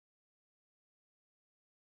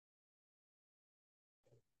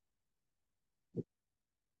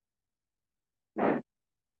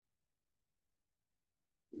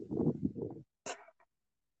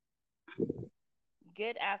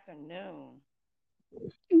Good afternoon.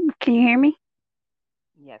 Can you hear me?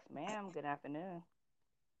 Yes, ma'am. Good afternoon.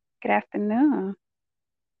 Good afternoon.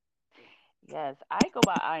 Yes, I go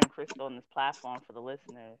by I am Crystal on this platform for the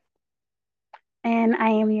listeners. And I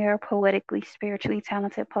am your poetically, spiritually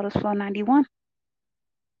talented Potus Flow 91.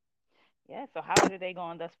 Yeah, so how's your day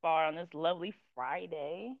going thus far on this lovely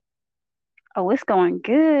Friday? Oh, it's going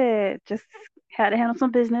good. Just had to handle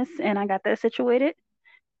some business and I got that situated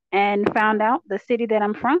and found Oh. out the city that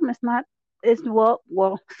I'm from is not is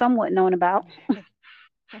somewhat known about.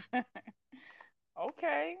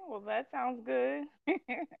 Okay, well that sounds good.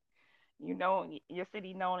 Your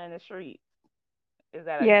city known in the streets. Is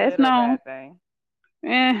that a Yeah, it's good or known. bad thing?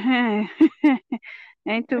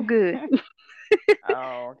 Ain't too good.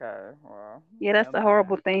 Oh, okay. Well, Yeah, that's a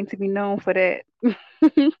horrible okay. thing to be known for that.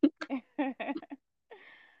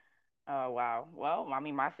 Oh wow. Well, I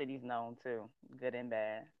mean my city's known too, good and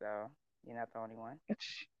bad. So you're not the only one.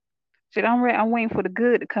 Shit, I'm waiting for the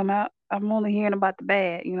good to come out. I'm only hearing about the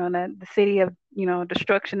bad. That the city of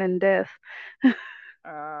destruction and death.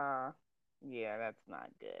 Uh, yeah, that's not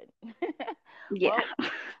good. Yeah.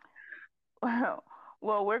 Well,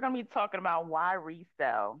 well, we're gonna be talking about why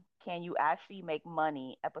resell. Can you actually make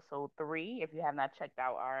money? Episode 3. If you have not checked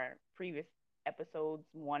out our previous episodes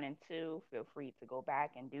 1 and 2, feel free to go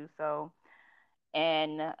back and do so.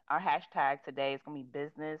 And our hashtag today is gonna be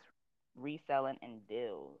business, reselling, and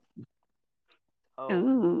deals. Oh,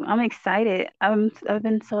 Ooh, I'm excited. I've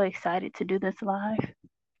been so excited to do this live.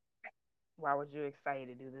 why was you excited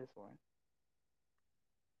to do this one?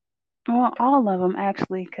 Well, all of them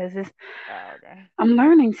actually, because it's Oh, okay. I'm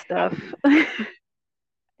learning stuff.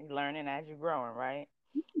 You're learning as you're growing, right?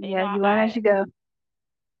 And Yeah, you learn as you go.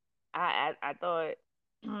 I thought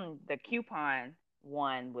the coupon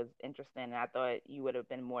one was interesting, and I thought you would have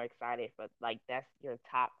been more excited for like that's your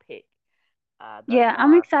top pick thus Yeah,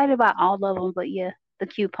 I'm far for excited this. about all of them, but yeah, the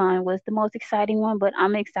coupon was the most exciting one. But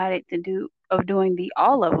I'm excited to do of doing the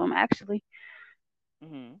all of them actually.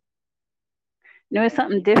 Mhm. It's Yeah,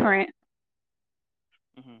 something me too. different.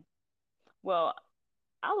 Mhm. Well,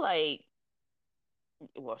 I like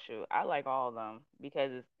shoot, I like all of them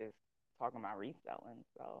because it's talking about reselling,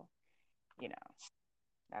 so you know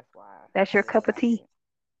that's why That's I your really cup of like tea. it.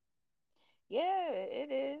 Yeah,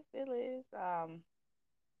 it is. It is.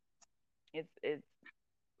 It's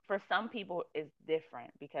for some people it's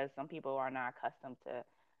different because some people are not accustomed to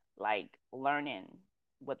like learning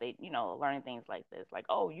what they learning things like this, like,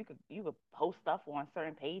 oh, you could post stuff on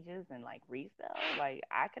certain pages and like resell. Like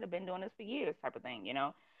I could have been doing this for years type of thing.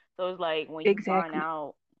 So it's like when you find Exactly.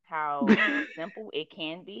 out how simple it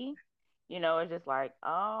can be, it's just like,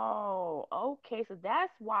 oh, okay, so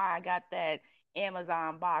that's why I got that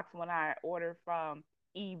Amazon box when I ordered from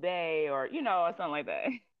eBay or or something like that.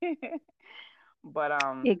 But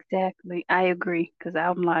Exactly. I agree because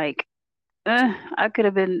I'm like, I could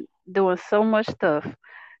have been doing so much stuff.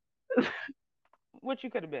 what you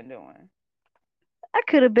could have been doing? I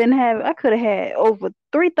could have had over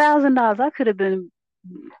 $3,000. I could have been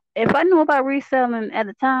if I knew about reselling at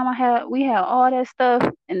the time. We had all that stuff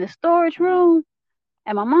in the storage Mhm. room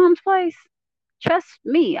at my mom's place. Trust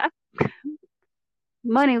me,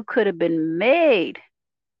 money could have been made.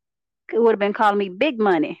 It would have been calling me big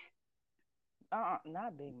money.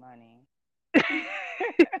 Not big money.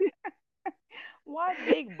 Why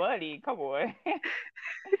big buddy? Come on.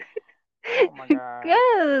 Oh my gosh.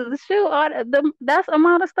 Cause shoot, that's the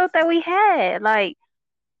amount of stuff that we had, like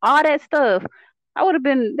all that stuff. I would have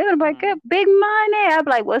been. They would have been like, "Good, Mhm. big money." I'd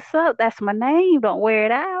be like, "What's up? That's my name. Don't wear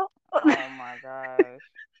it out." Oh my gosh.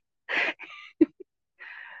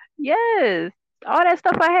 Yes, all that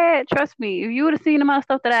stuff I had. Trust me, if you would have seen the amount of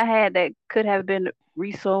stuff that I had that could have been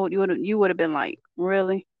resold, you would have been like,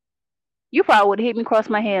 "Really?" You probably would have hit me across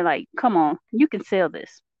my Mhm. head like, "Come on, you can sell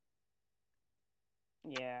this."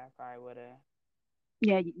 Yeah, I probably would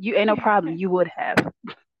Yeah, you ain't no problem. You would have.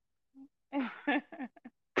 have.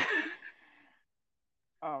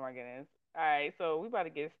 Oh my goodness. All right, so we about to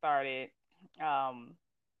get started. Um,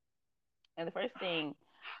 and the first thing,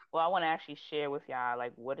 well, I want to actually share with y'all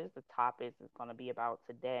like what is the topic it's going to be about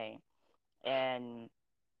today. And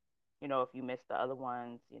if you missed the other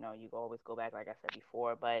ones, you can always go back, like I said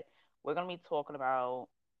before. But we're gonna be talking about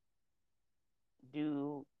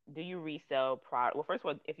do do you resell product? Well, first of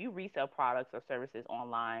all, if you resell products or services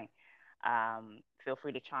online, feel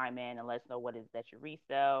free to chime in and let us know what it is that you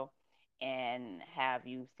resell, and have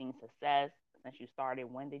you seen success since you started?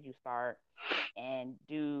 When did you start? And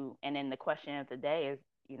then the question of the day is,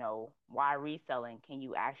 why reselling? Can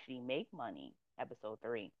you actually make money? Episode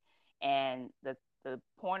 3, and the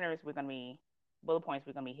pointers we're gonna be bullet points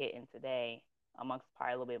we're gonna be hitting today. amongst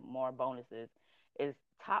probably a little bit more bonuses, is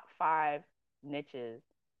top five niches.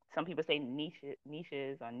 Some people say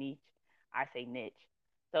niches or niche. I say niche.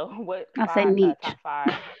 So what I say five niche. top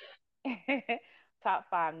five top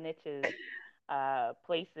five niches,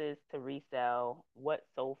 places to resell what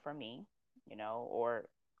sold for me, or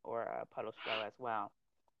Puddle Shell as well.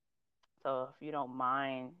 So if you don't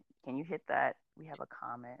mind, can you hit that? We have a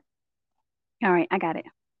comment. All right, I got it.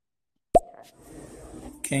 Okay.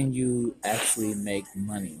 Can you actually make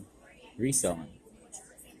money reselling?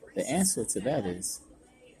 The answer to that is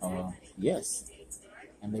yes.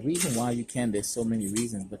 And the reason why you can, there's so many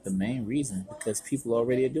reasons, but the main reason because people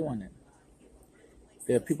already are doing it.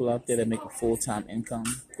 There are people out there that make a full time income.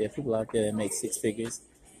 There are people out there that make six figures,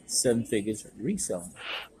 seven figures reselling.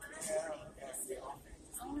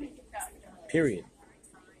 Period.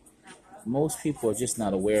 Most people are just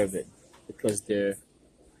not aware of it because they're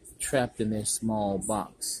trapped in their small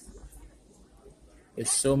box.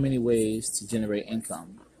 There's so many ways to generate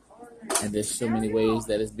income, and there's so many ways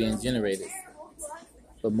that it's being generated.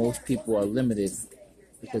 But most people are limited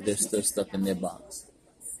because they're still stuck in their box.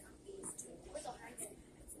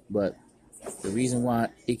 But the reason why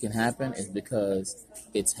it can happen is because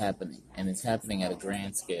it's happening, and it's happening at a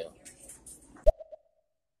grand scale.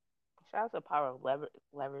 Shout out to Power of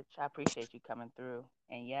Leverage. I appreciate you coming through.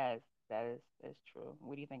 And yes, that is true.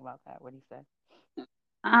 What do you think about that? What do you say?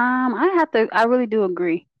 I have to. I really do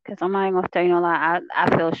agree because I'm not even gonna tell you no lie. I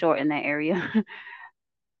fell short in that area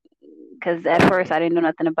because at first I didn't know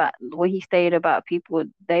nothing about when he stated about people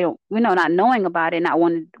they don't, not knowing about it, not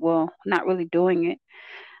wanting, well, not really doing it.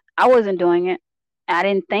 I wasn't doing it. I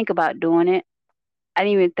didn't think about doing it. I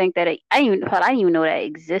didn't even think that I didn't even know that it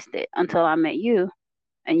existed until I met you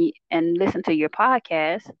and listened to your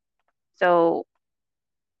podcast. So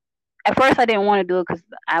at first I didn't want to do it because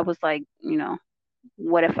I was like,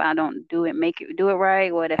 what if I don't do it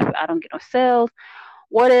right? What if I don't get no sales?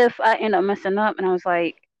 What if I end up messing up? And I was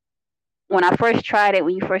like, when I first tried it,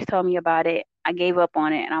 when you first told me about it, I gave up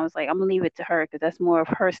on it, and I was like, I'm gonna leave it to her because that's more of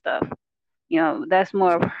her stuff. That's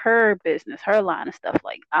more of her business, her line of stuff.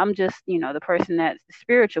 Like I'm just, the person that's the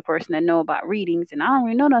spiritual person that know about readings, and I don't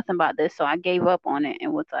really know nothing about this, so I gave up on it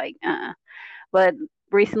and was like, But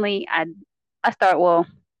recently, I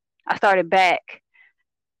started back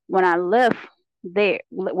when I left there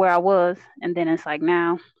where I was, and then it's like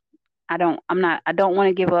now I don't want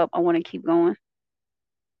to give up. I want to keep going.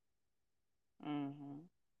 Hmm.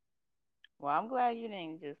 Well, I'm glad you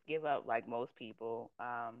didn't just give up like most people.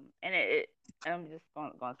 And I'm just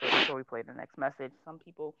going to say before we play the next message, some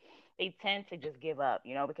people they tend to just give up,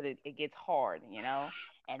 because it gets hard,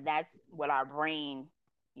 and that's what our brain,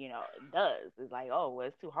 does. It's like, oh, well,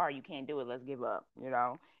 it's too hard, you can't do it, let's give up.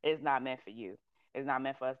 It's not meant for you. It's not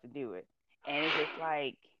meant for us to do it. And it's just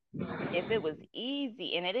like if it was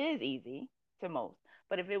easy, and it is easy to most,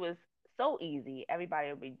 but if it was so easy, everybody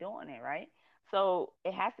would be doing it, right? So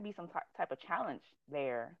it has to be some type of challenge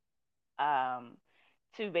there, um,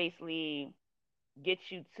 to basically get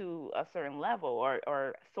you to a certain level,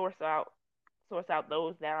 or source out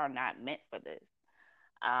those that are not meant for this.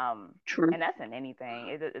 Um, True. and that's in anything.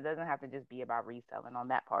 It doesn't have to just be about reselling on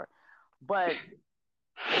that part, but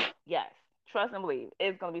yes, trust and believe.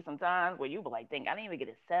 It's gonna be some times where you be like, "Think I didn't even get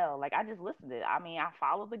a sell. Like I just listened to it. I mean, I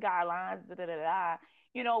followed the guidelines. Da da da da.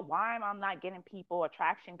 Why am I not getting people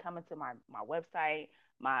attraction coming to my website,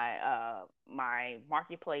 my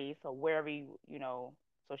marketplace, or wherever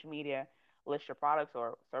social media, list your products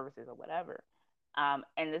or services or whatever. And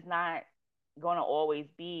it's not gonna always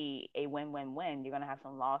be a win-win-win. You're gonna have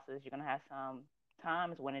some losses. You're gonna have some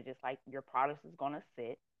times when it's just like your products is gonna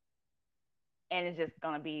sit, and it's just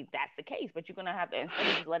gonna be that's the case. But you're gonna have to, instead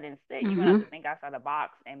of just letting it sit, you're gonna have Mhm. to think outside the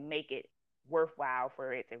box and make it worthwhile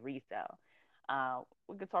for it to resell.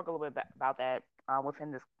 We could talk a little bit about that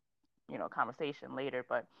within this conversation later.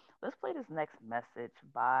 But let's play this next message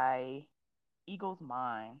by Eagle's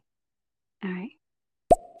Mind. All right.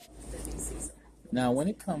 Now, when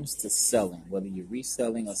it comes to selling, whether you're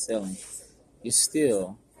reselling or selling, you're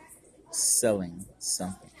still selling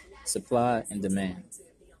something. Supply and demand.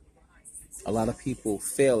 A lot of people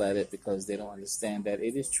fail at it because they don't understand that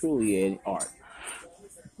it is truly an art.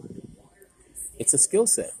 It's a skill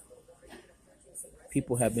set.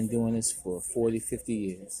 People have been doing this for 40, 50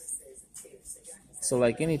 years. So,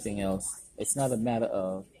 like anything else, it's not a matter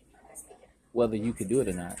of whether you can do it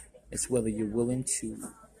or not. It's whether you're willing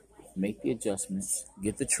to make the adjustments,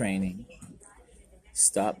 get the training,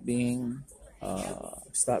 stop trying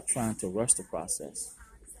to rush the process,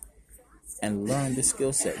 and learn the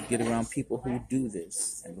skill set. Get around people who do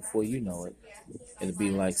this, and before you know it, it'll be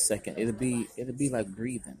like second. It'll be like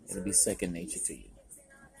breathing. It'll be second nature to you.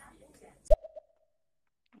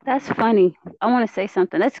 That's Mm. funny. I want to say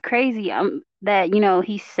something. That's crazy. That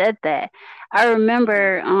he said that. I Mhm.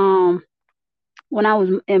 remember when I was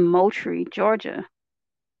in Moultrie, Georgia.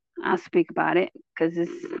 I'll speak about it because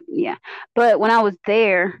it's yeah. But when I was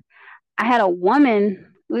there, I had a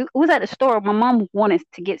woman. We was at the store. My mom wanted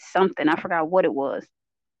to get something. I forgot what it was.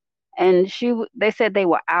 And they said they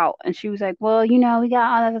were out, and she was like, "Well, we got all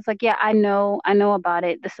that." I was like, "Yeah, I know about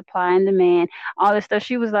it, the supply and demand, all this stuff."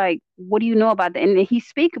 She was like, "What do you know about that?" And then he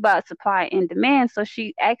speak about supply and demand. So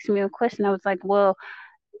she asked me a question. I was like, "Well,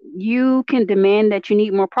 you can demand that you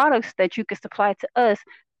need more products that you can supply to us,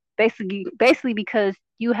 basically because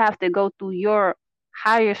you have to go through your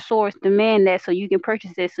higher source, demand that so you can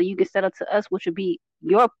purchase it, so you can sell it to us, which would be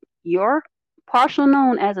your partial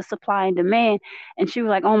known as a supply and demand." And she was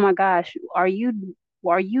like, "Oh my gosh, are you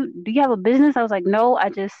do you have a business?" I was like, "No, I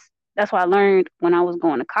just that's what I learned when I was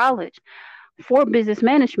going to college. For business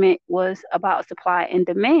management was about supply and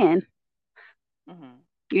demand. Mhm.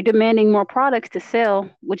 You're demanding more products to sell,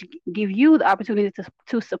 which give you the opportunity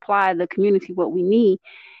to supply the community what we need,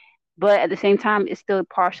 but at the same time, it's still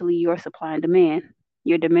partially your supply and demand.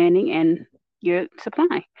 You're demanding and you're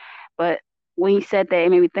supplying." But when you said that, it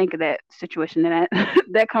made me think of that situation that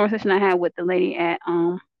that conversation I had with the lady at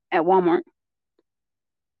Walmart.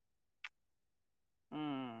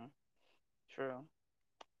 Mm. True.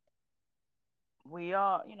 We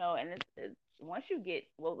all, and it's once you get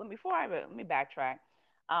well. Before let me backtrack.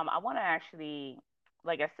 I want to actually,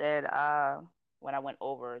 like I said, when I went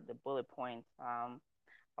over the bullet points, I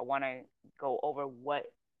want to go over what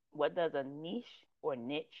does a niche or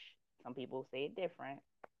niche. Some people say it different.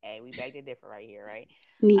 Hey, we beg to differ right here, right?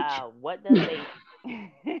 Niche. What does a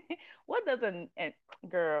what does a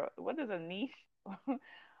girl? What does a niche?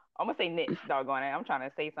 I'm gonna say niche, doggone it. I'm trying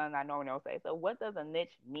to say something I normally don't say. So, what does a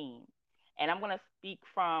niche mean? And I'm gonna speak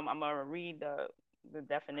from. I'm gonna read the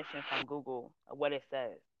definition from Google of what it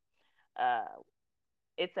says. Uh,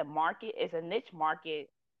 it's a market. It's a niche market.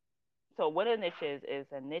 So, what a niche is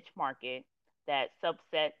a niche market that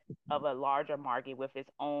subset of a larger market with its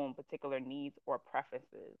own particular needs or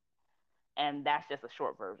preferences. And that's just a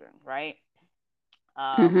short version, right?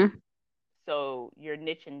 Um, Mhm. so you're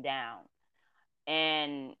niching down,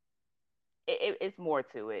 and it's more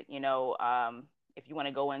to it. If you want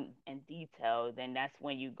to go in detail, then that's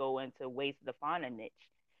when you go into ways to define a niche,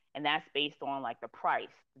 and that's based on like the price,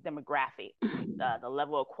 the demographic, the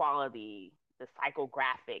level of quality, the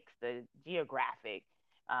psychographics, the geographic.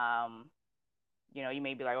 Um, you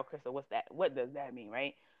may be like, okay, so what's that? What does that mean,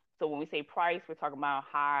 right? So when we say price, we're talking about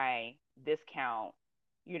high discount.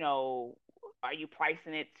 You know, are you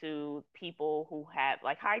pricing it to people who have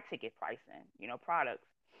like high ticket pricing? Products.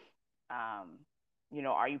 Um,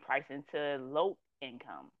 are you pricing to low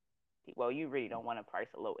income? Well, you really don't want to price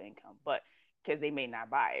a low income, but because they may not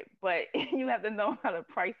buy it. But you have to know how to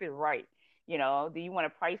price it right. Do you want to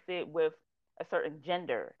price it with a certain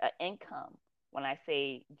gender, income? When I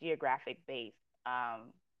say geographic based,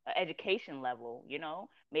 education level.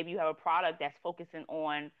 Maybe you have a product that's focusing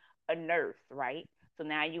on a nurse, right? So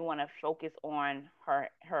now you want to focus on her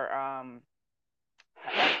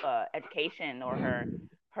education or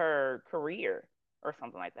her career or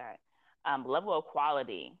something like that. Level of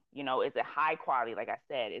quality, is it high quality? Like I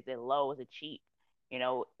said, is it low? Is it cheap?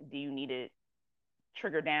 Do you need to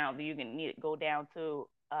trigger down? Do you need to go down to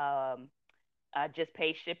just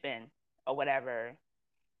pay shipping or whatever?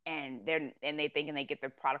 And they thinking they get their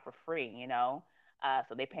product for free.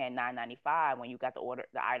 So they paying $9.95 when you got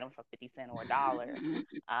the item for 50 cents or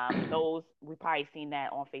 $1. Those we probably seen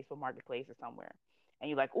that on Facebook Marketplace or somewhere, and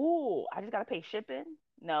you're like, ooh, I just gotta pay shipping.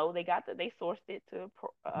 No, they sourced it to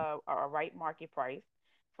a right market price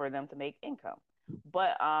for them to make income.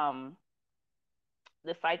 But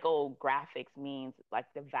the psychographics means like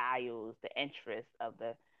the values, the interests of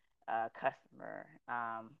the customer,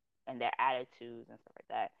 and their attitudes and stuff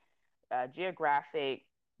like that. Geographic,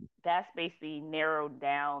 that's basically narrowed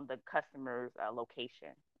down the customer's location,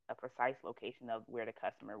 a precise location of where the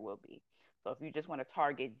customer will be. So if you just want to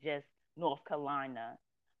target just North Carolina,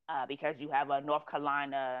 because you have a North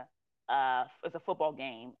Carolina, it's a football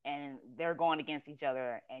game and they're going against each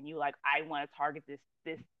other, and you like, I want to target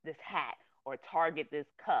this hat or target this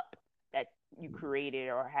cup that you created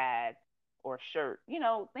or had or shirt,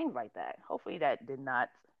 things like that. Hopefully that did not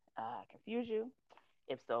confuse you.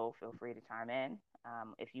 If so, feel free to chime in.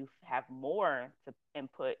 If you have more to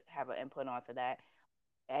have an input onto that,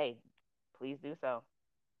 hey, please do so.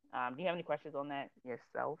 Do you have any questions on that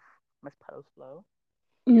yourself? Miss Postflow.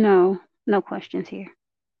 No, no questions here.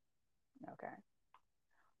 Okay.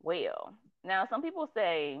 Well, now some people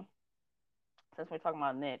say, since we're talking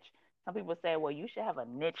about niche, some people say, well, you should have a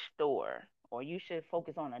niche store or you should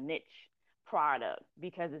focus on a niche product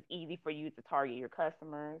because it's easy for you to target your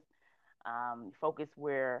customers. Focus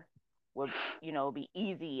where would be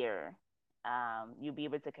easier. You'll be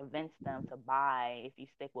able to convince them to buy if you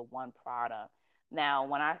stick with one product. Now,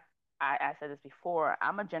 when I said this before,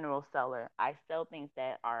 I'm a general seller. I sell things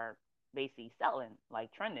that are basically selling,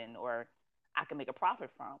 like trending, or I can make a profit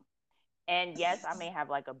from. And yes, I may have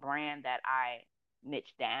like a brand that I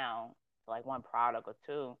niche down to like one product or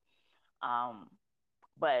two. Um,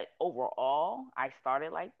 but overall, I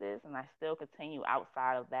started like this, and I still continue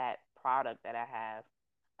outside of that product that I have.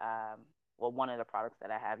 Well, one of the products that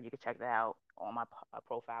I have, you can check that out on my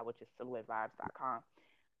profile, which is silhouettevibes.com.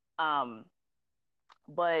 Um,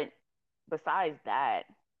 but besides that,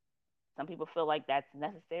 some people feel like that's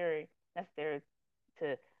necessary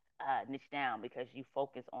to niche down because you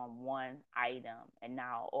focus on one item and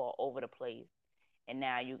now all over the place, and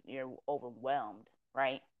now you're overwhelmed,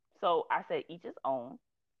 right? So I said each his own.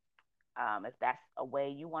 If that's a way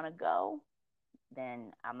you want to go,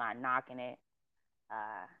 then I'm not knocking it.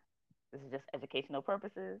 Uh, this is just educational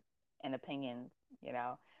purposes and opinions, you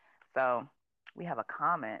know. So we have a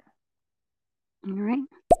comment. All right.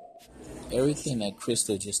 Everything that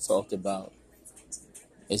Crystal just talked about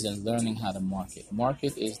is in learning how to market.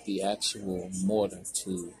 Market is the actual mortar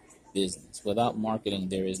to business. Without marketing,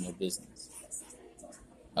 there is no business.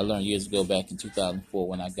 I learned years ago back in 2004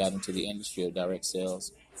 when I got into the industry of direct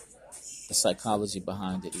sales, the psychology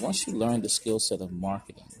behind it. Once you learn the skill set of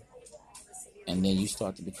marketing and then you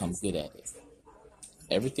start to become good at it,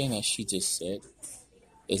 everything that she just said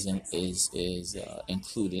is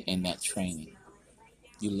included in that training.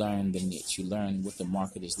 You learn the niche. You learn what the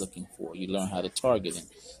market is looking for. You learn how to target and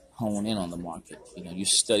hone in on the market. You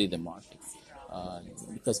study the market. Uh,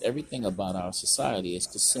 because everything about our society is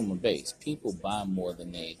consumer based. People buy more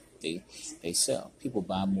than they sell. People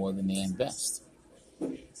buy more than they invest.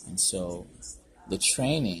 And so the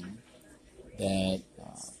training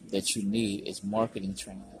that you need is marketing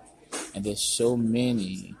training. And there's so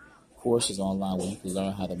many courses online where you can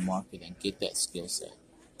learn how to market and get that skill set.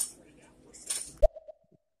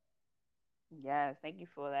 Yes, thank you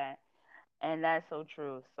for that. And that's so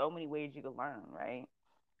true. So many ways you can learn, right?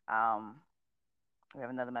 Um, we have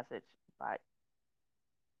another message by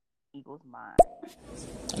Eagle's Mind.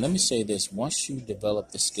 And let me say this, once you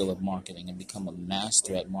develop the skill of marketing and become a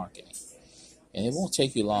master at marketing, and it won't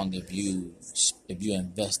take you long if you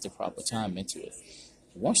invest the proper time into it.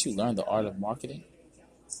 Once you learn the art of marketing,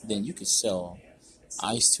 then you can sell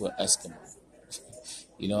ice to an Eskimo.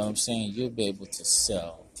 You know what I'm saying? You'll be able to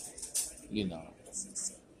sell, you know,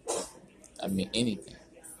 anything.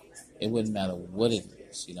 It wouldn't matter what it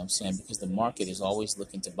is, you know what I'm saying? Because the market is always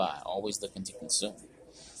looking to buy, always looking to consume.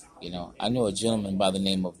 I know a gentleman by the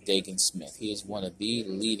name of Dagan Smith. He is one of the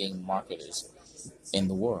leading marketers in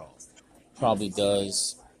the world. Probably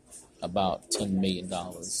does about $10 million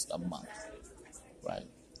a month, right?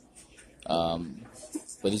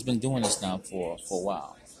 But he's been doing this now for a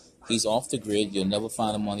while. He's off the grid. You'll never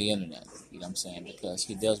find him on the internet. You know what I'm saying? Because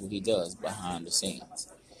he does what he does behind the scenes.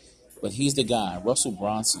 But he's the guy. Russell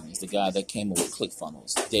Bronson is the guy that came up with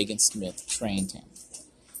ClickFunnels. Dagan Smith trained him.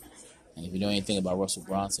 And if you know anything about Russell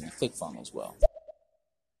Bronson and ClickFunnels, well,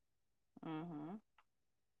 Mm-hmm.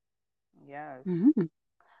 Yes. Mm-hmm.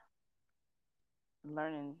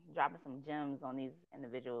 Learning, dropping some gems on these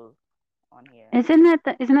individuals on here. Isn't that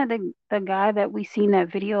the guy that we seen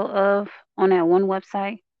that video of on that one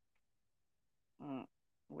website? Mm.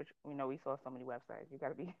 Which we know we saw so many websites. You got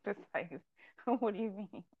to be precise. What do you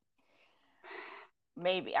mean?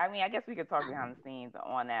 Maybe. I mean, I guess we could talk behind the scenes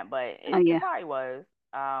on that, but Oh it yeah. probably was.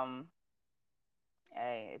 Um,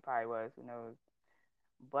 hey, it probably was. Who knows?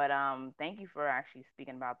 But thank you for actually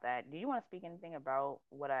speaking about that. Do you want to speak anything about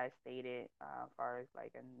what I stated, as far as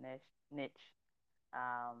like a niche,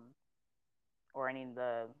 um, or any of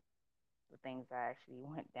the things I actually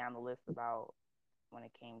went down the list about when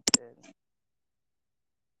it came to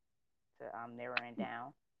narrowing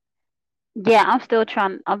down? Yeah, I'm still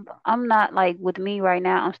trying. I'm not like with me right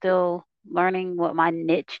now. I'm still learning what my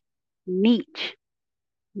niche niche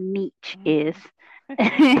is.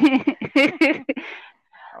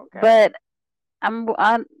 Okay. But I'm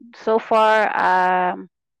so far I'm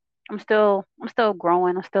still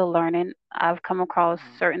growing. I'm still learning. I've come across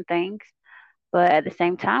Mhm. certain things, but at the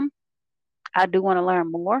same Mhm. time, I do want to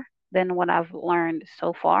learn more than what I've learned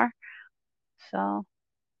so far. So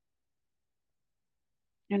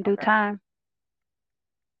in due Okay. time.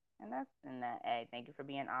 And that's in that. Hey, thank you for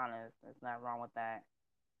being honest. There's nothing wrong with that.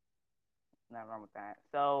 Nothing wrong with that.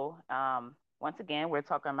 So, once again, we're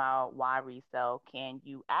talking about why resell. Can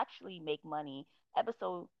you actually make money?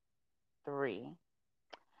 Episode 3.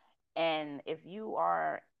 And if you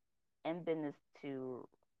are in business to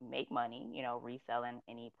make money, reselling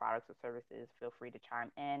any products or services, feel free to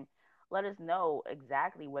chime in. Let us know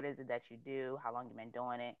exactly what is it that you do, how long you've been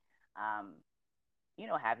doing it. Um,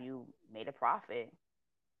 have you made a profit?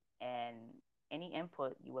 And any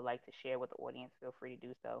input you would like to share with the audience, feel free to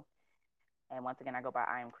do so. And once again, I go by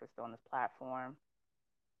I am Crystal on this platform.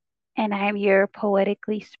 And I am your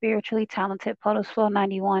poetically, spiritually talented Photos Flow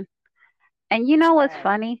 91. And you know what's Yes.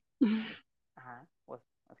 funny? What's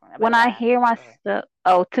fun? I When better I laugh. hear Go ahead. myself,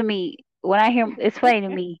 oh, to me, when I hear, it's funny to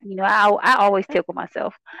me. I always tickle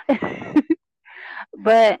myself.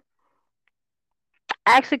 But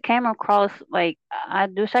I actually came across, like, I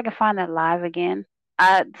wish I could find that live again.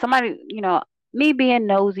 Somebody, me being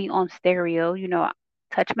nosy on stereo,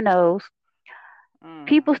 touch my nose.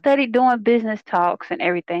 People Mhm. started doing business talks and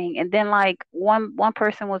everything, and then like one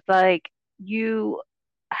person was like, you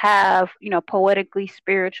have, poetically,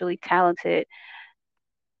 spiritually talented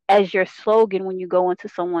as your slogan when you go into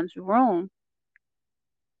someone's room.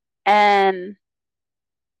 And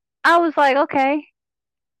I was like, okay.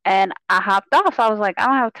 And I hopped off. So I was like, I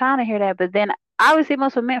don't have time to hear that. But then obviously it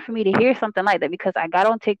must have meant for me to hear something like that, because I got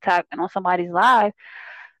on TikTok and on somebody's live,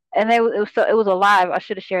 and it was a live. I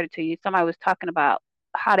should have shared it to you. Somebody was talking about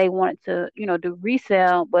how they wanted to, do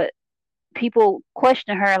resale, but people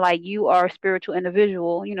question her like, you are a spiritual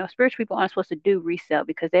individual. Spiritual people aren't supposed to do resale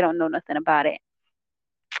because they don't know nothing about it.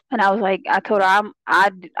 And I was like, I told her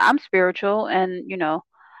Mm. I'm spiritual, and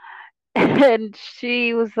and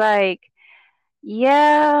she was like,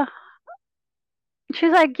 yeah.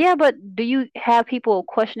 She's like, yeah, but do you have people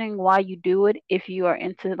questioning why you do it if you are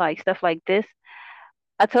into like stuff like this?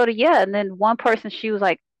 I told her, yeah. And then one person, she was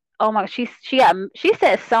like, oh my, she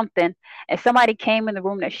said something, and somebody came in the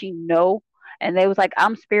room that she know, and they was like,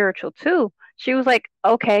 I'm spiritual too. She was like,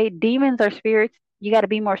 okay, demons are spirits. You got to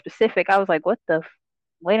be more specific. I was like, what the?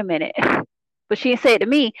 Wait a minute. But she didn't say it to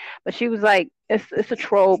me. But she was like, it's a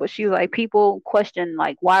troll. But she was like, people question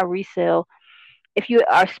like why resell. If you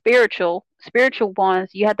are spiritual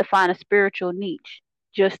ones, you have to find a spiritual niche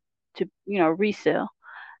just to resell.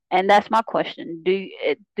 And that's my question. Do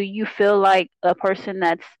you feel like a person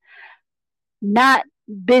that's not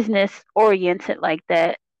business oriented like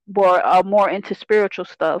that, but are more into spiritual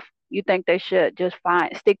stuff, you think they should just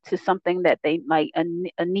stick to something that they like,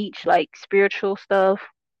 a niche like spiritual stuff,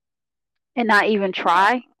 and not even No.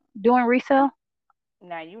 try doing resale?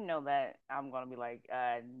 Now you know that I'm gonna be like,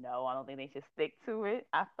 no, I don't think they should stick to it.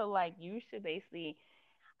 I feel like you should basically,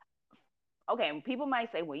 okay, people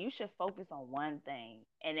might say, well, you should focus on one thing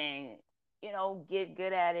and then, get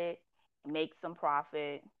good at it, make some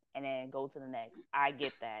profit, and then go to the next. I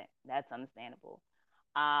get that. That's understandable.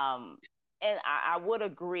 Um, and I would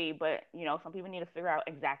agree, but some people need to figure out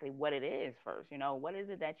exactly what it is first. What is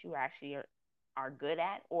it that you actually are good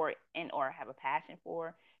at, or have a passion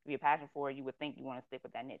for? If you're passionate for it, you would think you want to stick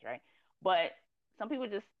with that niche, right? But some people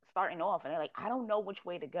just starting off and they're like, I don't know which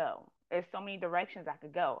way to go. There's so many directions I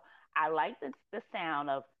could go. I like the sound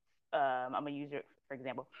of I'm gonna use it for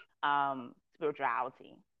example,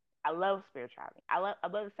 spirituality. I love spirituality. I love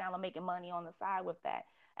the sound of making money on the side with that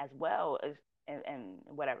as well as and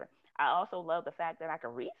whatever. I also love the fact that I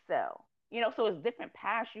can resell. So it's different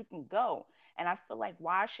paths you can go. And I feel like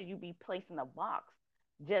why should you be placed in a box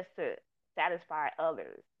just to satisfy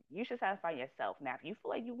others? You should satisfy yourself. Now, if you feel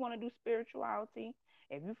like you want to do spirituality,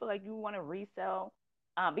 if you feel like you want to resell,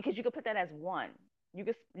 because you could put that as one. You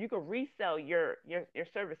could resell your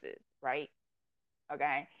services, right?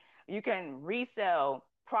 Okay, you can resell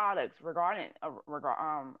products regarding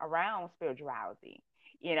around spirituality,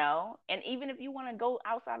 and even if you want to go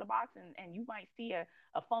outside the box and you might see a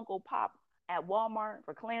Funko Pop at Walmart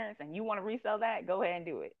for clearance and you want to resell that, go ahead and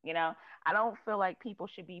do it. I don't feel like people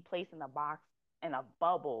should be placed in a box in a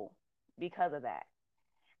bubble because of that.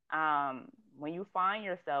 When you find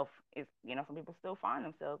yourself, is some people still find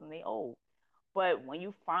themselves and they old. But when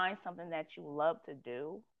you find something that you love to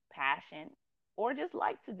do, passion, or just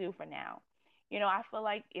like to do for now, I feel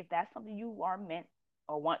like if that's something you are meant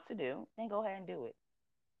or want to do, then go ahead and do it.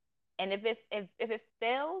 And if it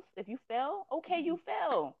fails, if you fail, okay, you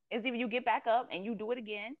fail. It's either you get back up and you do it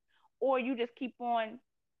again, or you just keep on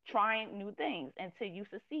trying new things until you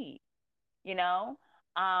succeed. You know,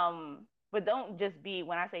 but don't just be.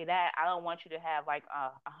 When I say that, I don't want you to have like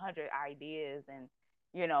 100 ideas and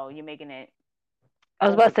you're making it I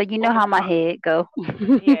was about over to say, you know how my overcome head go.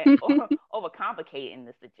 yeah, overcomplicated complicating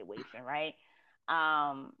the situation, right?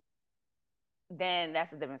 Um, then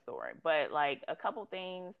that's a different story. But like a couple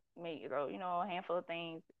things, maybe a handful of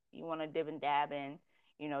things you want to dib and dab in,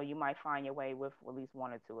 you might find your way with at least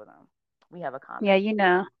one or two of them. We have a Yeah,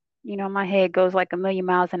 comment. my head goes like a million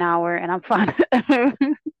miles an hour, and I'm fine.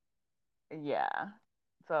 Yeah.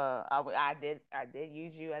 So I did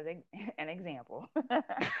use you as an example,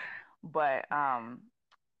 but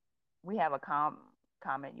we have a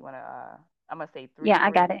comment. You wanna I'm gonna say Yeah,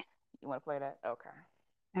 I got 3-3. it. You wanna play that? Okay.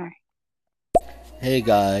 All right. Hey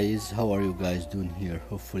guys, how are you guys doing here?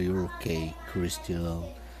 Hopefully you're okay.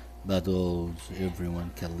 Crystal, Battles,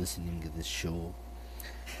 everyone can listening to this show.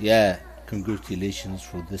 Yeah, congratulations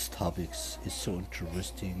for this topics. It's so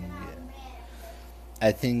interesting. Yeah.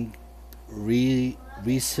 I think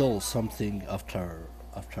resell something after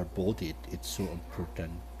bought it. It's so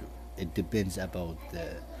important. It depends about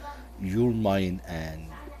your mind and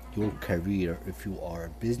your career. If you are a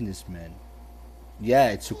businessman, yeah,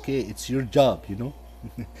 it's okay, it's your job,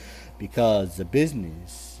 because the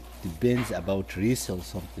business depends about resell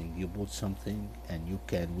something. You bought something and you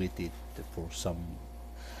can wait it for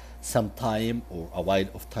some time or a while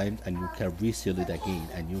of time, and you can resell it again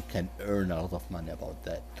and you can earn a lot of money about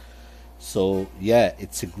that. So yeah,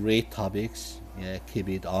 it's a great topics. Yeah, keep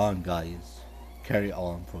it on guys, carry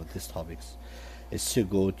on for these topics. It's so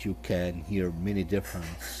good. You can hear many different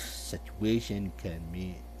situation, can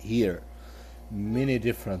hear many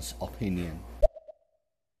different opinion.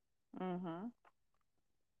 Mhm.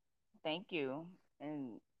 Thank you.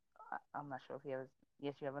 And I'm not sure if you have.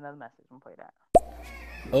 Yes, you have another message. I'm gonna play that.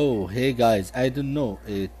 Oh, hey guys, I don't know.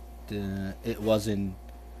 It wasn't.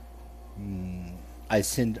 I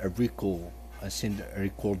sent a recall. I sent a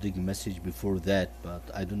recording message before that, but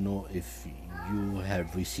I don't know if you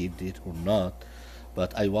have received it or not.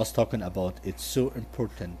 But I was talking about it's so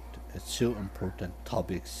important. It's so important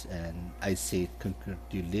topics, and I say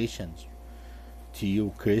congratulations to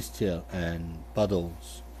you, Crystal and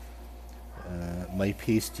Puddles. My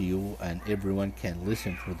peace to you, and everyone can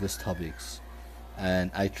listen for these topics.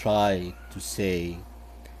 And I try to say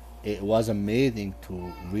it was amazing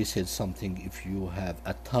to research something if you have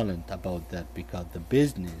a talent about that, because the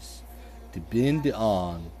business depend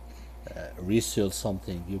on resell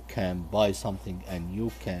something. You can buy something and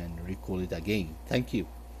you can recall it again. Thank you.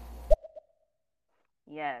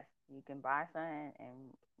 Yes, you can buy something and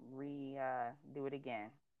re do it again,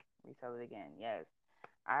 resell it again. Yes,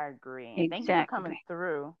 I agree. And thank you for coming Exactly.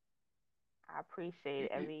 through. I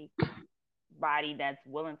appreciate everybody that's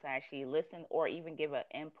willing to actually listen or even give an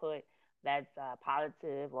input that's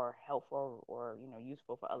positive or helpful or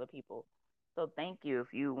useful for other people. So thank you.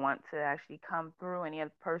 If you want to actually come through, any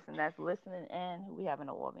other person that's listening in, who we have in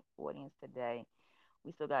the audience today,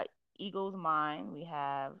 we still got Eagle's Mind. We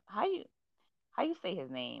have how you say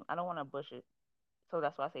his name. I don't want to butcher it, so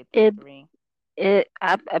that's why I say three It three.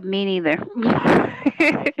 me neither.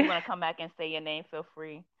 Okay, if you want to come back and say your name, feel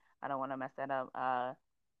free. I don't want to mess that up.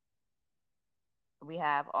 We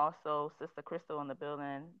have also Sister Crystal in the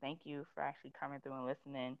building. Thank you for actually coming through and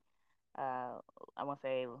listening. Uh, I want to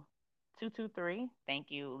say 223. Thank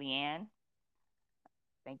you, Leanne.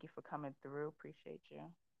 Thank you for coming through. Appreciate you.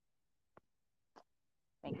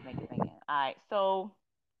 Thank you, thank you, thank you. All right, so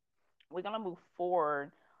we're gonna move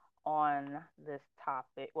forward on this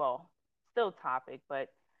topic. Well, still topic, but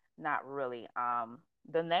not really.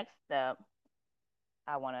 The next step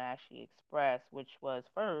I want to actually express, which was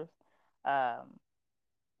first, um,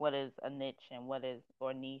 what is a niche and what is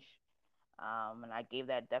or niche, and I gave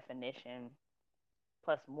that definition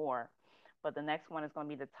plus more. But the next one is going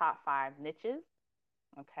to be the top 5 niches.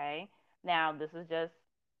 Okay. Now this is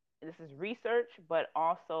research, but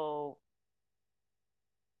also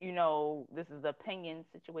this is the opinion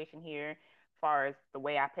situation here. As far as the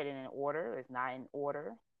way I put it in order, it's not in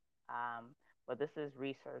order. Um, but this is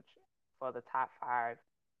research for the top 5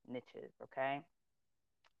 niches. Okay.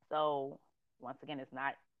 So once again, it's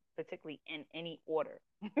not particularly in any order.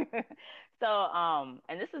 So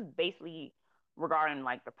and this is basically regarding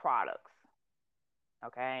like the products.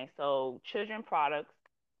 Okay, so children products,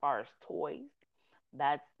 as far as toys,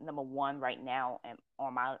 that's number one right now and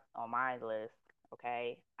on my list.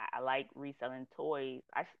 Okay, I like reselling toys.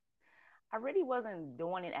 I really wasn't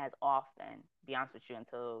doing it as often, to be honest with you,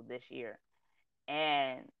 until this year.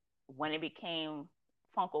 And when it became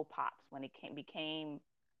Funko Pops, when it became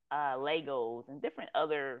Legos and different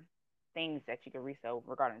other things that you can resell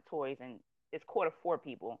regarding toys, and it's quarter four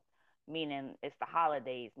people, meaning it's the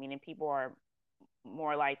holidays, meaning people are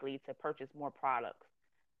more likely to purchase more products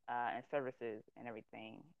and services and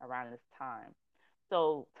everything around this time.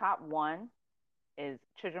 So top one is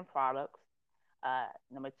children products.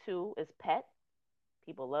 Number two is pets.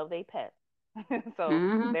 People love their pets, so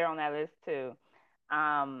Mhm. they're on that list too.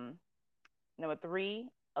 Um, Number three,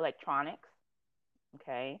 electronics.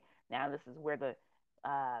 Okay, now this is where the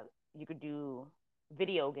you could do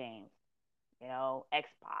video games. You know,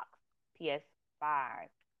 Xbox, PS5.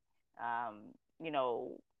 Um, you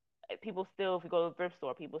know, people still, if you go to the thrift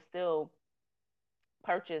store, people still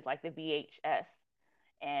purchase like the VHS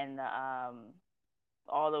and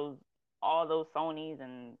all those all those Sonys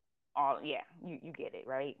and all. Yeah, you get it,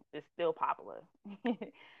 right? It's still popular.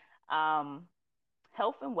 um,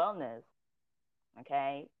 Health and wellness.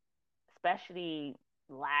 Okay, especially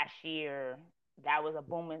last year, that was a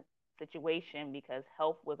booming situation because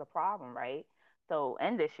health was a problem, right? So,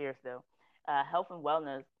 and this year still, health and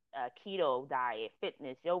wellness, keto diet,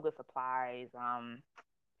 fitness, yoga supplies,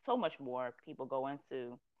 so much more people go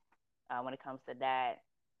into when it comes to that,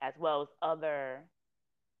 as well as other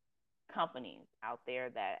companies out there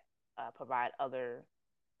that provide other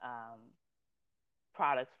um,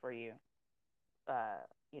 products for you, uh,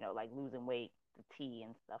 like losing weight, the tea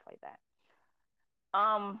and stuff like that.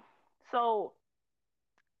 Um, so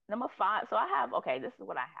number five. So I have, okay, this is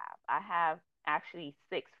what I have. I have actually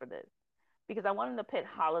six for this because I wanted to put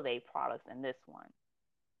holiday products in this one.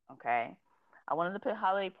 Okay. I wanted to put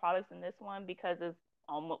holiday products in this one because it's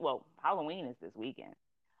almost, well, Halloween is this weekend.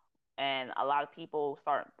 And a lot of people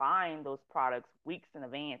start buying those products weeks in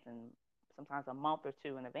advance and sometimes a month or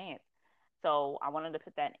two in advance. So I wanted to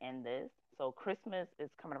put that in this. So Christmas is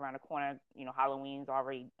coming around the corner. You know, Halloween's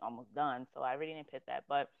already almost done. So I already didn't put that.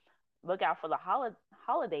 But look out for the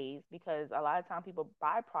holidays because a lot of time people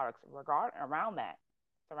buy products around that,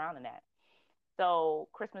 surrounding that. So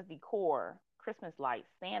Christmas decor, Christmas lights,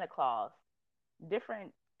 Santa Claus,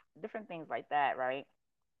 different different things like that, right?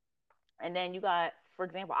 And then you got, for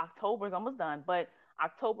example, October is almost done, but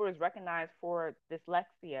October is recognized for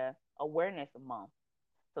Dyslexia Awareness Month.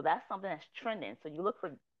 So that's something that's trending. So you look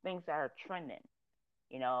for things that are trending,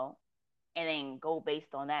 you know, and then go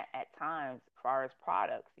based on that at times as far as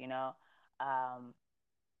products, you know. Um,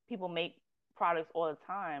 People make products all the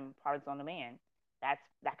time, products on demand. That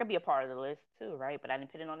could be a part of the list too, right? But I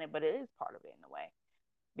didn't put it on there, but it is part of it in a way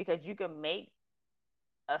because you can make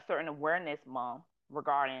a certain awareness month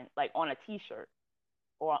regarding like on a T-shirt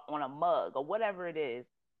or on a mug or whatever it is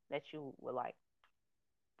that you would like.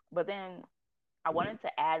 But then I wanted to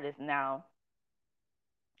add this now.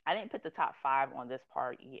 I didn't put the top five on this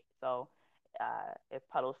part yet, so if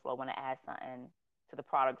Puddles Flow want to add something to the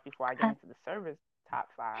products before I get I, into the service top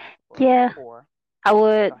five or yeah, four, I go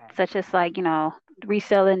would, ahead. such as like,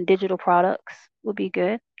 reselling digital products would be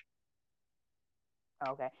good.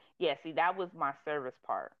 Okay. Yeah, see that was my service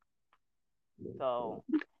part. So,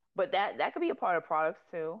 but that could be a part of products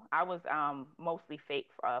too. I was mostly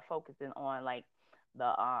focusing on like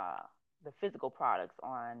the physical products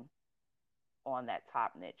on that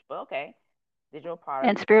top niche. But okay, digital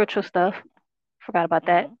And products spiritual stuff. and Forgot about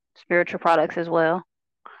that. mhm, Spiritual products as well.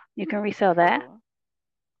 You can resell that. true,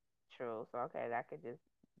 true. So okay, that could just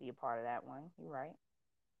be a part of that one. You're right.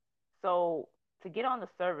 So to get on the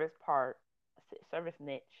service part, service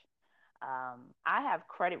niche, I have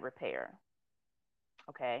credit repair.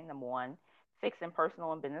 Okay, number one, fixing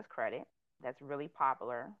personal and business credit. That's really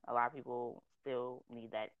popular. A lot of people still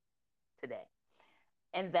need that today.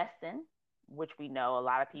 Investing, which we know a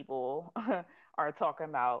lot of people are talking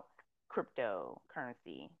about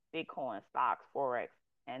cryptocurrency, Bitcoin, stocks, Forex,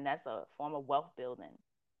 and that's a form of wealth building.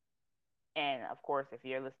 And of course, if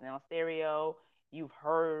you're listening on stereo, you've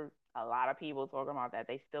heard a lot of people talking about that.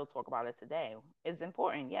 They still talk about it today. It's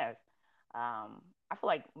important, yes. I feel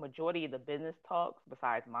like majority of the business talks,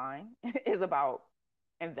 besides mine, is about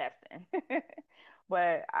investing.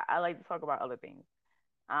 But I like to talk about other things.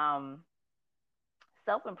 Um,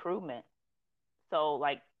 Self improvement. So,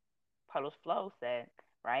 like Puddles Flow said,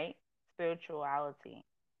 right? Spirituality.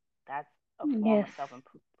 That's a form of Yes. self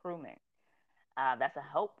improvement. That's a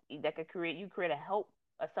help that could create. You create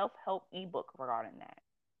a self help ebook regarding that.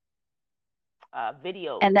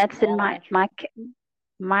 Videos, And that's in my online.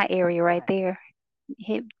 my area Go right ahead. there.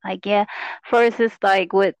 Like, yeah. First, it's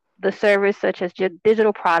like with the service such as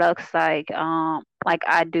digital products, like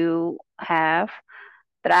I do have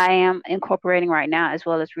that I am incorporating right now, as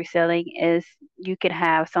well as reselling, is you can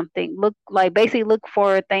have something look like basically look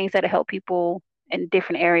for things that help people in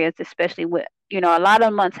different areas, especially with a lot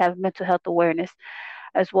of months have mental health awareness,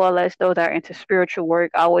 as well as those that are into spiritual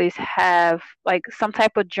work. Always have like some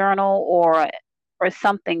type of journal or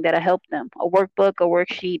something that'll help them, a workbook, a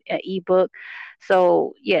worksheet, an ebook.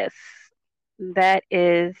 So yes, that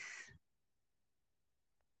is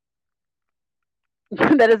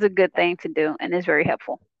That is a good That, thing to do, and it's very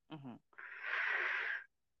helpful. hmm.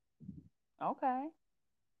 Okay.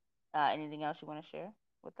 Anything else you want to share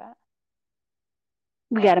with that?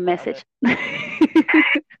 We Or got a the other? message.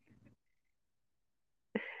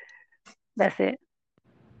 That's it.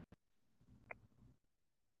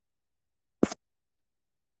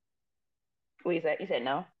 What you said? You said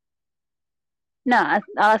no. No,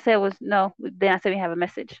 all I said was no. Then I said we have a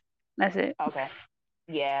message. That's it. Okay.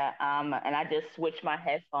 Yeah. And I just switched my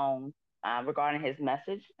headphones regarding his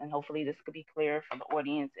message, and hopefully this could be clear for the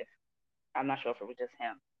audience. If I'm not sure if it was just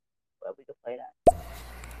him, but we could play that.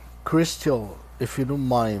 Crystal, if you don't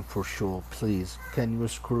mind for sure, please, can you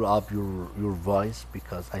screw up your voice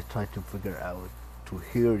because I try to figure out to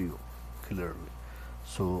hear you clearly.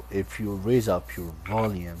 So if you raise up your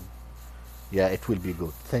volume, yeah, it will be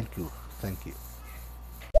good. Thank you. Thank you.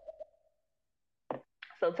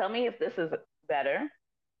 So tell me if this is better.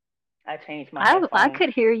 I changed my I headphones. could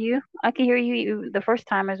hear you. I could hear you the first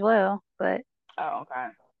time as well, but Oh, okay.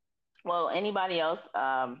 Well, anybody else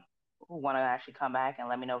who want to actually come back and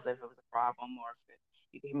let me know if it was a problem or if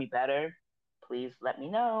you can hear me better, please let me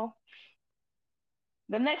know.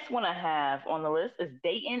 The next one I have on the list is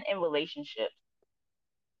dating and relationships.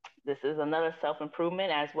 This is another self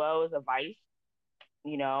improvement as well as advice.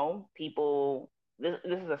 You know, people, this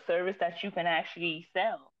is a service that you can actually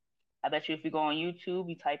sell. I bet you if you go on YouTube,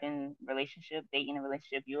 you type in relationship, dating and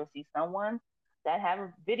relationship, you'll see someone that have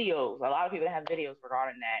videos. A lot of people that have videos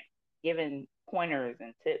regarding that, giving pointers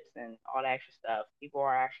and tips and all that extra stuff. People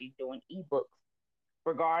are actually doing ebooks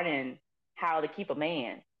regarding how to keep a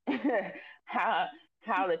man, how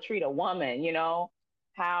how to treat a woman,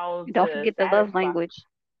 how don't to forget the love satisfy, language.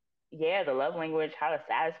 yeah, the love language, how to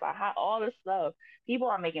satisfy, how all this stuff. People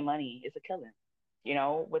are making money. It's a killing,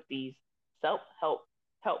 with these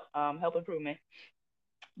help improvement,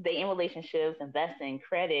 dating relationships, investing,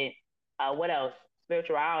 credit. What else?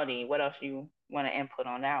 Spirituality. What else you want to input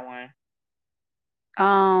on that one?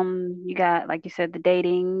 You got like you said, the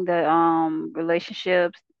dating, the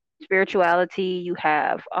relationships, spirituality. You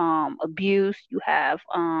have abuse. You have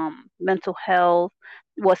mental health.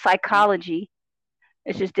 Well, Mhm. psychology.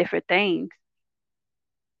 It's just different things.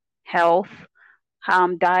 Health.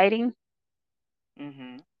 Dieting.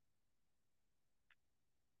 Mhm.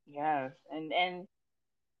 Yes. And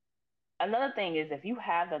another thing is if you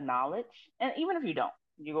have the knowledge, and even if you don't,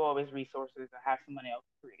 you go always resources or have someone else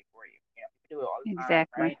create it for you. People do it all the time,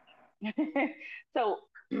 Exactly. right? So,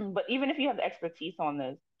 but even if you have the expertise on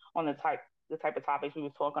this, on the type of topics we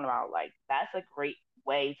was talking about, like that's a great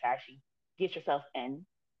way to actually get yourself in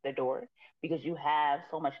the door because you have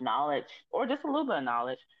so much knowledge or just a little bit of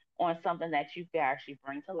knowledge on something that you can actually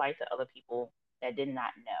bring to light to other people that did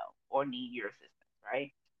not know or need your assistance,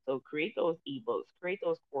 right? So create those ebooks, create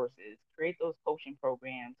those courses, create those coaching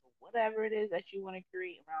programs, whatever it is that you want to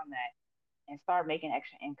create around that, and start making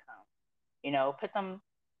extra income. Put them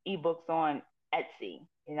ebooks on Etsy,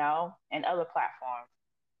 and other platforms,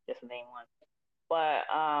 just to name one. But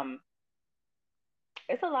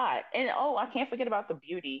it's a lot. And oh, I can't forget about the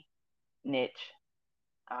beauty niche.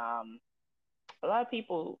 Um, a lot of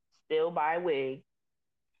people still buy wigs,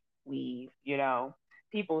 weave,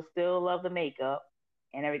 people still love the makeup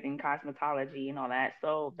and everything, cosmetology and all that.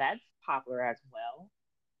 So that's popular as well.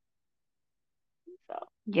 So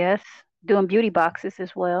Yes, doing beauty boxes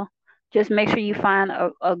as well. Just make sure you find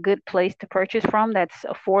a good place to purchase from that's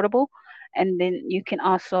affordable, and then you can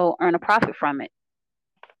also earn a profit from it.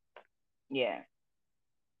 yeah,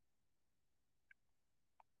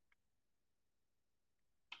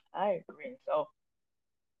 I agree. So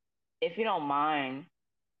if you don't mind,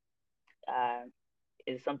 uh,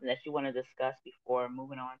 is something that you want to discuss before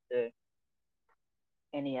moving on to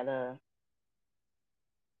any other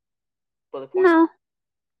bullet points? No,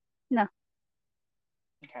 no,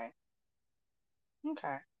 Okay.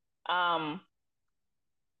 Okay. Um,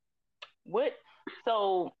 what?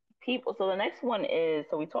 So people. So the next one is.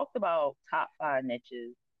 So we talked about top five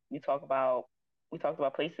niches. We talked about we talked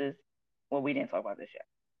about places. Well, we didn't talk about this yet,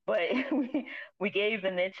 but we gave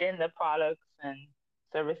the niche in the products and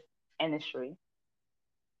service industry.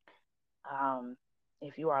 Um,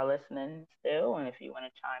 if you are listening still, and if you want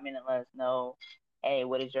to chime in and let us know, hey,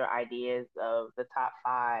 what is your ideas of the top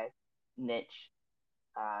five niche?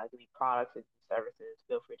 It could be products or services.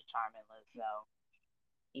 Feel free to chime in and let us know,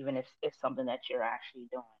 even if it's something that you're actually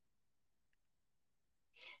doing.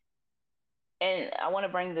 And I want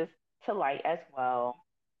to bring this to light as well.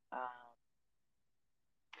 Um,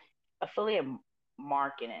 affiliate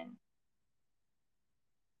marketing,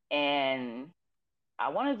 and I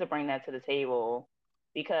wanted to bring that to the table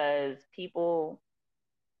because people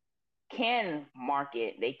can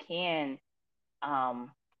market.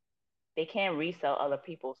 Um they can resell other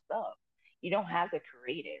people's stuff. You don't have to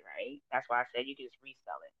create it, right? That's why I said you can just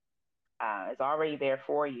resell it. It's already there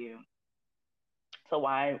for you. So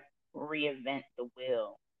why reinvent the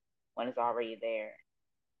wheel when it's already there?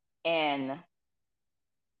 And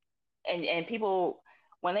and people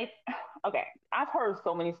when they okay, I've heard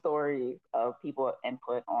so many stories of people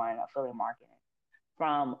input on affiliate marketing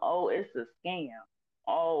from, oh, it's a scam.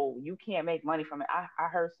 Oh, you can't make money from it. I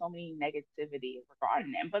heard so many negativity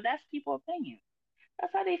regarding it, but that's people's opinion.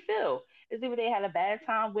 That's how they feel. It's either they had a bad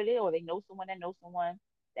time with it, or they know someone that knows someone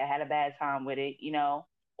that had a bad time with it,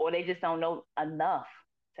 or they just don't know enough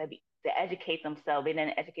to educate themselves. They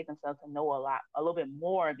didn't educate themselves to know a little bit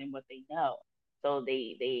more than what they know, so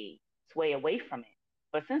they sway away from it.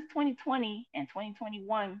 But since 2020 and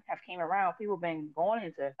 2021 have came around, people have been going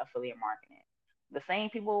into affiliate marketing. The same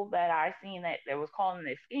people that I seen that was calling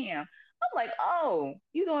it a scam, I'm like, oh,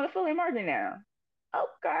 you doing affiliate marketing now?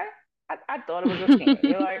 Okay. I thought it was a scam.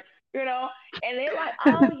 You're like, you know, and they're like,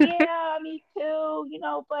 oh yeah, me too,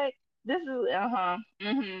 but this is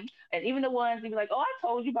and even the ones they be like, oh, I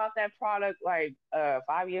told you about that product like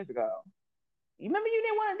 5 years ago. You remember you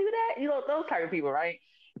didn't want to do that? Those type of people, right?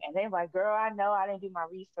 And they're like, girl, I know I didn't do my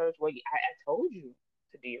research. Well, I told you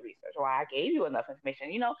to do your research, or I gave you enough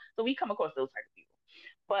information. So we come across those type of people.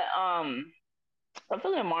 But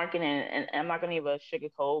affiliate marketing, and I'm not going to give a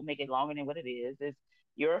sugarcoat, make it longer than what it is. Is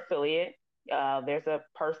your affiliate? There's a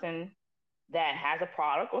person that has a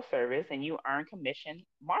product or service, and you earn commission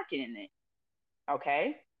marketing it.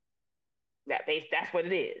 Okay, that's what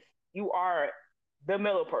it is. You are the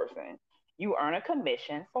middle person. You earn a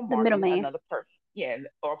commission for The marketing middleman. another person, yeah,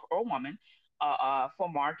 or woman, for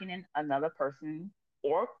marketing another person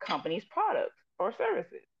or company's products or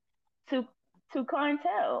services to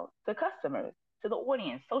clientele, to customers, to the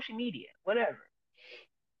audience, social media, whatever.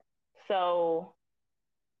 So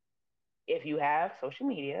if you have social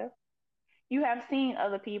media, you have seen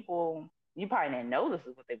other people. You probably didn't know this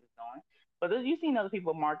is what they was doing, but you've seen other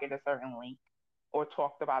people market a certain link or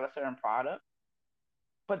talked about a certain product,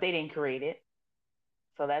 but they didn't create it.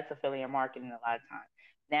 So that's affiliate marketing a lot of times.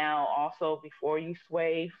 Now, also before you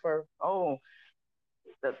sway for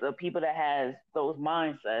the people that has those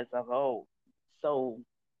mindsets of so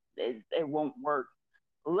it won't work.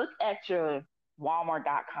 Look at your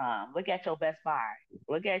Walmart.com. Look at your Best Buy.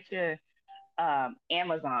 Look at your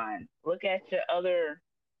Amazon. Look at your other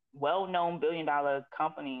well-known billion-dollar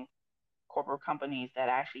companies, corporate companies that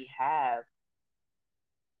actually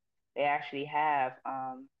have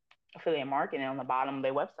affiliate marketing on the bottom of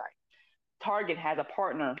their website. Target has a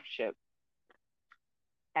partnership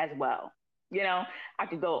as well. You know, I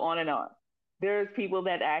could go on and on. There's people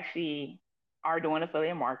that actually are doing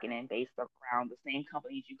affiliate marketing based around the same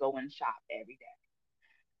companies you go and shop every day.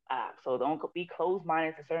 So don't be closed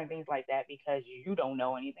minded to certain things like that because you don't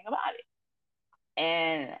know anything about it.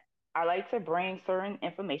 And I like to bring certain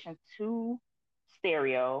information to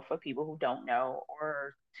stereo for people who don't know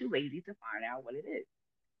or too lazy to find out what it is.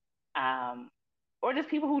 Um, or just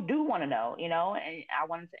people who do want to know, and I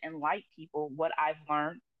wanted to enlighten people what I've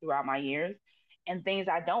learned throughout my years and things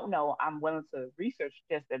I don't know, I'm willing to research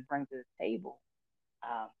just to bring to the table.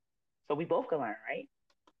 Um, so we both can learn, right?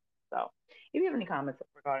 So if you have any comments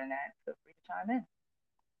regarding that, feel free to chime in.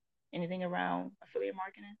 Anything around affiliate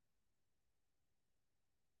marketing?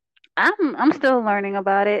 I'm still learning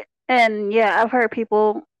about it. And yeah, I've heard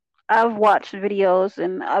people, I've watched videos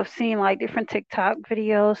and I've seen like different TikTok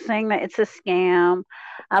videos saying that it's a scam.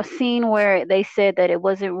 I've seen where they said that it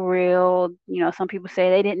wasn't real. Some people say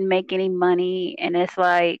they didn't make any money, and it's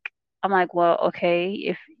like, I'm like, well, okay,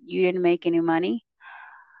 if you didn't make any money,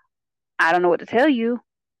 I don't know what to tell you,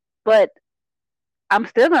 but I'm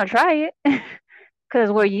still gonna try it.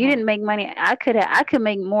 Because where you Hmm. didn't make money, I could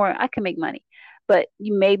make more. I could make money, but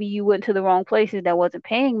maybe you went to the wrong places that wasn't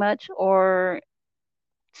paying much, or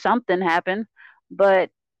something happened. But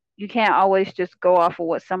you can't always just go off of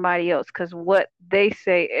what somebody else, because what they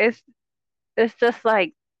say is, it's just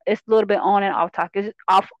like, it's a little bit on and off topic. It's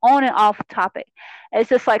off on and off topic. It's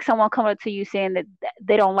just like someone coming up to you saying that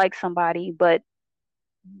they don't like somebody, but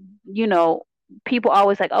you know, people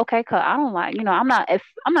always like, okay, cause I don't like, I'm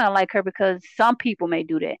not like her, because some people may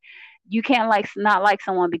do that. You can't not like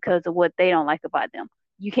someone because of what they don't like about them.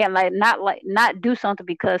 You can't not do something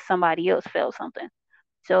because somebody else felt something.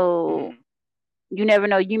 So Hmm. you never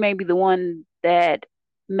know. You may be the one that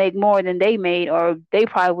make more than they made, or they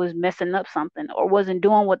probably was messing up something, or wasn't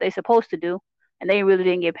doing what they supposed to do, and they really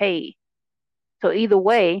didn't get paid. So either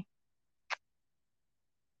way,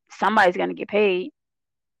 somebody's gonna get paid,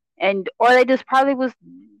 and or they just probably was.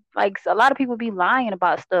 like a lot of people be lying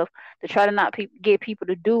about stuff to try to not get people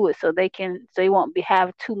to do it so they can so you won't be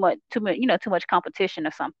have too much too much competition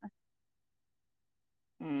or something.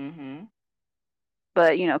 Mhm.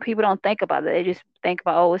 But people don't think about it. They just think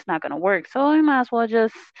about, oh, it's not going to work, so you might as well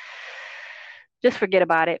just forget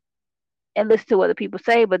about it and listen to what the people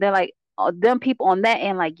say. But they're like, oh, them people on that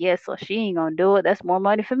end, like, yes, so she ain't gonna do it. That's more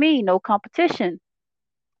money for me. No competition.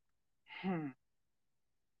 Hmm.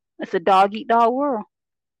 It's a dog eat dog world.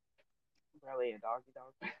 Really a doggy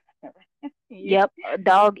dog. Yeah. Yep, a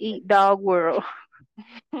dog eat dog world.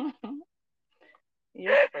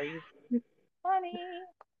 You're crazy. Funny.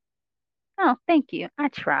 Oh, thank you. I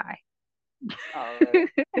try. Oh, really?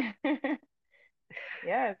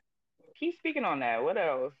 Yes. Keep speaking on that. What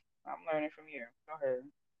else? I'm learning from you. Go ahead.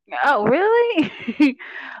 Oh, really?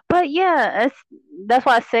 But yeah, that's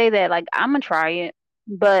why I say that. Like, I'm gonna try it.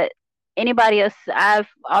 But anybody else, I've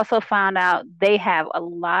also found out they have a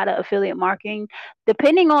lot of affiliate marketing.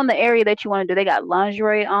 Depending on the area that you want to do, they got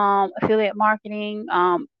lingerie affiliate marketing,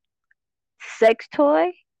 sex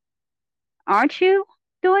toy. Aren't you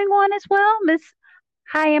doing one as well, Miss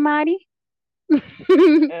High and Mighty?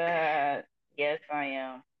 Yes, I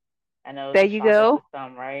am. I know it's There a you shocker go. to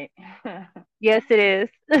some, right? Yes, it is.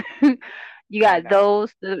 You I got know.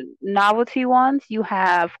 those, the novelty ones. You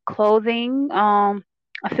have clothing,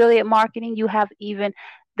 affiliate marketing. You have even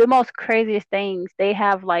the most craziest things. They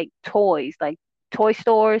have like toys, like toy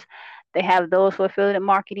stores. They have those for affiliate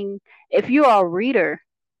marketing. If you are a reader,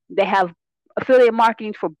 they have affiliate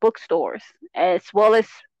marketing for bookstores as well as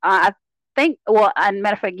I think. Well, as a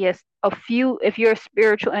matter of fact, yes, a few. If you're a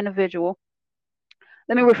spiritual individual,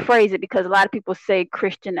 let me rephrase it because a lot of people say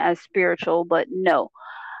Christian as spiritual, but no.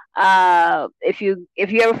 If you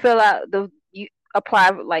ever fill out the you apply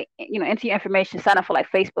like enter your information, sign up for like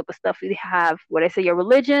Facebook or stuff, you have where they say your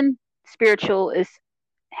religion, spiritual is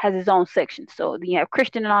has its own section. So then you have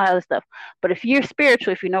Christian and all that other stuff. But if you're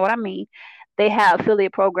spiritual, if you know what I mean, they have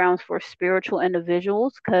affiliate programs for spiritual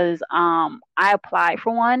individuals because I applied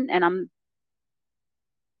for one and I'm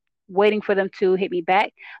waiting for them to hit me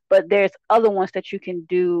back. But there's other ones that you can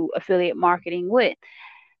do affiliate marketing with,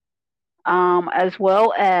 as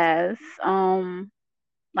well as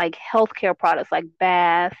like healthcare products like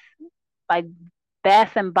Bath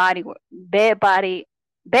and Body Bed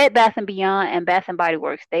Bath and Beyond and Bath and Body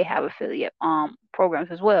Works. They have affiliate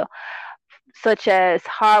programs as well, such as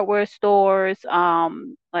hardware stores,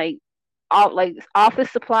 like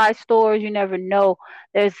office supply stores. You never know.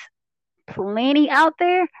 There's plenty out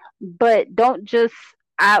there, but don't just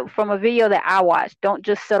out from a video that I watched. Don't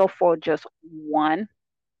just settle for just one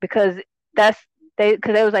because that's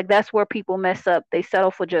because they was like that's where people mess up. They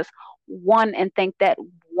settle for just one and think that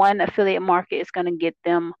one affiliate market is going to get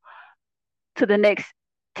them to the next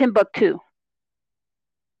Timbuktu,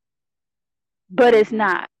 but it's Mhm.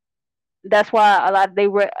 not. That's why a lot they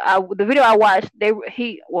were the video I watched. They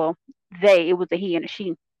it was a he and a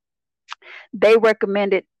she. They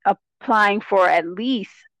recommended applying for at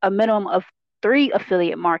least a minimum of three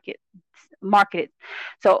affiliate marketed.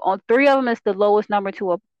 So on three of them is the lowest number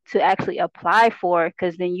to actually apply for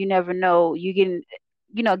because then you never know you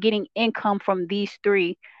getting income from these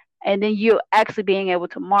three and then you actually being able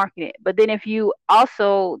to market it. But then if you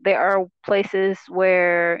also there are places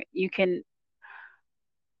where you can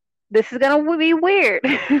this is gonna be weird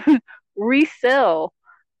resell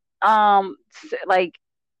like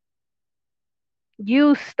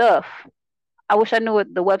used stuff. I wish I knew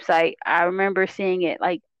what the website. I remember seeing it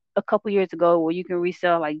like a couple years ago where you can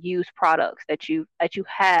resell like used products that you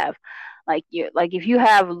have. Like if you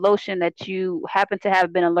have lotion that you happen to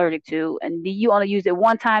have been allergic to and you only use it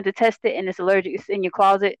one time to test it and it's allergic, it's in your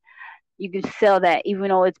closet, you can sell that even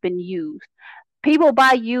though it's been used. People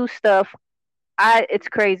buy used stuff. I It's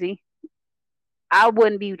crazy. I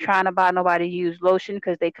wouldn't be trying to buy nobody used lotion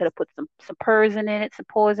because they could have put some poison in it, some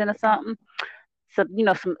poison or something, some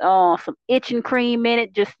itching cream in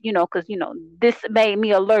it, just because this made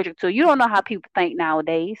me allergic to. You don't know how people think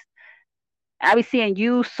nowadays. I be seeing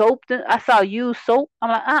used soap. I saw used soap. I'm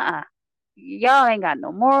like, y'all ain't got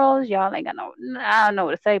no morals. Y'all ain't got no. I don't know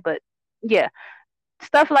what to say, but yeah,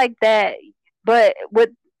 stuff like that. But with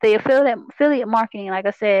the affiliate marketing, like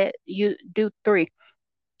I said, you do three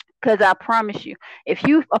because I promise you, if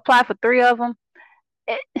you apply for three of them,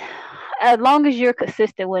 it, as long as you're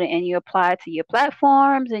consistent with it and you apply it to your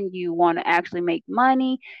platforms and you want to actually make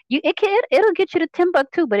money, it'll get you to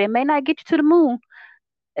Timbuktu, but it may not get you to the moon,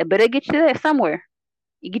 but it'll get you there somewhere.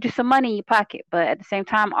 You get you some money in your pocket, but at the same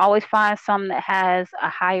time, always find some that has a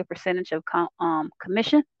higher percentage of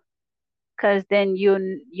commission, because then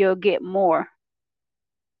you'll get more.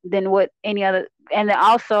 than what any other. And then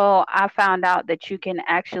also, I found out that you can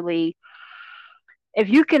actually, if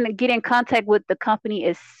you can get in contact with the company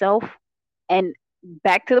itself, and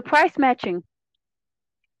back to the price matching,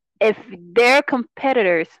 if their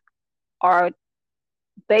competitors are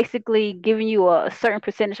basically giving you a certain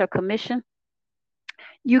percentage of commission,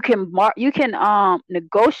 you can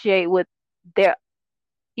negotiate with their,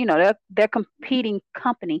 their competing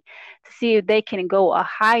company to see if they can go a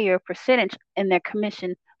higher percentage in their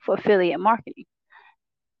commission for affiliate marketing.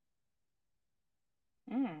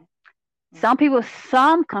 Mm. Okay.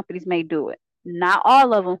 Some companies may do it, not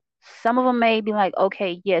all of them. Some of them may be like,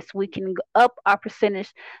 okay, yes, we can up our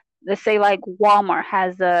percentage. Let's say like Walmart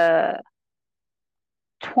has a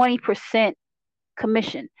 20%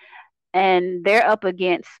 commission, and they're up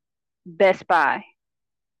against Best Buy,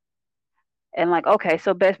 and like, okay,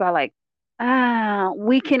 so Best Buy like,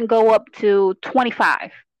 we can go up to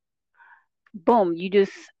 25. Boom, you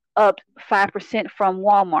just up 5% from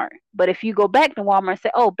Walmart. But if you go back to Walmart and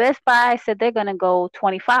say, oh, Best Buy said they're gonna go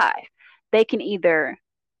 25, they can either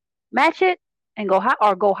match it and go high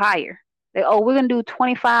or go higher. They, oh, we're gonna do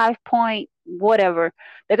 25 point whatever.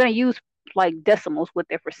 They're gonna use like decimals with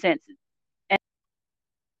their percents and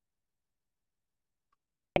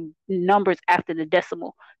numbers after the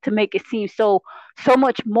decimal to make it seem so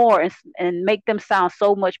much more, and make them sound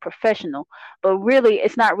so much professional. But really,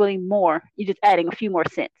 it's not really more. You're just adding a few more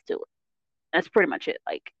cents to it. That's pretty much it.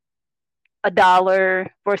 Like $1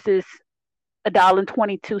 versus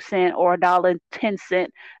 $1.22 or $1.10.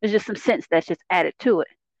 There's just some cents that's just added to it.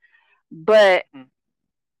 But Mm.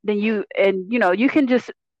 then you can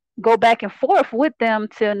just go back and forth with them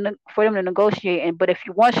for them to negotiate. And but if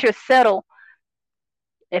you once you're settled,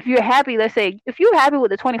 if you're happy, let's say if you're happy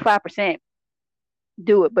with the 25%,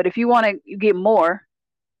 do it. But if you want to get more,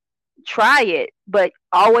 try it, but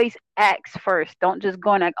always ask first. Don't just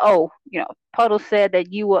go and like, oh, Puddle said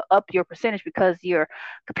that you will up your percentage because you're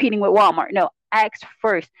competing with Walmart. No, ask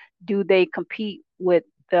first. Do they compete with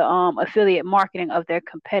the affiliate marketing of their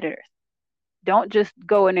competitors? Don't just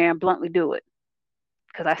go in there and bluntly do it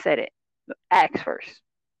because I said it. Ask first.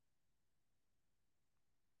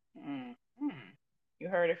 Mm. Mm. You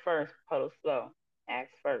heard it first. Puddle slow. Ask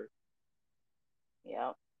first.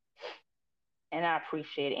 Yep. And I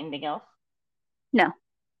appreciate it. Anything else? No.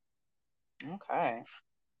 Okay.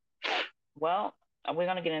 Well, we're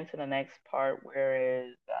gonna get into the next part, where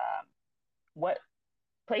is what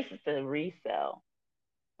places to resell.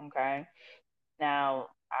 Okay. Now,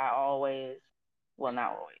 I always, well,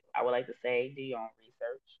 not always. I would like to say, do your own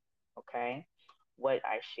research. Okay. What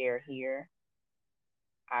I share here,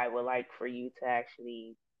 I would like for you to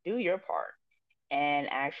actually do your part and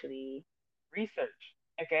actually research.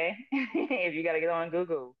 Okay. If you got to get on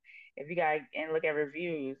Google, if you got to and look at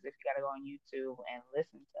reviews, if you got to go on YouTube and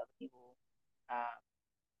listen to other people, uh,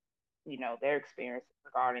 their experience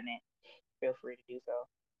regarding it, feel free to do so.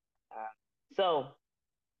 So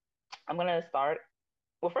I'm gonna start.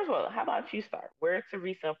 Well, first of all, how about you start? Where to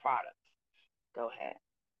resell products? Go ahead,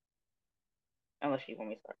 unless you want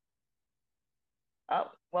me to start.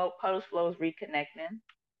 Oh, well, Post Flow's reconnecting.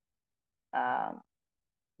 Um,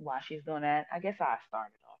 while she's doing that, I guess I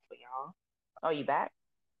started off for y'all. Oh, you back?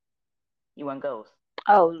 You want ghost?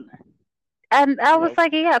 Oh, and I was Yeah,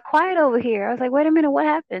 like, it got quiet over here. I was like, wait a minute, what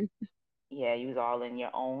happened? yeah, you was all in your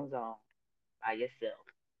own zone by yourself.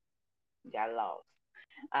 You got lost.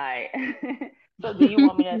 All right. So, do you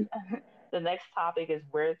want me to? The next topic is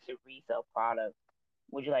where to resell products.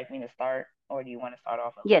 Would you like me to start, or do you want to start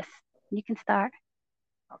off? Yes, you can start.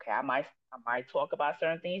 Okay, I might talk about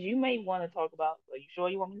certain things you may want to talk about. Are you sure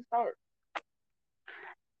you want me to start?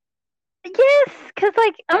 Yes, because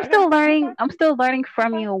like I'm Okay, still learning. okay, I'm still learning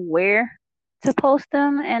from okay, you where to post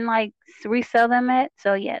them and like resell them at.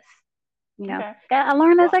 So yes, okay. I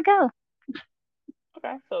learn as Well, I go.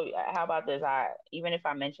 okay. So how about this? I even if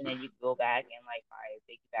I mention it, you can go back and like I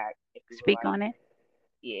piggyback if you would Speak like. on it.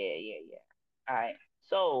 Yeah, yeah, yeah. All right.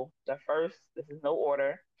 So the first, this is no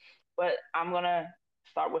order, but I'm gonna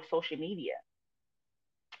start with social media.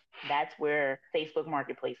 That's where Facebook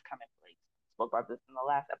Marketplace come in place. Spoke about this in the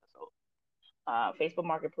last episode. Facebook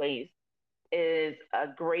Marketplace is a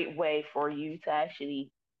great way for you to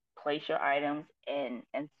actually place your items and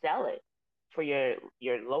sell it for your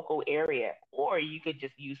local area, or you could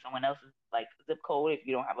just use someone else's like zip code if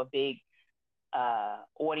you don't have a big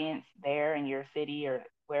audience there in your city or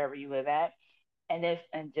wherever you live at. And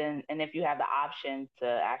if you have the option to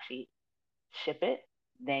actually ship it,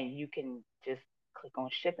 then you can just click on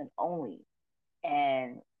shipping only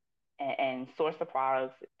and and source the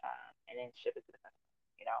products, and then ship it to the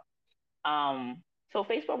customer. You know. So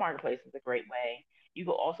Facebook Marketplace is a great way. You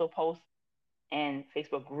can also post in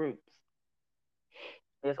Facebook groups.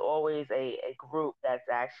 There's always a group that's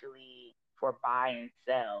actually for buy and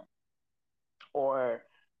sell or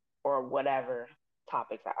whatever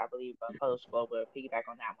topics. I believe Post Flow will piggyback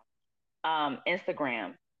on that one.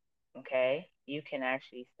 Instagram, okay, you can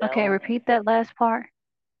actually sell Okay, on repeat Instagram. that last part.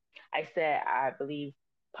 I said I believe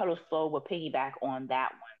Puddle Flow will piggyback on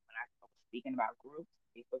that one when I was speaking about groups,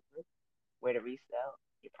 Facebook groups, where to resell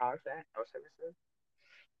your products at or services.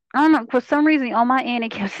 I don't know. For some reason, on my end,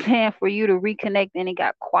 it kept saying for you to reconnect, and it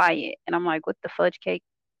got quiet, and I'm like, "What the fudge cake?"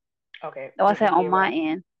 Okay, Oh, I said on my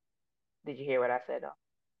end, did you hear what I said though?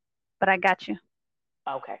 but I got you.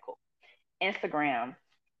 Okay, cool. Instagram,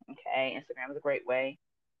 okay, Instagram is a great way,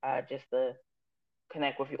 just to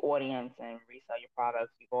connect with your audience and resell your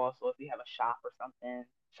products. You can also, if you have a shop or something,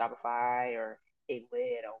 Shopify or a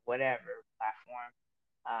lid or whatever platform,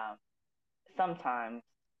 um, sometimes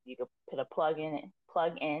you could put a plug in,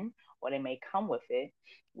 or they may come with it,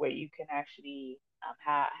 where you can actually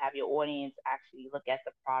have your audience actually look at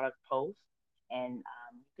the product post, and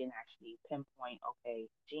you can actually pinpoint, okay,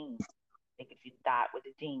 jeans. They can see the dot with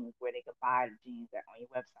the jeans where they could buy the jeans that on your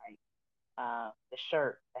website, the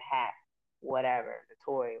shirt, the hat, whatever, the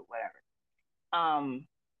toy, whatever. Um,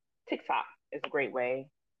 TikTok is a great way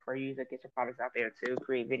for you to get your products out there too.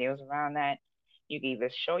 Create videos around that. You can either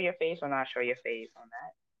show your face or not show your face on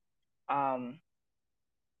that.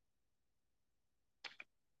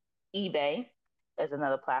 eBay is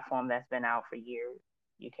another platform that's been out for years.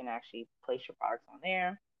 You can actually place your products on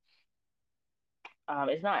there.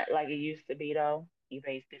 It's not like it used to be though.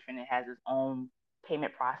 eBay is different. It has its own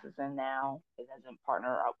payment processing now. It doesn't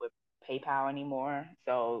partner up with PayPal anymore.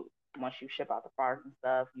 So once you ship out the products and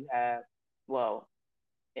stuff, you have, well,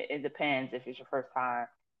 it depends if it's your first time.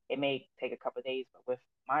 It may take a couple of days, but with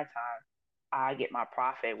my time, I get my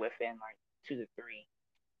profit within like 2 to 3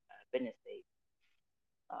 business days.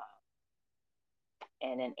 Uh,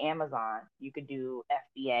 and in Amazon, you could do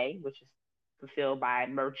FBA, which is fulfilled by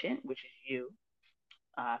merchant, which is you.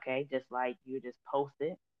 Okay, just like you just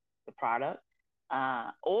posted the product,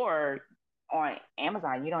 or on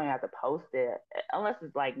Amazon, you don't even have to post it unless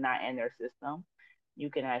it's like not in their system.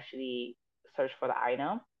 You can actually search for the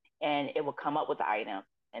item, and it will come up with the item.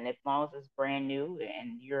 And as long as it's brand new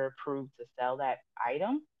and you're approved to sell that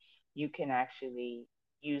item, you can actually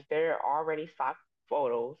use their already stock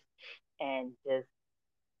photos and just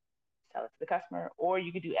sell it to the customer. Or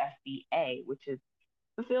you could do FBA, which is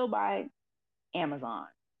fulfilled by Amazon.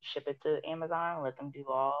 Ship it to Amazon, let them do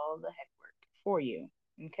all the heck work for you.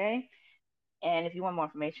 Okay? And if you want more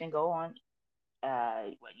information, go on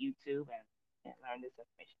YouTube and learn this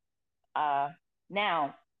information.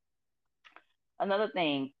 Now, another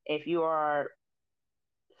thing, if you are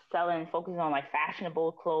selling, focusing on like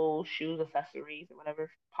fashionable clothes, shoes, accessories, or whatever,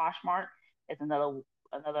 Poshmark is another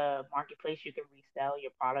marketplace you can resell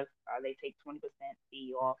your products. They take 20%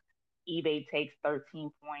 fee off. eBay takes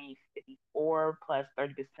 13.54 plus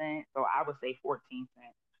 30%, so I would say 14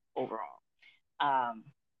 cents overall. Um,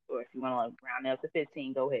 or if you want to like round it up to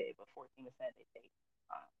 15, go ahead, but 14% they take.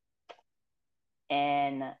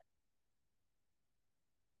 And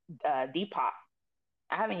Depop,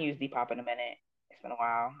 I haven't used Depop in a minute. It's been a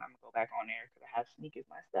while. I'm gonna go back on there because I have sneakers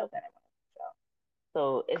myself that I want to sell.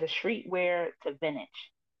 So it's a streetwear to vintage.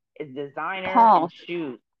 It's designer and Pause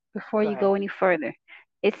shoes. before Go you ahead. go any further.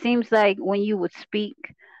 It seems like when you would speak,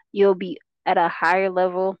 you'll be at a higher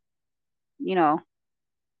level, you know,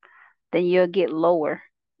 then you'll get lower,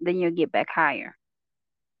 then you'll get back higher.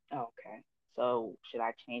 Okay. So should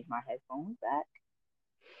I change my headphones back?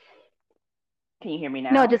 Can you hear me No, now?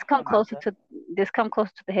 Am I good? just come closer to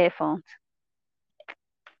the headphones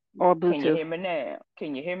or Can you Bluetooth. hear me now?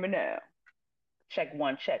 Can you hear me now? Check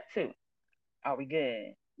one, check two. Are we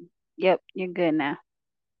good? Yep, you're good now.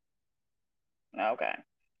 Okay.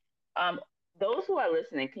 Um, those who are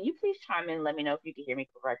listening, can you please chime in and let me know if you can hear me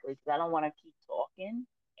correctly? Because I don't want to keep talking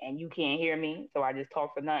and you can't hear me, so I just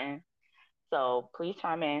talk for nothing. So please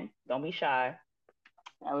chime in. Don't be shy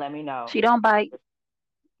and let me know. She don't bite.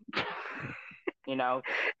 You know,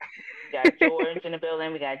 we got George in the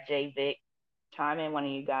building. We got Jay Vic. Chime in, one of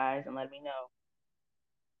you guys, and let me know.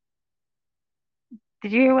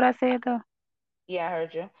 Did you hear what I said though? Yeah, I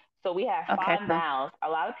heard you. So we have Okay, five cool. mouths. A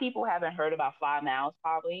lot of people haven't heard about five mouths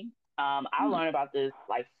probably. I learned about this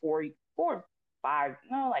like 5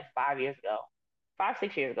 no, like 5 years ago, 5,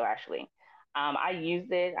 6 years ago actually. I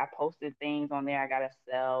used it. I posted things on there. I got a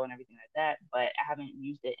sell and everything like that, but I haven't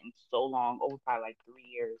used it in so long, over probably like 3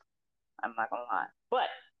 years. I'm not gonna lie. But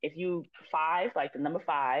if you five, like the number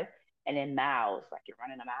five, and then mouths, like you're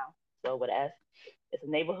running a mouth, so with S, it's a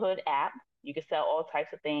neighborhood app. You can sell all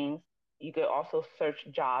types of things. You could also search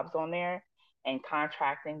jobs on there and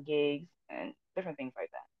contracting gigs and different things like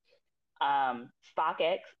that.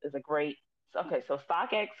 StockX is a great. Okay, so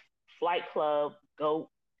StockX, Flight Club, Goat,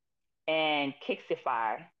 and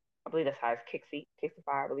Kixify. I believe that's how it's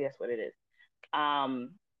Kixify. I believe that's what it is.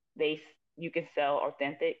 Um, they you can sell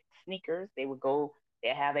authentic sneakers. They would go. They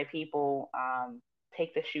have their people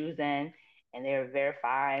take the shoes in, and they're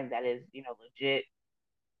verified that is legit.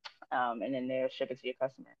 And then they'll ship it to your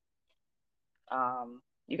customer.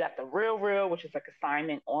 You got the Real, which is like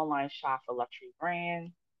assignment online shop for luxury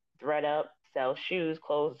brands. ThreadUp sells shoes,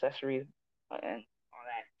 clothes, accessories, and all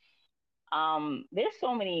that. There's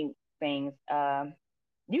so many things.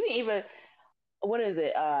 You can even what is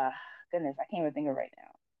it? Goodness, I can't even think of it right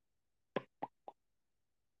now.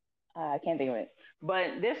 I can't think of it.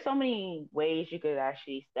 But there's so many ways you could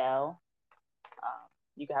actually sell.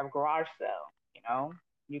 You could have a garage sale. You know,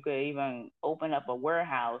 you could even open up a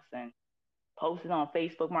warehouse and post it on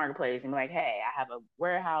Facebook Marketplace and be like, "Hey, I have a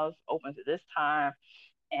warehouse open to this time,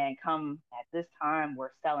 and come at this time.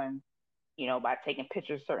 We're selling, by taking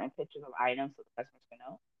pictures, certain pictures of items, so the customers can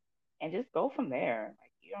know, and just go from there.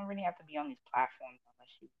 Like you don't really have to be on these platforms unless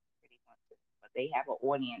you really want to, but they have an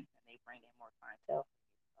audience and they bring in more clientele.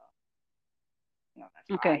 So, that's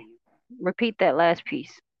why I Okay. use them. Repeat that last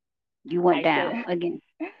piece. You went I down said again.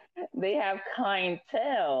 they have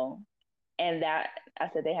clientele, and that I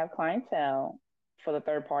said they have clientele for the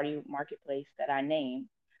third party marketplace that I named.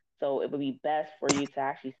 So it would be best for you to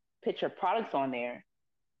actually put your products on there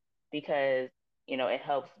because it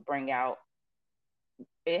helps bring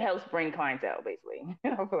clientele basically.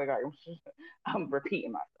 I feel like I'm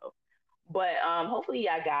repeating myself, but hopefully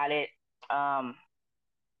I got it. Um,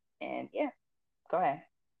 and yeah, go ahead.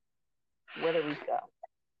 Where do we sell?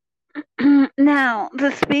 Now,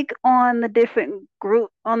 to speak on the different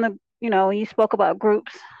group, on the, you spoke about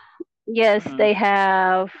groups. Yes, Hmm. they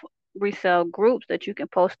have resell groups that you can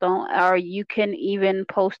post on, or you can even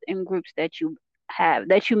post in groups that you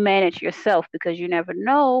manage yourself because you never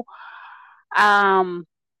know um,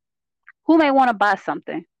 who may want to buy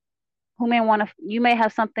something. Who may want to, you may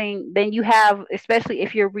have something, then you have, especially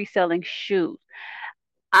if you're reselling shoes.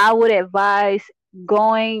 I would advise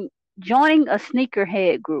going, joining a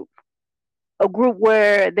sneakerhead group, a group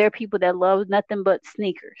where there are people that love nothing but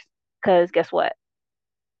sneakers. Because guess what?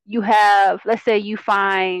 You have, let's say you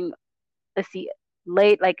find, let's see,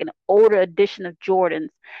 late like an older edition of Jordans,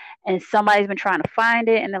 and somebody's been trying to find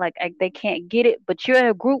it, and they're like they can't get it, but you're in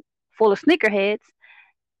a group full of sneakerheads.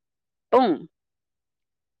 Boom,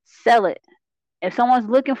 sell it. If someone's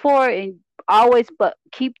looking for it, and always, but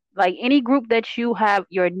keep like any group that you have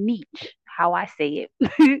your niche. How I say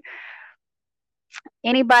it,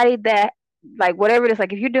 anybody that like whatever it is,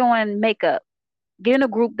 like if you're doing makeup, get in a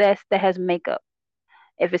group that has makeup.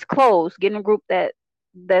 If it's clothes, get in a group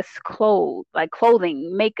that's clothes, like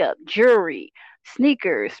clothing, makeup, jewelry,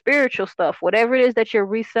 sneakers, spiritual stuff, whatever it is that you're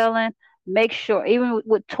reselling. Make sure, even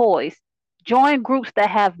with toys, join groups that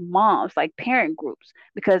have moms, like parent groups,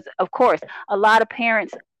 because of course, a lot of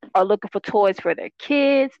parents are looking for toys for their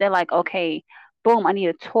kids. They're like, okay, boom, I need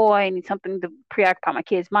a toy, I need something to preoccupy my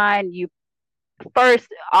kid's mind. You first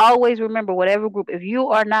always remember whatever group, if you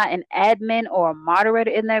are not an admin or a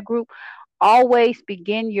moderator in that group, always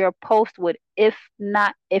begin your post with if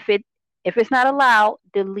it's not allowed,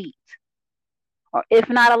 delete, or if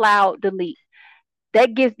not allowed, delete.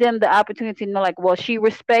 That gives them the opportunity to know, like, well, he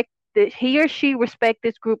or she respect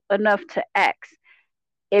this group enough to ask,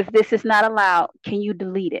 if this is not allowed, can you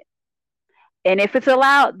delete it? And if it's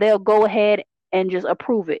allowed, they'll go ahead and just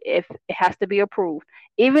approve it if it has to be approved.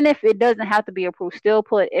 Even if it doesn't have to be approved, still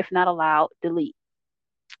put if not allowed, delete.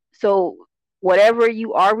 So whatever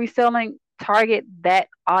you are reselling, target that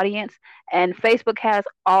audience. And Facebook has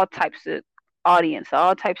all types of audience,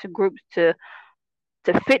 all types of groups to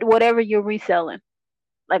fit whatever you're reselling.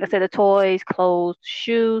 Like I said, the toys, clothes,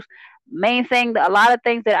 shoes. Main thing, a lot of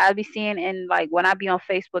things that I be seeing in like when I be on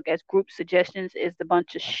Facebook as group suggestions is the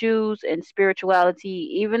bunch of shoes and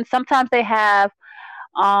spirituality. Even sometimes they have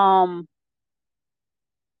um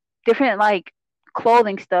different like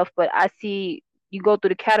clothing stuff, but I see you go through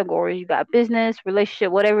the categories. You got business,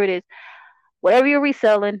 relationship, whatever it is, whatever you're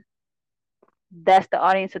reselling, that's the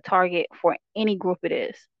audience to target for any group it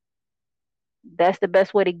is. That's the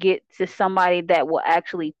best way to get to somebody that will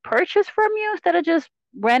actually purchase from you instead of just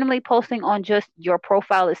randomly posting on just your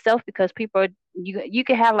profile itself, because people are, you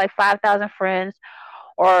can have like 5,000 friends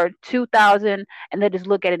or 2,000 and they just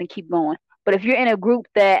look at it and keep going. But if you're in a group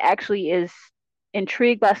that actually is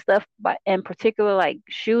intrigued by stuff, by in particular like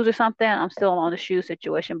shoes or something, I'm still on the shoe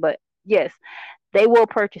situation, but yes, they will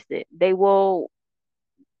purchase it. They will,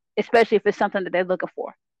 especially if it's something that they're looking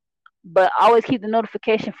for. But always keep the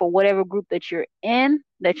notification for whatever group that you're in,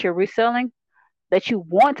 that you're reselling, that you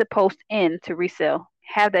want to post in to resell.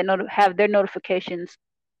 Have their notifications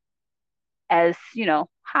as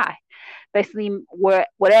high. Basically, where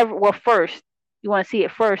whatever well first you want to see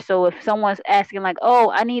it first. So if someone's asking like, oh,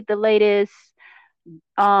 I need the latest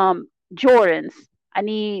Jordans, I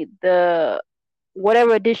need the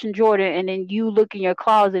whatever edition Jordan, and then you look in your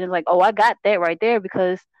closet and it's like, oh, I got that right there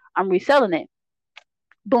because I'm reselling it.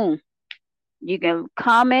 Boom. You can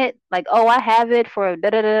comment like, oh, I have it for da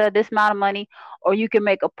da da this amount of money, or you can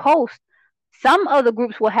make a post. Some other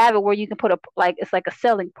groups will have it where you can put a like it's like a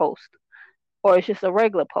selling post, or it's just a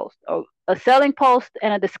regular post, or a selling post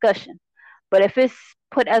and a discussion. But if it's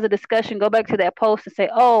put as a discussion, go back to that post and say,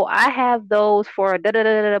 oh, I have those for da da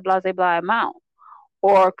da da blah blah blah amount,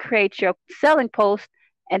 or create your selling post,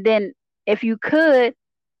 and then if you could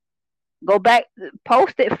go back,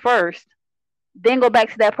 post it first, then go back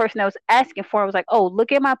to that person that was asking for it. Was like, oh,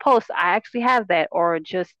 look at my post. I actually have that. Or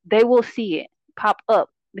just they will see it pop up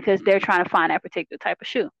because they're trying to find that particular type of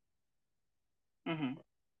shoe. Mhm.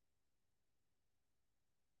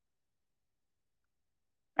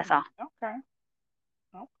 That's all. Okay.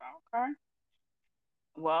 Okay. Okay.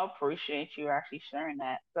 Well, appreciate you actually sharing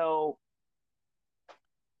that. So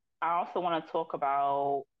I also want to talk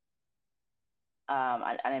about.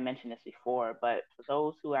 I didn't mention this before, but for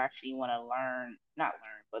those who actually want to learn, not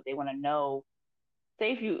learn, but they want to know.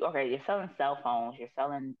 Say if you okay, you're selling cell phones, you're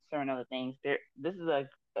selling certain other things. This is a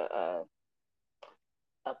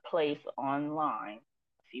a place online,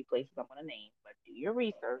 a few places I'm gonna name, but do your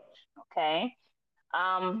research, okay?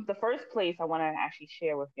 The first place I want to actually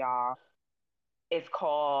share with y'all is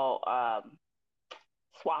called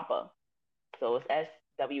Swappa. So it's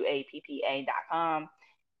swappa.com.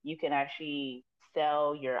 You can actually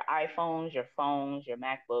sell your iPhones, your phones, your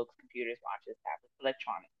MacBooks, computers, watches, tablets,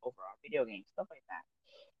 electronics, overall video games, stuff like that.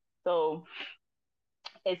 So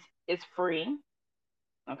it's free,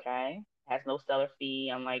 okay? Has no seller fee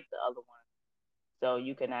unlike the other ones. So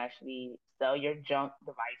you can actually sell your junk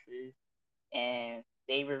devices and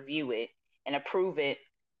they review it and approve it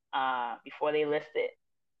before they list it.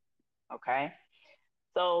 Okay.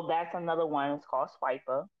 So that's another one. It's called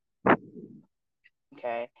Swiper.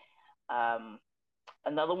 Okay. Um,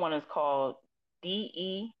 Another one is called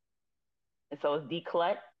DE. And so it's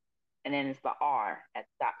declut and then it's the R at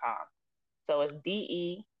 .com. So it's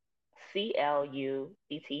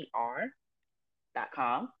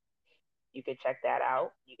DECLUTR.com. You can check that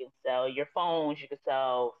out. You can sell your phones. You can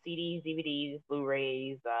sell CDs, DVDs,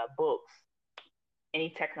 Blu-rays, books, any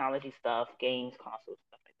technology stuff, games, consoles,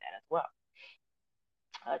 stuff like that as well.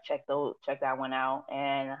 Check that one out.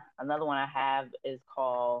 And another one I have is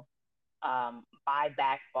called Buy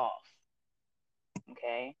Back Boss.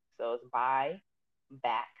 Okay, so it's Buy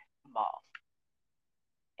Back Boss,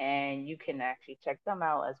 and you can actually check them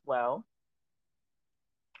out as well.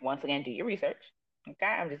 Once again, do your research. Okay,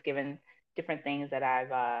 I'm just giving different things that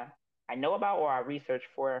I know about or I researched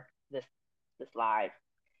for this live,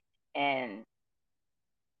 and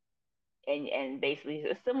and basically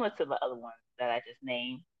it's similar to the other ones that I just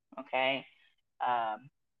named. Okay, um,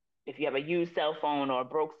 if you have a used cell phone or a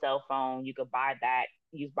broke cell phone, you could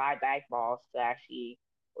use buy back balls to actually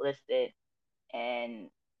list it and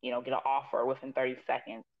get an offer within 30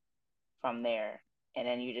 seconds from there, and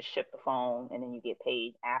then you just ship the phone and then you get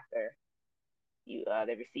paid after you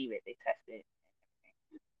they receive it, they test it.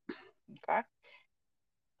 Okay.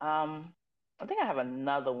 Um, I think I have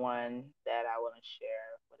another one that I want to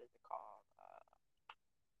share. What is it called?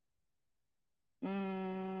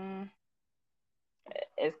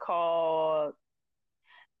 It's called.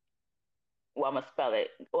 Well, I'm gonna spell it.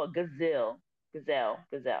 Or Gazelle. Gazelle.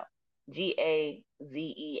 You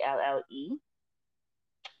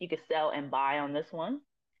can sell and buy on this one.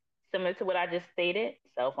 Similar to what I just stated,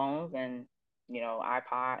 cell phones and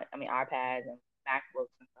iPads and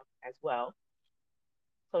MacBooks and stuff as well.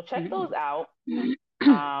 So check those out.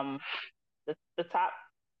 Um, the top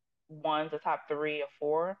ones, the top three or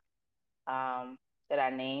four that I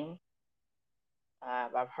named,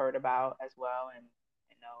 I've heard about as well, and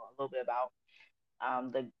a little bit about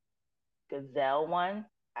the Gazelle one.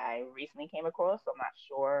 I recently came across, so I'm not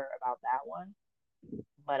sure about that one,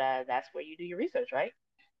 but that's where you do your research, right?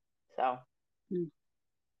 So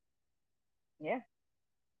yeah,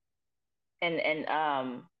 and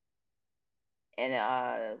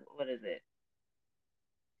what is it?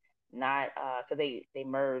 Not because they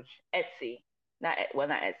merge Etsy, not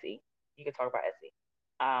Etsy. You can talk about Etsy.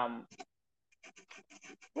 Um,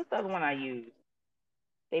 what's the other one I use?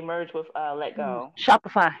 They merged with Let Go.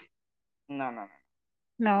 Shopify. No, no, no.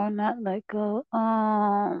 No, not let go.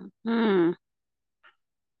 I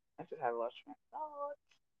just had a lost train of thought.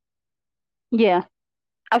 Yeah.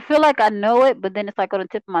 I feel like I know it, but then it's like on the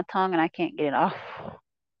tip of my tongue and I can't get it off.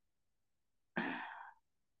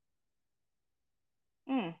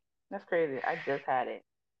 Mm, that's crazy. I just had it.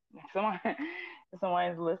 Someone,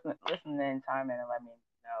 someone's listening, time in and let me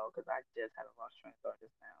know because I just had a lost train of thought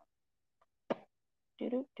just now. Do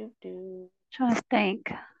do do do. Trying to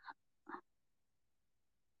think.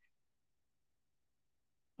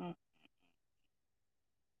 Mm.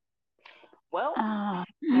 Well, Uh,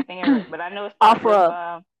 can't think of it, but I know it starts offer with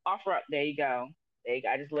up. offer up. There you go. There you go.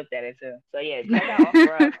 I just looked at it too. So yeah, check out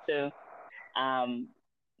offer up too. Um,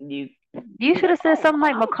 you You should have said oh, something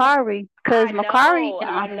like Macari, because Macari can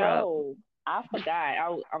I offer up. know. I forgot.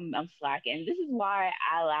 I'm slacking. This is why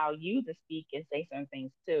I allow you to speak and say some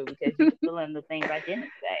things too, because you fill in the things I didn't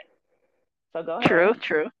say. So go True, ahead.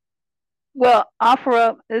 true. Well, offer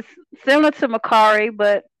up is similar to Macari,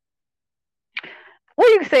 but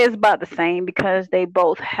well, you can say it's about the same because they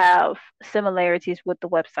both have similarities with the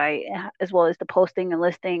website as well as the posting and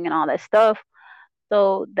listing and all that stuff.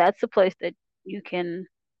 So that's a place that you can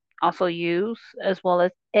also use as well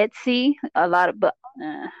as Etsy. A lot of, but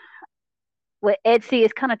with Etsy,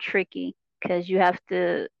 it's kind of tricky because you have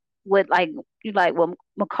to with like you like with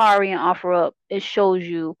Macari and OfferUp, it shows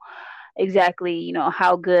you exactly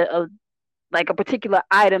how good of like a particular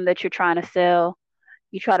item that you're trying to sell.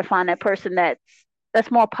 You try to find that person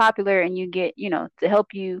that's more popular, and you get to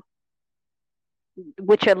help you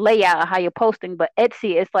with your layout, how you're posting. But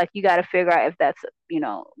Etsy, it's like you got to figure out if that's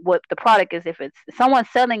what the product is. If it's someone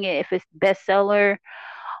selling it, if it's bestseller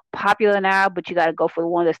popular now, but you got to go for the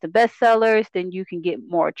one that's the best sellers, then you can get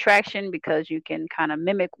more attraction because you can kind of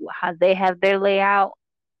mimic how they have their layout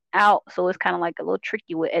out. So it's kind of like a little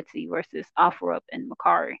tricky with Etsy versus OfferUp and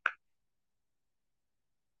Macari.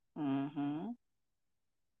 Hmm.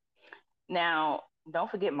 Now,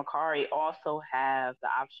 don't forget, Macari also have the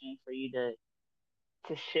option for you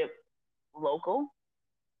to ship local.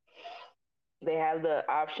 They have the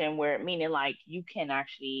option where, meaning like you can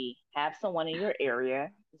actually have someone in your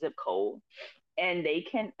area, zip code, and they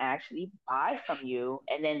can actually buy from you,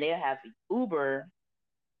 and then they'll have Uber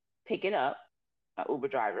pick it up, an Uber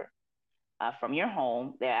driver, from your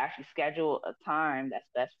home. They'll actually schedule a time that's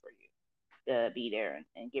best for you to be there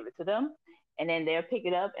and give it to them, and then they'll pick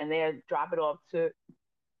it up and they'll drop it off to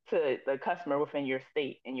the customer within your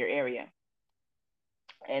state in your area,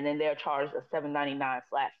 and then they'll charge a $7.99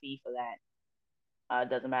 flat fee for that.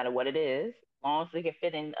 Doesn't matter what it is, as long as it can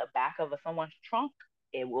fit in a back of someone's trunk,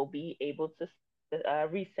 it will be able to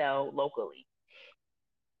resell locally.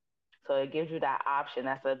 So it gives you that option.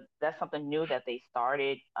 That's something new that they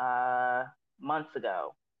started months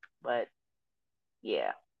ago. But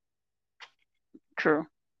yeah. True.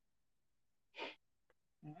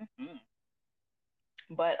 Hmm.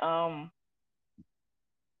 But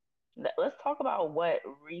let's talk about what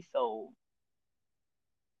resold,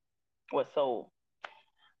 what sold.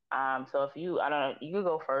 So if you, I don't know, you could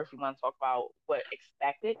go first. You want to talk about what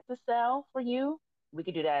expected to sell for you? We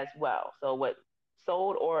could do that as well. So what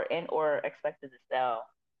sold or expected to sell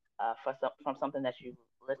from something that you've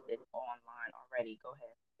listed online already. Go ahead.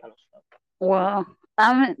 Tell us. Well,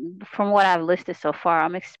 from what I've listed so far,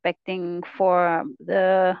 I'm expecting for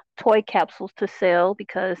the toy capsules to sell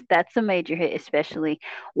because that's a major hit, especially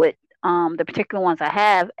with the particular ones I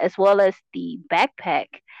have, as well as the backpack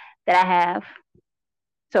that I have.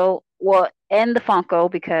 So, well, and the Funko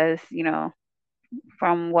because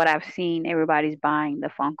from what I've seen, everybody's buying the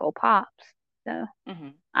Funko Pops. So Hmm.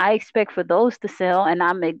 I expect for those to sell, and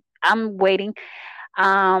I'm waiting.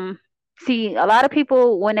 Um, See, a lot of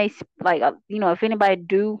people when they like, if anybody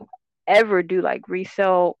do ever do like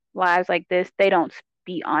resell lives like this, they don't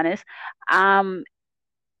be honest. Um,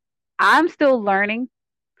 I'm still learning,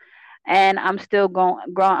 and I'm still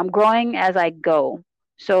I'm growing as I go.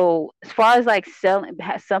 So as far as like selling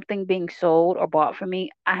something being sold or bought for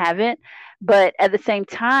me, I haven't. But at the same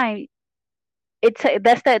time,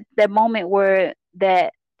 that's that moment where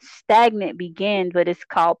that stagnant begins, but it's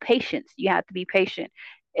called patience. You have to be patient.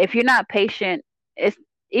 If you're not patient, it's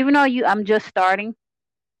even though I'm just starting,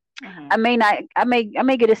 I Hmm. may not I may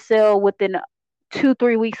get a sale within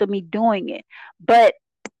 2-3 weeks of me doing it. But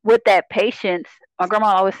with that patience, my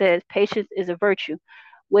grandma always says patience is a virtue.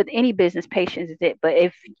 With any business, patience is it. But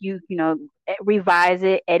if revise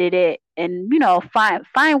it, edit it, and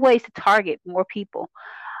find ways to target more people,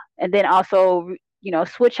 and then also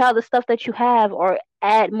switch out the stuff that you have or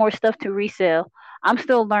add more stuff to resell. I'm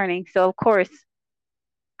still learning, so of course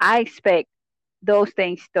I expect those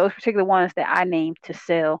things, those particular ones that I named to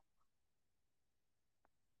sell.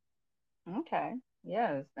 Okay.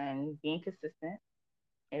 Yes, and being consistent,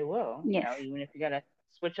 it will. You Yes. know, even if you gotta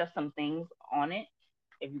switch up some things on it,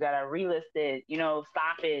 if you gotta relist it, you know,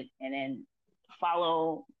 stop it and then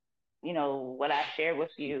follow, you know, what I shared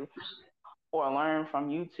with you or learn from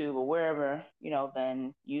YouTube or wherever, you know,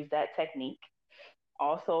 then use that technique.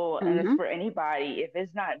 Also, and it's Mhm. for anybody, if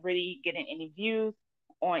it's not really getting any views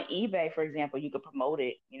on eBay, for example, you could promote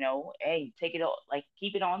it, you know, hey, take it, like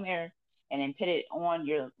keep it on there and then put it on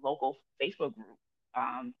your local Facebook group.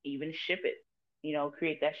 Even ship it, you know,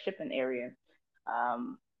 create that shipping area.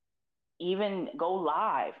 Um, even go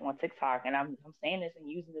live on TikTok. And I'm saying this and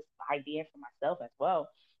using this idea for myself as well,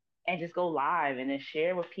 and just go live and then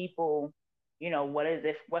share with people, you know, what is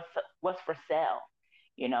it, what's for sale,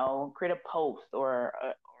 you know, create a post or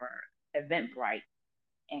Eventbrite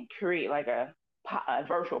and create like a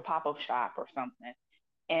virtual pop-up shop or something,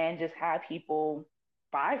 and just have people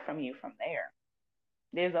buy from you from there.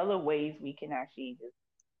 There's other ways we can actually just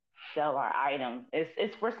sell our items.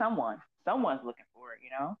 It's for someone's looking for it, you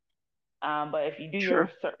know. But if you do True.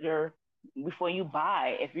 your before you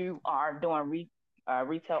buy, if you are doing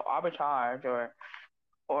retail arbitrage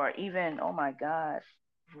or even, oh my gosh,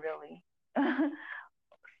 really,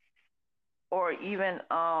 or even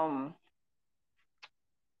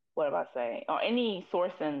what am I saying, or any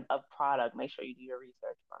sourcing of product, make sure you do your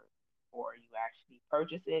research first before you actually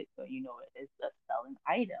purchase it, so you know it is a selling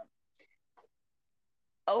item.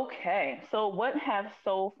 Okay, so what have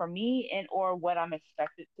sold for me and or what I'm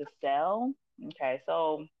expected to sell? Okay,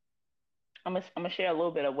 so I'm gonna share a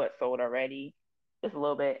little bit of what sold already, just a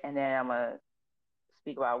little bit, and then I'm gonna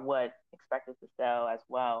speak about what expected to sell as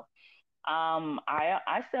well.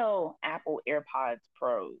 I sell Apple AirPods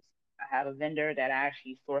Pros. I have a vendor that I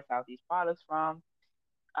actually source out these products from.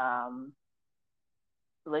 Um,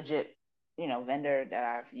 Legit, you know, vendor that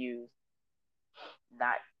I've used,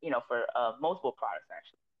 not, you know, for multiple products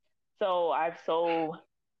actually. So I've sold,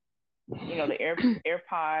 you know, the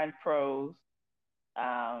AirPod Pros.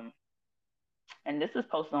 Um, and this is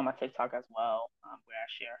posted on my TikTok as well, where I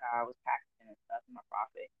share how I was packaging and stuff and my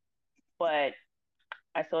profit. But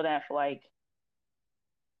I sold that for like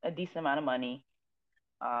a decent amount of money,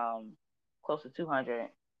 um, close to 200,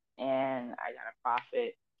 and I got a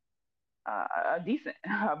profit, a decent,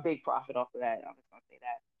 a big profit off of that. I'm just gonna say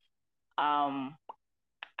that.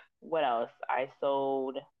 What else? I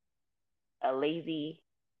sold a lazy,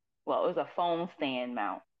 well, it was a phone stand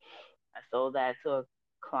mount. I sold that to a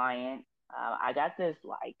client. I got this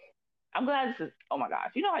like, I'm glad this is. Oh my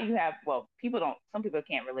gosh, you know how you have, well, people don't. Some people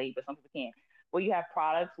can't relate, but some people can. Where you have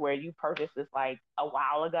products where you purchased this like a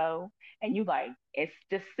while ago, and you like it's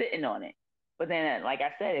just sitting on it. But then, like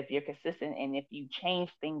I said, if you're consistent and if you change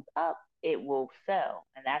things up, it will sell.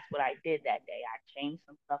 And that's what I did that day. I changed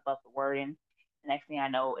some stuff up, the wording. The next thing I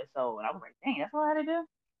know, it sold. And I was like, dang, that's all I had to do.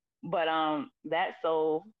 But that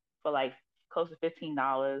sold for like close to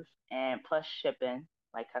 $15 and plus shipping,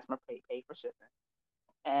 like customer paid for shipping.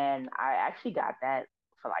 And I actually got that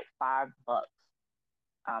for like $5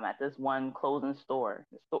 at this one clothing store.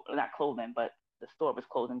 The store, not clothing, but the store was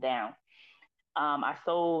closing down. I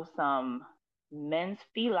sold some men's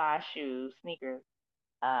Fila shoes, sneakers.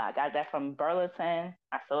 I got that from Burlington.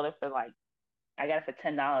 I sold it for like, I got it for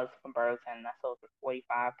 $10 from Burlington. I sold it for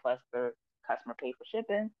 45 plus the customer paid for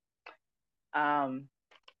shipping. Um,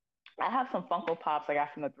 I have some Funko Pops I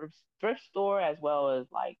got from the thrift store as well as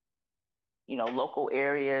like, you know, local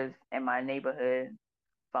areas in my neighborhood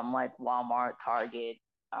from like Walmart, Target,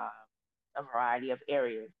 um, a variety of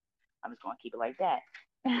areas. I'm just gonna keep it like that.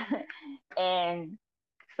 And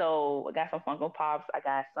so I got some Funko Pops. I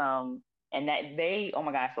got some, and that they, oh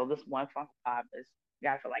my gosh, so this one Funko Pop is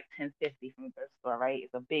got it for like 10.50 from the thrift store, right?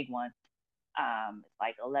 It's a big one. It's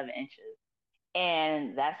like 11 inches,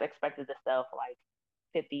 and that's expected to sell for like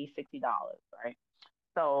 50, $60, right?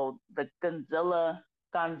 So the Godzilla,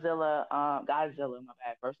 my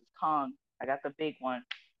bad, versus Kong. I got the big one.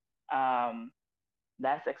 Um,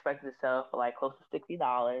 that's expected to sell for like close to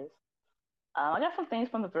 $60. I got some things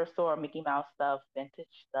from the thrift store, Mickey Mouse stuff,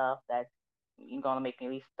 vintage stuff that's gonna make me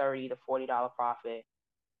at least $30 to $40 profit.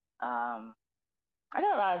 Um, I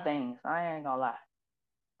got a lot of things. I ain't gonna lie.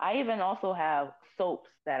 I even also have soaps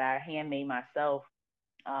that I handmade myself.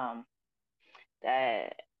 Um,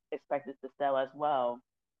 that expected to sell as well.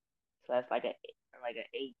 So that's like a $8,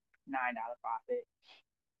 $9 profit.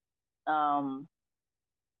 Um,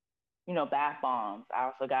 you know, bath bombs. I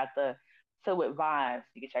also got the So with Vibes.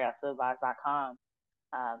 You can check out SoWithVibes.com.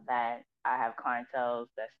 That I have clientele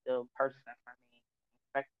that still purchasing from me,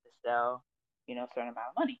 expected to sell, you know, a certain amount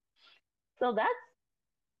of money. So that's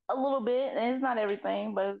a little bit, and it's not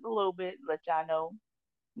everything, but it's a little bit. Let y'all know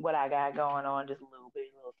what I got going on, just a little bit,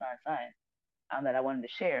 a little something, that I wanted to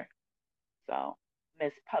share. So,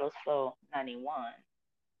 Miss Puddles Flow 91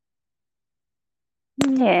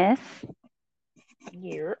 Yes.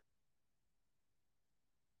 year.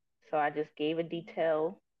 So I just gave a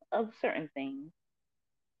detail of certain things.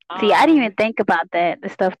 See, I didn't even Um, think about that. The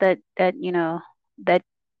stuff that that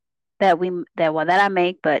that I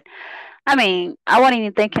make, but I mean, I wasn't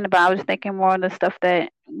even thinking about. I was thinking more of the stuff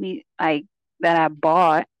that we like that I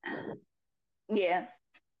bought. yeah,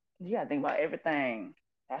 you gotta think about everything.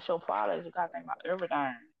 That's your products. You gotta think about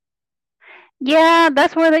everything. Yeah,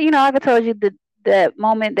 that's where like I told you, the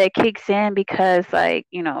moment that kicks in because like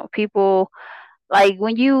people like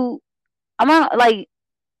when you I'm not like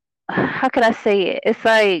how could I say it? It's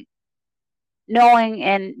like knowing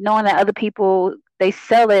that other people they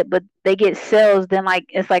sell it, but they get sales. Then like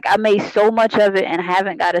it's like I made so much of it and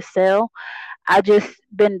haven't got a sale. I just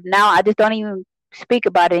don't even speak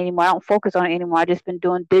about it anymore. I don't focus on it anymore. I just been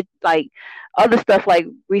doing like other stuff like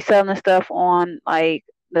reselling stuff on like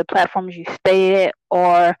the platforms you stated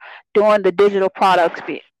or doing the digital products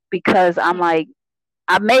because I'm Mhm. like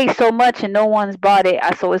I made so much and no one's bought it.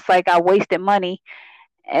 So it's like I wasted money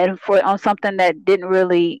and for on something that didn't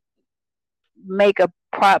really make a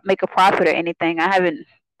profit or anything. I haven't.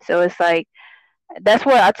 So it's like that's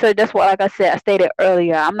what I said. That's what, like I said, I stated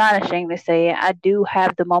earlier. I'm not ashamed to say it. I do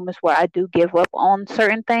have the moments where I do give up on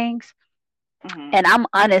certain things, Mhm. and I'm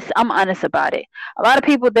honest. I'm honest about it. A lot of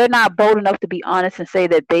people they're not bold enough to be honest and say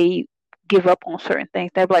that they give up on certain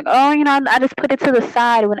things. They're like, oh, I just put it to the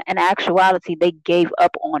side. When in actuality, they gave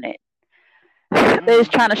up on it. They're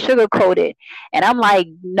just trying Mhm. to sugarcoat it, and I'm like,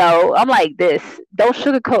 no. I'm like this. Don't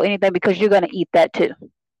sugarcoat anything because you're gonna eat that too.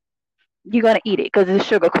 You're gonna eat it because it's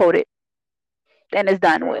sugar coated and it's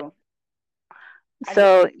done with. True. I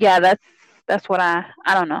just. So yeah, that's what I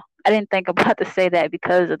don't know. I didn't think about to say that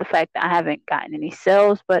because of the fact that I haven't gotten any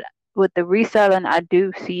sales, but with the reselling, I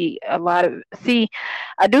do see a lot of see,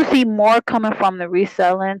 I do see more coming from the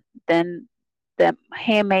reselling than the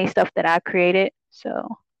handmade stuff that I created.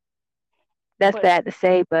 So that's But bad to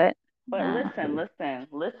say, but listen, listen,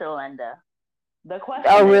 listen, Linda. The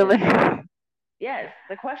oh question really? is, yes,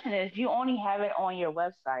 the question is, you only have it on your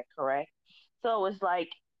website, correct? So it's like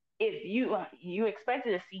if you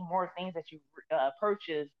expected to see more things that you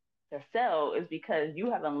purchase to sell is because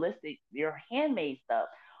you haven't listed your handmade stuff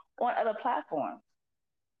on other platforms.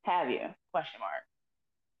 Have you? Question mark.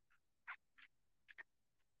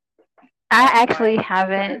 I Off actually mic.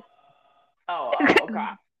 haven't. Oh, okay.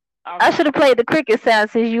 I should Okay. have played the cricket sound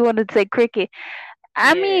since you wanted to say cricket.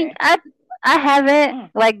 I mean, Yeah. I haven't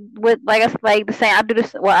Mm, like with like I like the same. I do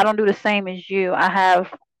this. Well, I don't do the same as you. I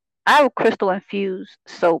have crystal infused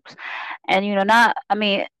soaps, and not. I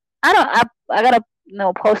mean, I don't. I gotta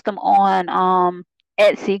post them on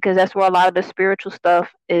Etsy because that's where a lot of the spiritual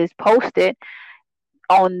stuff is posted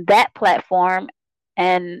on that platform.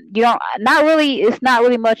 And not really. It's not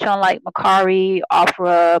really much on like Macari,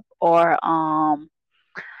 OfferUp, or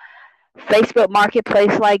Facebook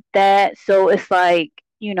Marketplace like that. So it's like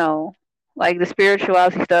the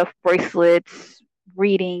spirituality stuff, bracelets,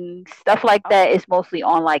 readings, stuff like that okay. is mostly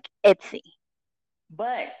on like Etsy.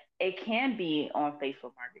 But it can be on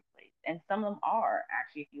Facebook Marketplace, and some of them are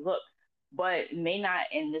actually, if you look, but may not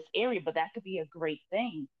in this area. But that could be a great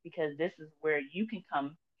thing because this is where you can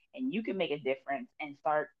come and you can make a difference and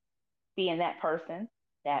start being that person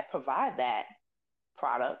that provide that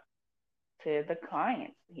product to the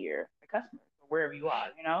clients here, the customers, or wherever you are.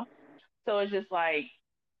 So it's just like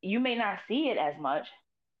you may not see it as much,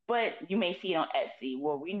 but you may see it on Etsy.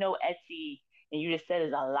 Well, we know Etsy, and you just said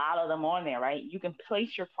there's a lot of them on there, right? You can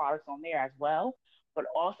place your products on there as well, but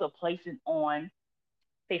also place it on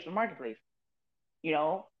Facebook Marketplace, you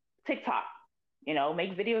know, TikTok,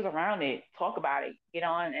 make videos around it, talk about it, get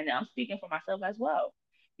on. And I'm speaking for myself as well.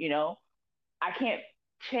 You know, I can't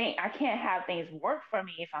I can't have things work for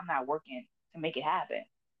me if I'm not working to make it happen.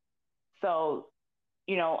 So,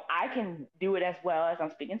 I can do it as well as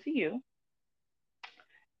I'm speaking to you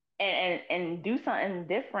and do something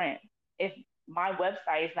different if my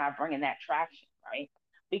website is not bringing that traction, right?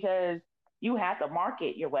 Because you have to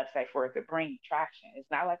market your website for it to bring traction. It's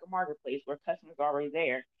not like a marketplace where customers are already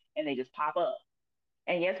there and they just pop up.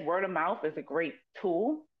 And yes, word of mouth is a great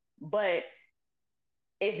tool, but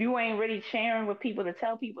if you ain't really sharing with people to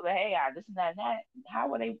tell people that, hey, this and that and that, how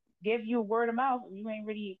will they give you word of mouth if you ain't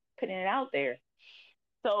really putting it out there?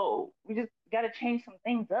 So we just got to change some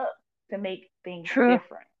things up to make things True.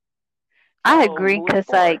 different. I So agree moving because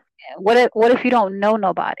forward, like what if you don't know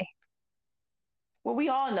nobody? Well, we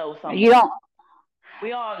all know You someone. don't.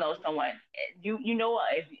 We all know someone. You know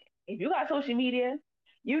what? If you got social media,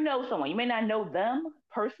 you know someone. You may not know them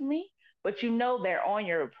personally, but you know they're on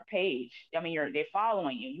your page. I mean, they're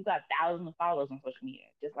following you. You got thousands of followers on social media,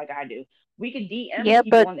 just like I do. We could DM Yeah,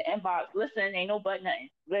 people but in the inbox. Listen, ain't no but nothing.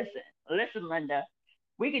 Listen, Linda.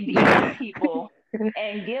 We could DM people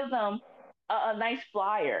and give them a nice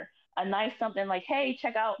flyer, a nice something like, hey,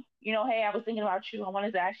 check out. Hey, I was thinking about you. I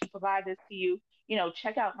wanted to actually provide this to you.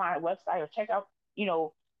 Check out my website or check out you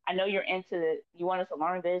know, I know you're into you wanted to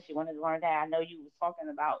learn this, you wanted to learn that. I know you was talking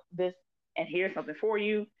about this, and here's something for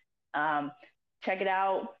you. Um, check it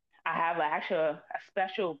out. I have a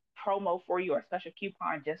special promo for you or a special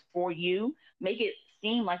coupon just for you. Make it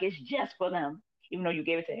seem like it's just for them, even though you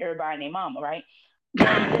gave it to everybody and their mama, right?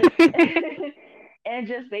 And just and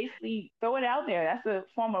just basically throw it out there. That's a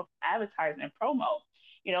form of advertisement promo,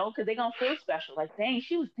 because they're gonna feel special. Like, dang,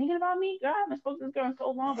 she was thinking about me. Girl, I haven't spoken to this girl in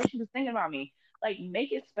so long, but she was thinking about me. Like,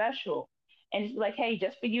 make it special, and just be like, hey,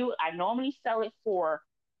 just for you. I normally sell it for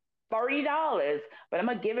 $30, but I'm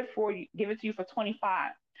gonna give it to you for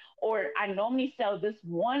 25. Or I normally sell this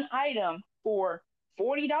one item for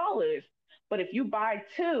 $40, but if you buy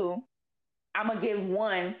two, I'm gonna give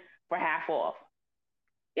one for half off.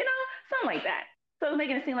 You know, something like that. So it's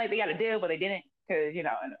making it seem like they got a deal, but they didn't, because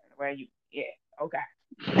where you, yeah, okay.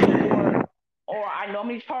 Or I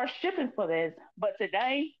normally charge shipping for this, but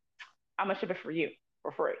today I'm gonna ship it for you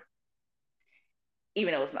for free,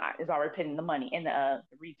 even though it's not. It's already putting the money in the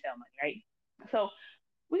retail money, right? So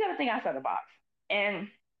we got to think outside the box. And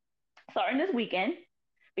starting this weekend,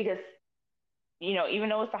 because even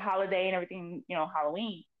though it's a holiday and everything,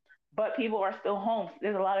 Halloween, but people are still home.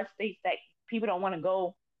 There's a lot of states that people don't want to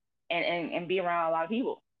go and be around a lot of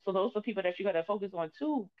people. So those are people that you got to focus on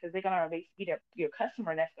too, because they're gonna be your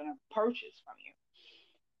customer that's gonna purchase from you.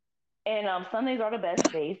 And Sundays are the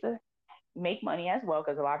best days to make money as well,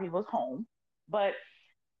 because a lot of people's home. But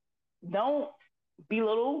don't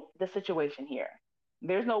belittle the situation here.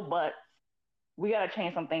 There's no buts. We got to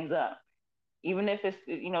change some things up. Even if it's,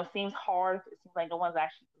 seems hard, it seems like no one's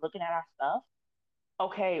actually looking at our stuff.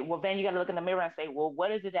 Okay, well, then you got to look in the mirror and say, well,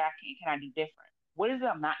 what is it that can I do different? What is it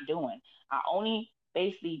I'm not doing? I only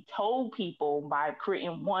basically told people by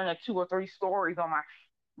creating one or two or three stories on my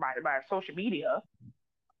social media,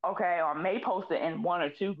 okay, or may post it in one or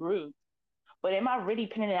two groups. But am I really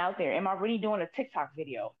putting it out there? Am I really doing a TikTok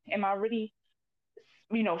video? Am I really,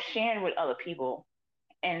 sharing with other people?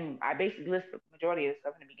 And I basically list the majority of the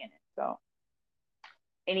stuff in the beginning. So,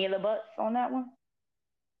 any of the buts on that one?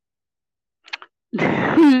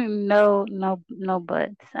 No, no, no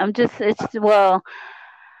buts. I'm just, it's, well,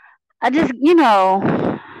 I just,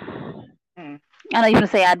 Mm. I don't even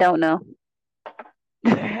say I don't know.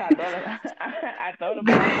 I thought about, I thought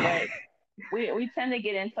about it, but we tend to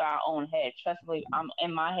get into our own head. Trust me, I'm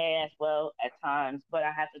in my head as well at times, but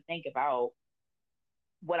I have to think about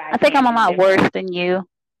what I I think I'm can a do lot worse different. than you,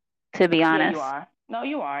 to be Yeah, you honest. are. No,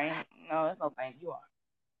 you aren't. No, that's no thing. You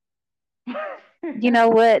You are. know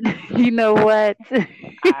what? You know what?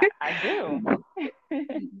 I do.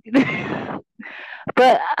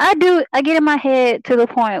 But I do, I get in my head to the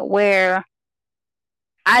point where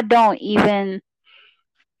I don't even,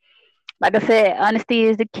 like I said, honesty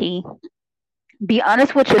is the key. Be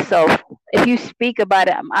honest with yourself. If you speak about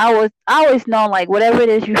it, I always know, like, whatever it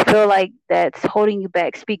is you feel like that's holding you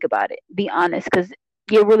back, speak about it. Be honest, because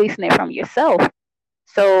you're releasing it from yourself.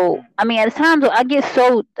 So, Mm, I mean, at times I get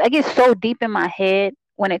so deep in my head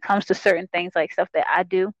when it comes to certain things, like stuff that I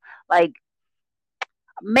do, like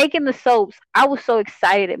making the soaps. I was so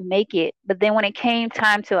excited to make it, but then when it came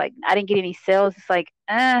time to, like, I didn't get any sales. It's like,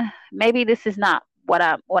 maybe this is not what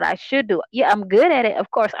I should do. Yeah, I'm good at it. Of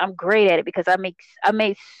course, I'm great at it because I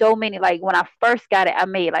made so many. Like when I first got it, I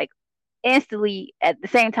made like instantly at the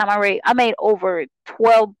same time I made over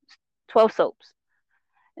 12 soaps.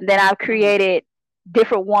 And then I've mm, created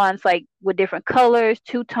different ones, like with different colors,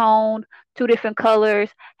 two toned, two different colors,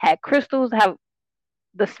 had crystals, have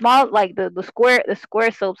the small, like the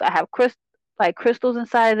square soaps, I have like crystals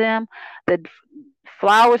inside of them. The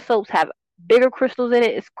flower soaps have bigger crystals in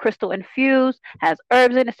it. It's crystal infused, has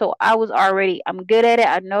herbs in it. So I'm good at it.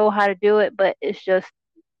 I know how to do it, but it's just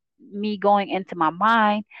me going into my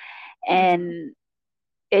mind, mm, and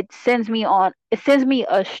it sends me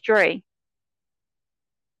astray,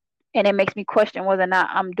 and it makes me question whether or not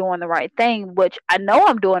I'm doing the right thing, which I know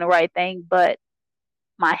I'm doing the right thing, but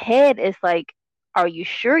my head is like, are you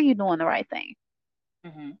sure you're doing the right thing?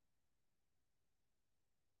 mm.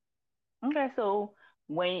 Okay, so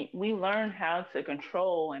when we learn how to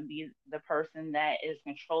control and be the person that is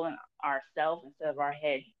controlling ourselves instead of our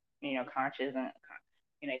head, conscious and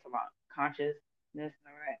You know, it's about consciousness and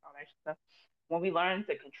all that stuff. When we learn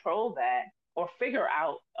to control that or figure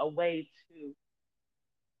out a way to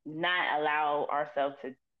not allow ourselves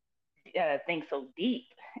to think so deep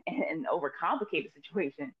and overcomplicate the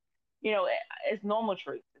situation, you know, it's normal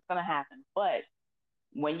truth. It's gonna happen. But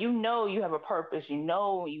when you know you have a purpose, you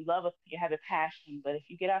know you love it, you have a passion. But if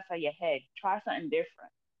you get outside your head, try something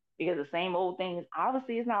different because the same old thing is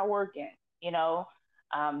obviously is not working. You know,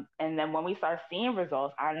 and then when we start seeing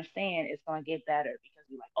results, I understand it's gonna get better because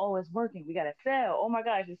we're like, oh, it's working. We gotta sell. Oh my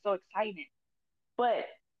gosh, it's so exciting. But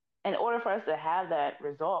in order for us to have that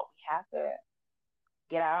result, we have to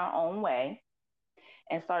get our own way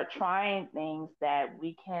and start trying things that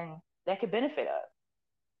could benefit us.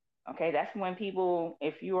 Okay, that's when people,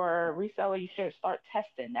 if you are a reseller, you should start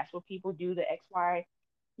testing. That's what people do, the XY,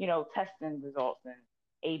 testing results and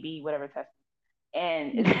AB, whatever testing.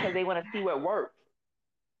 And it's because they want to see what works.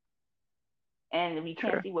 And we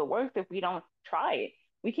can't True. see what works if we don't try it.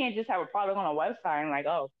 We can't just have a product on a website and like,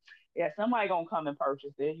 oh, yeah, somebody gonna come and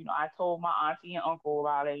purchase it. I told my auntie and uncle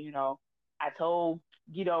about it. I told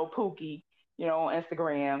Pookie, on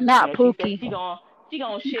Instagram. Not She said Pookie. she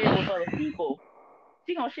gonna share with other people.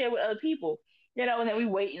 She gonna share with other people. And then we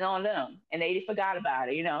waiting on them, and they forgot about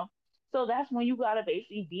it. So that's when you gotta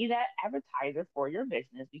basically be that advertiser for your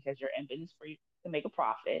business because you're in business for you to make a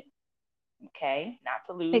profit, okay, not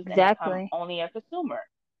to lose and become Exactly. only a consumer,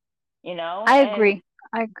 you know, I and agree.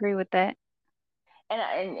 I agree with that. and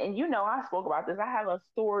I spoke about this. I have a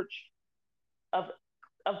storage of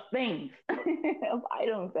things, of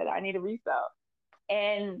items that I need to resell,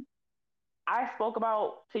 and I spoke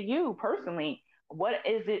about to you personally. What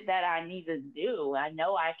is it that I need to do? I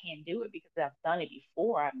know I can do it because I've done it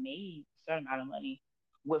before. I've made a certain amount of money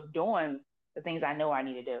with doing the things I know I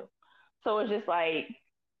need to do. So it's just like,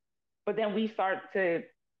 but then we start to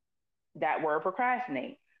that word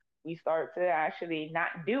procrastinate. We start to actually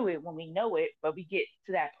not do it when we know it, but we get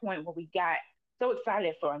to that point where we got so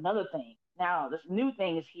excited for another thing. Now this new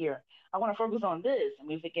thing is here. I want to focus on this, and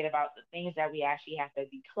we forget about the things that we actually have to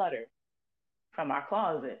declutter from our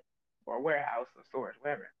closet or warehouse or storage,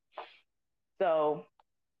 wherever. So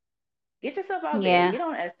get yourself out there. Yeah. Get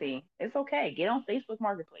on Etsy. It's okay. Get on Facebook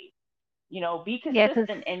Marketplace. Be Yeah, 'cause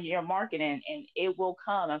consistent in your marketing, and it will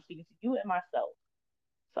come. I'm speaking to you and myself.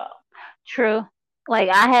 So, true. Like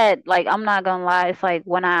I had like I'm not gonna lie, it's like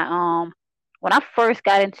when I first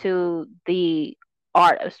got into the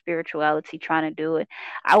art of spirituality trying to do it,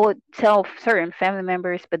 I would tell certain family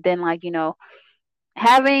members, but then like,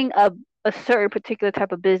 having a certain particular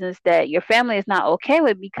type of business that your family is not okay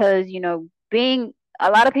with because, being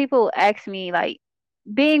a lot of people ask me like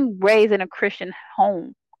being raised in a Christian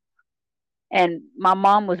home and my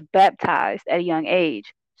mom was baptized at a young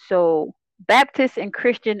age. So Baptist and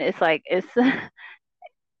Christian is like it's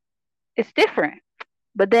it's different.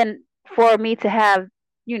 But then for me to have,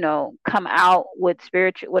 come out with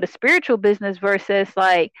a spiritual business versus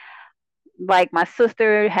like my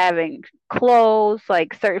sister having clothes,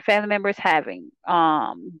 like certain family members having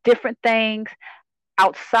different things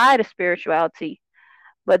outside of spirituality.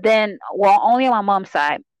 But then, well, only on my mom's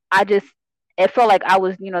side, I just it felt like I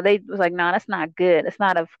was, they was like, no, nah, that's not good. It's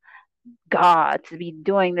not of God to be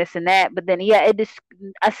doing this and that. But then, yeah,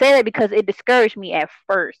 I say that because it discouraged me at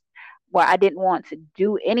first, where I didn't want to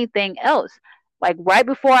do anything else. Like right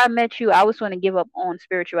before I met you, I was going to give up on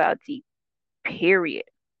spirituality. Period.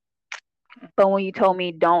 But when you told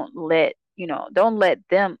me don't let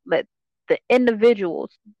them let the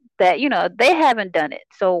individuals that they haven't done it.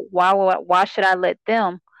 So why should I let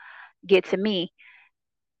them get to me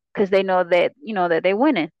because they know that that they're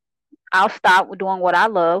winning. I'll stop doing what I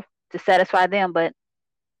love to satisfy them, but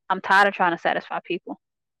I'm tired of trying to satisfy people.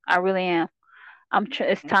 I really am.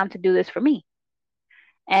 It's mhm. time to do this for me.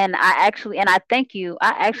 And I thank you.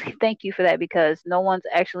 I actually thank you for that because no one's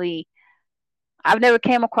actually I've never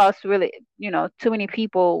came across really, too many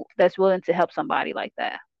people that's willing to help somebody like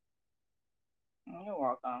that. You're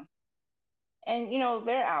welcome. And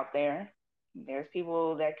they're out there. There's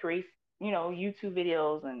people that create YouTube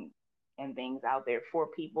videos and things out there for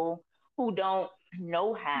people who don't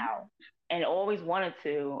know how and always wanted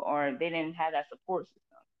to, or they didn't have that support system.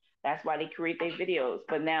 That's why they create their videos.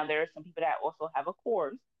 But now there are some people that also have a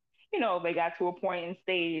course. They got to a point in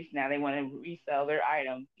stage now they want to resell their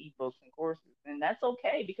items, ebooks and courses, and that's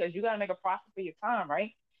okay because you got to make a profit for your time,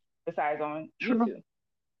 right? Besides on True. YouTube.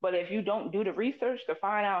 But if you don't do the research to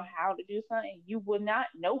find out how to do something, you will not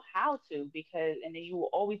know how to, because and then you will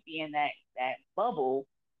always be in that bubble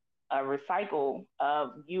a recycle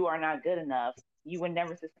of you are not good enough. You will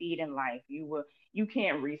never succeed in life. You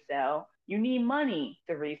can't resell. You need money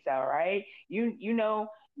to resell, right? Your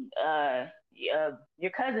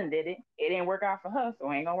cousin did it. It didn't work out for her, so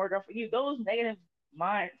it ain't gonna work out for you. Those negative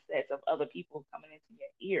mindsets of other people coming into your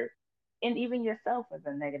ear, and even yourself as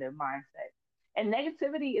a negative mindset. And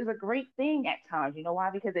negativity is a great thing at times. You know why?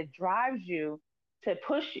 Because it drives you to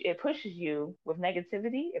push. It pushes you with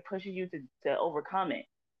negativity. It pushes you to overcome it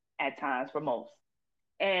at times for most.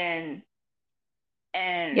 And Yeah,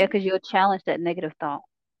 and because you'll challenge that negative thought.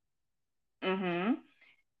 mhm.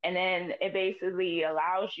 And then it basically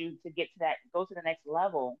allows you to get to that, go to the next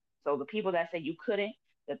level. So the people that say you couldn't,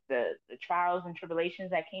 the trials and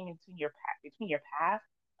tribulations that came into your between your path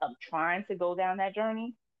of trying to go down that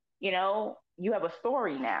journey, you have a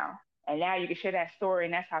story now, and now you can share that story,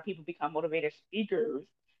 and that's how people become motivated speakers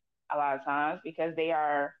a lot of times because they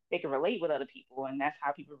can relate with other people, and that's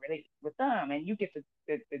how people relate with them, and you get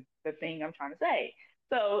the thing I'm trying to say.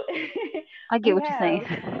 So I get we what you're saying.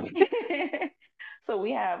 have so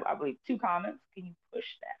we have, I believe, two comments. Can you push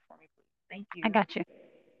that for me, please? Thank I you. got you.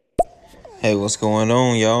 Hey, what's going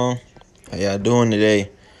on, y'all? How y'all doing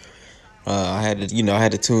today? I had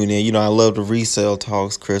to tune in. I love the resale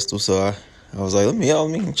talks, Crystal. So I was like, let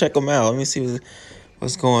me check them out. Let me see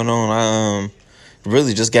what's going on. I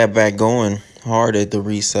really just got back going hard at the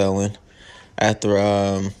reselling after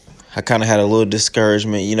I kind of had a little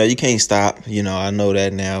discouragement. You can't stop. I know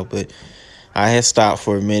that now, but I had stopped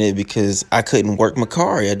for a minute because I couldn't work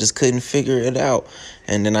Macari. I just couldn't figure it out.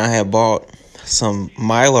 And then I had bought some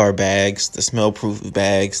Mylar bags, the smell proof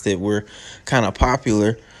bags that were kind of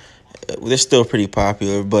popular. They're still pretty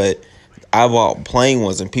popular, but I bought plain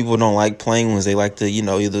ones, and people don't like plain ones. They like to,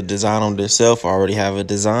 either design on themselves or already have a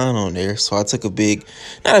design on there. So I took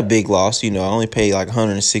not a big loss. I only paid like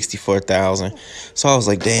 164,000. So I was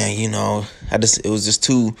like, damn, it was just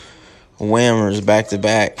two whammers back to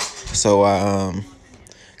back. So I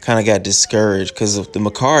kind of got discouraged because of the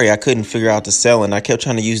Macari. I couldn't figure out the selling. I kept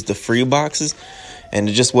trying to use the free boxes, and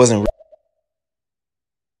it just wasn't.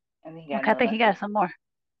 And then he got Okay, I another think he message. got some more.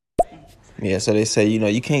 Mm. Yeah, so they say,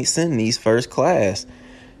 you can't send these first class.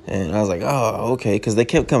 And I was like, oh, okay, because they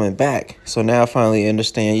kept coming back. So now I finally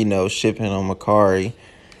understand, shipping on Macari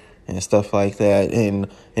and stuff like that. And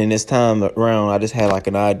this time around, I just had like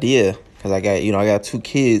an idea because I got two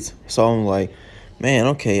kids. So I'm like, man,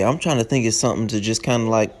 okay, I'm trying to think of something to just kind of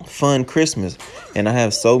like fun Christmas. And I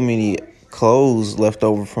have so many clothes left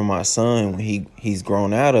over from my son when he's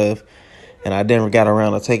grown out of. And I never got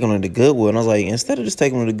around to taking them to Goodwill. And I was like, instead of just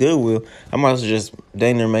taking them to Goodwill, I might as well just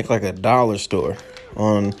dang near make like a dollar store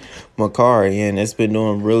on Macari. And it's been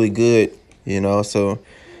doing really good. So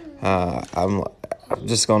I'm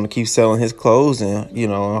just going to keep selling his clothes and, in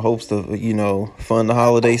hopes to, fund the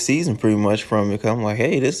holiday season pretty much from it. 'Cause I'm like,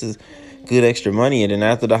 hey, this is good extra money. And then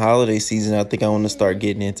after the holiday season, I think I want to start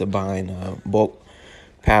getting into buying bulk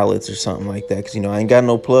pallets or something like that. Cause I ain't got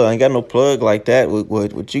no plug. I ain't got no plug like that. With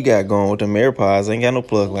what you got going with the AirPods, I ain't got no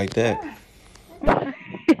plug like that.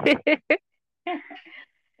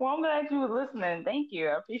 Well, I'm glad you were listening. Thank you.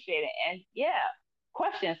 I appreciate it. And yeah,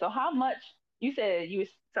 question. So, how much you said you was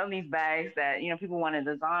selling these bags that people wanted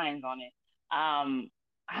designs on it?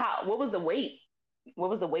 How? What was the weight?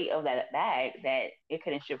 What was the weight of that bag that it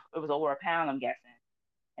couldn't ship? It was over a pound, I'm guessing.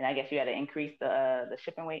 And I guess you had to increase the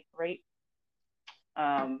shipping weight rate.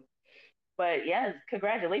 Um, but yes,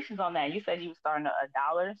 congratulations on that. You said you were starting a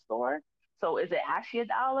dollar store. So is it actually a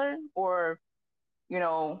dollar, or you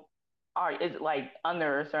know, or is it like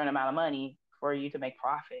under a certain amount of money for you to make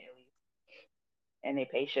profit at least, and they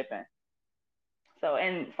pay shipping? So,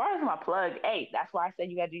 and as far as my plug, hey, that's why I said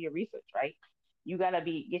you gotta do your research, right? You gotta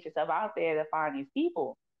get yourself out there to find these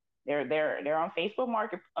people. They're on Facebook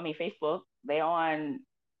Market. I mean Facebook. They on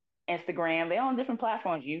Instagram. They're on different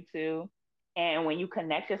platforms, YouTube. And when you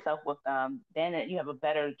connect yourself with them, then you have a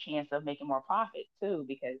better chance of making more profit too,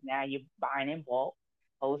 because now you're buying in bulk,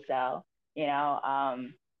 wholesale. You know,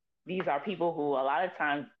 these are people who a lot of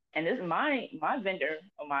times, and this is my vendor,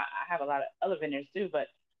 or I have a lot of other vendors too, but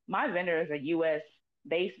my vendor is a U.S.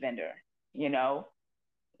 based vendor. You know,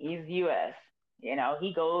 he's U.S.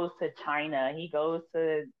 He goes to China, he goes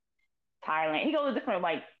to Thailand, he goes to different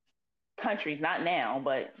like countries, not now,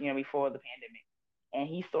 but before the pandemic. And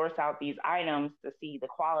he sorts out these items to see the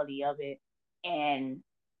quality of it and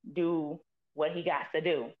do what he got to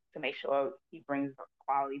do to make sure he brings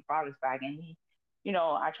quality products back. And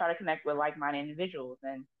I try to connect with like-minded individuals,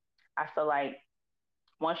 and I feel like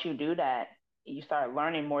once you do that, you start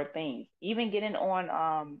learning more things. Even getting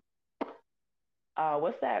on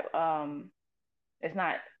what's that? It's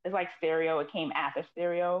not. It's like stereo. It came after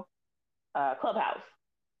stereo. Clubhouse.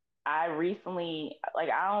 I recently, like,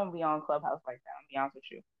 I don't be on Clubhouse like that. I'll be honest with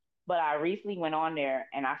you, but I recently went on there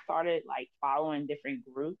and I started like following different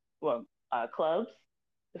groups, well, clubs,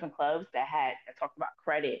 different clubs that talked about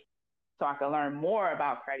credit, so I could learn more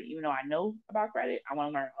about credit. Even though I know about credit, I want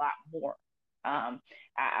to learn a lot more. Um,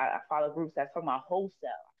 I follow groups that talk about wholesale.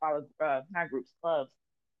 I follow not groups, clubs,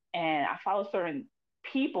 and I follow certain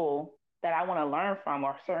people that I want to learn from,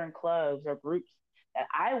 or certain clubs or groups that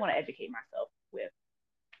I want to educate myself with.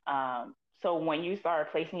 So when you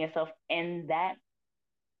start placing yourself in that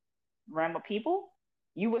realm of people,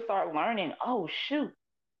 you would start learning. Oh shoot,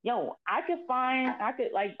 yo, I could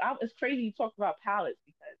like, it's crazy you talked about palettes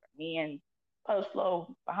because me and Post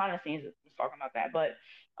Flow behind the scenes was talking about that, but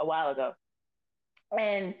a while ago,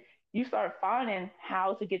 and you start finding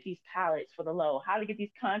how to get these pallets for the low, how to get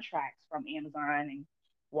these contracts from Amazon and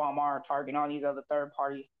Walmart, Target, and all these other third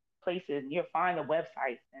party places. You'll find the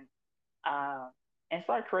websites uh, and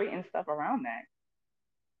start creating stuff around that.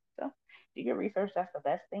 So do your research. That's the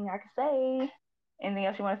best thing I can say. Anything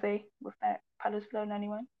else you want to say with that Pilot's Flow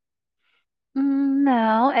 91?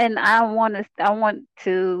 No, and I want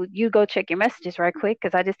to you go check your messages right quick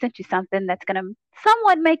because I just sent you something that's gonna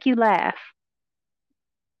somewhat make you laugh.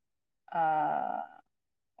 Uh,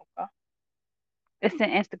 okay. It's in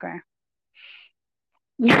Instagram.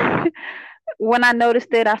 When I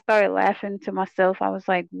noticed it, I started laughing to myself. I was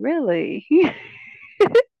like, really?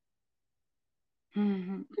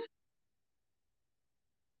 Mm-hmm.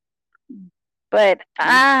 But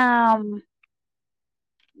You,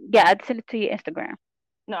 yeah, I'd send it to your Instagram.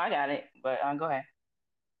 no, I got it, but go ahead.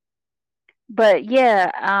 But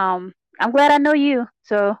yeah, I'm glad I know you.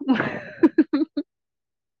 So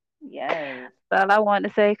Yes. that's all I wanted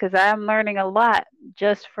to say because I'm learning a lot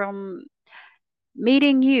just from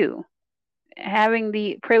meeting you, having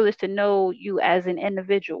the privilege to know you as an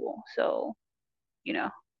individual. So, you know,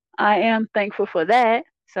 I am thankful for that.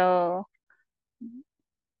 So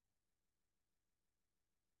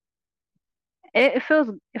it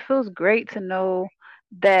feels great to know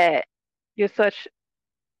that you're such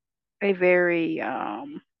a very how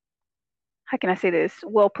can I say this,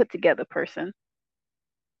 well put together person.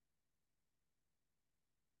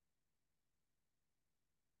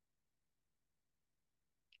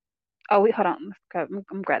 Oh wait, hold on.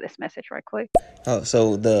 I'm grab this message right quick. Oh,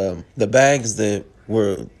 so the bags that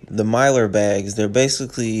were the Mylar bags, they're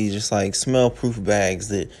basically just like smell proof bags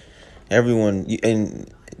that everyone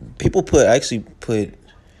and people put actually put.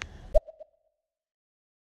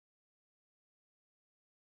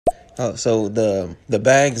 Oh, so the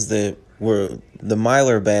bags that were the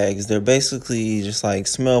Mylar bags, they're basically just like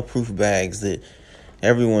smell proof bags that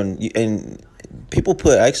everyone and people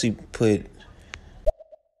put actually put.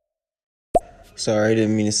 Sorry, I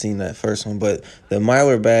didn't mean to sing that first one, but the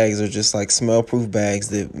Mylar bags are just like smell proof bags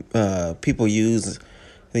that people use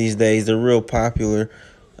these days. They're real popular,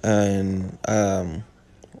 and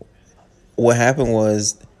what happened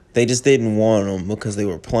was they just didn't want them because they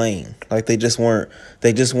were plain. Like they just weren't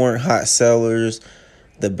hot sellers.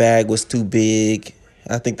 The bag was too big.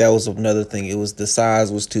 I think that was another thing. It was the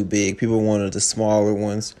size was too big. People wanted the smaller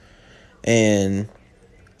ones, and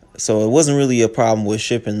so it wasn't really a problem with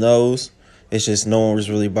shipping those. It's just no one was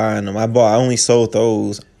really buying them. I only sold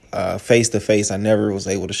those face to face. I never was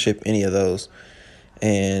able to ship any of those,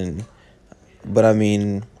 and but I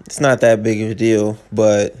mean it's not that big of a deal.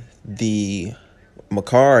 But the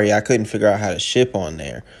Macari, I couldn't figure out how to ship on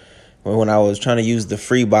there. When I was trying to use the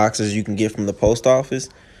free boxes you can get from the post office,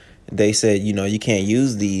 they said, you can't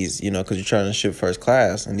use these, because you're trying to ship first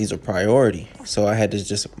class and these are priority. So I had to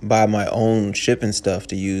just buy my own shipping stuff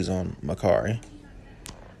to use on Macari.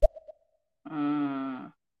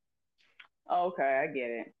 Mm, okay, I get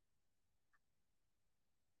it.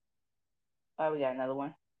 Oh, we got another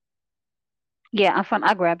one. Yeah, I'm fun.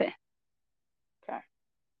 I grab it. Okay.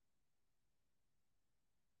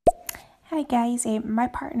 Hi guys, my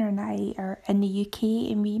partner and I are in the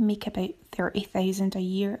UK and we make about 30,000 a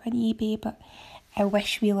year on eBay, but I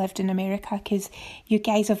wish we lived in America because you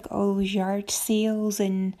guys have got all those yard sales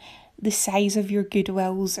and the size of your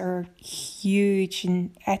Goodwills are huge,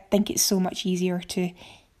 and I think it's so much easier to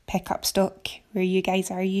pick up stock where you guys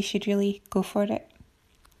are. You should really go for it.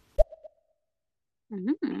 Hmm.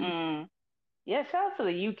 Mm. Yeah, shout out to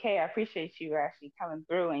the UK. I appreciate you actually coming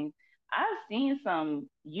through. And I've seen some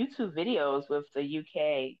YouTube videos with the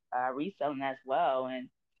UK reselling as well. And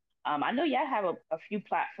I know y'all have a few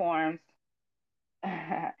platforms.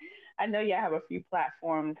 I know y'all have a few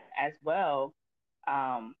platforms as well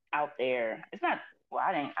out there. It's not, well,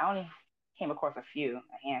 I only came across a few,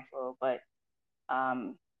 a handful, but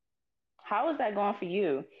um, how is that going for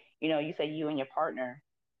you? You say you and your partner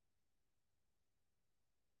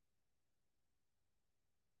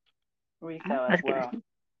resell as Let's get well. this.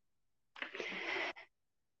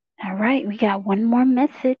 All right, we got one more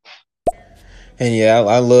message. And yeah,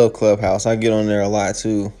 I love Clubhouse. I get on there a lot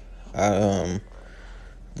too. I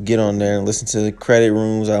get on there and listen to the credit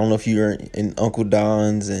rooms. I don't know if you're in Uncle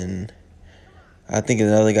Don's, and I think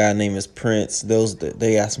another guy named is Prince. Those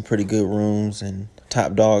they got some pretty good rooms, and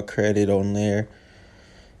Top Dog Credit on there.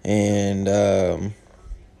 And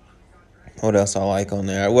what else I like on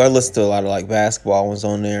there? Well, I listen to a lot of like basketball ones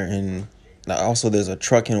on there, and also there's a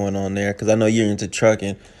trucking one on there because I know you're into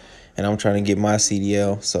trucking, and I'm trying to get my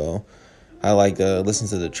CDL, so I like listen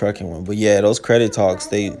to the trucking one. But yeah, those credit talks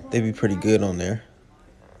they be pretty good on there.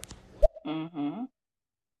 Mhm.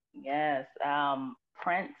 Yes.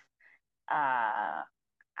 Prince. I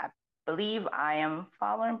believe I am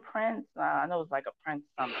following Prince. I know it's like a Prince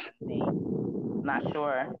something name. Not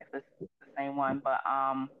sure if it's the same one, but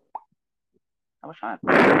I was trying to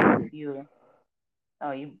think about a few.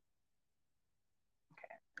 Oh, you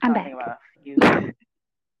I'm I'm trying to think back. about a few.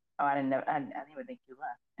 Oh, I didn't even think you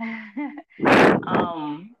left.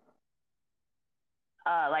 um,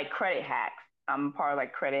 like credit hacks. I'm part of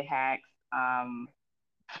like credit hacks,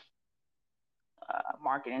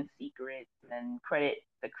 marketing secrets, and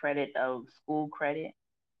the credit of school credit.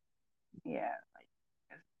 Yeah, like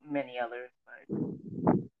there's many others, but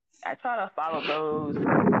I try to follow those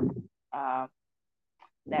uh,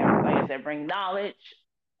 that, like I said, bring knowledge,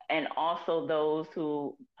 and also those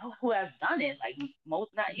who have done it. Like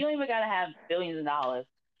most, not you don't even gotta have billions of dollars.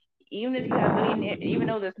 Even if you have millionaire, even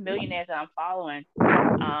though there's millionaires that I'm following,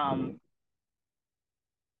 um,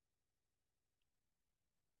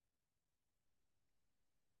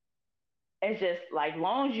 it's just like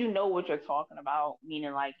long as you know what you're talking about,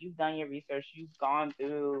 meaning like you've done your research, you've gone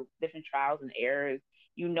through different trials and errors,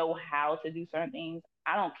 you know how to do certain things.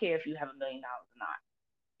 I don't care if you have $1 million or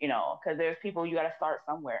not, because there's people you got to start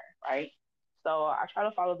somewhere, right? So I try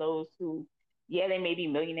to follow those who, yeah, they may be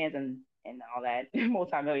millionaires and all that,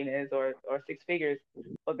 multimillionaires or six figures,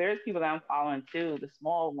 but there's people that I'm following too, the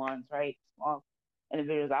small ones, right? Small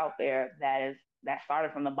individuals out there that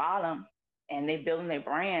started from the bottom and they building their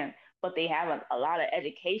brand, but they have a lot of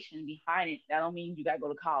education behind it. That don't mean you got to go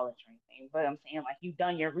to college or anything, but I'm saying like you've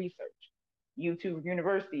done your research, YouTube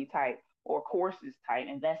University type or courses type,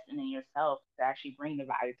 investing in yourself to actually bring the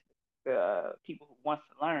value to the people who wants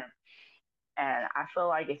to learn. And I feel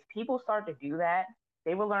like if people start to do that,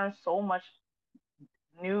 they will learn so much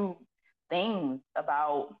new things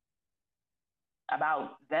about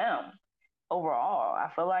them overall. I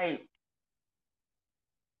feel like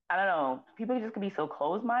I don't know, people just can be so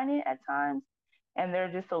closed minded at times and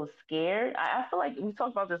they're just so scared. I feel like we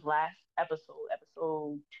talked about this last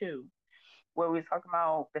episode 2, where we were talking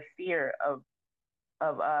about the fear of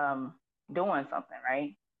doing something,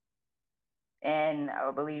 right? And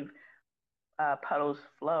I believe Puddle's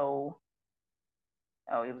Flow.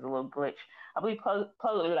 Oh, it was a little glitch. I believe Puddle,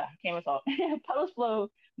 I can't even talk. Puddle's Flow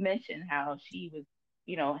mentioned how she was,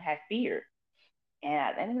 had fear, and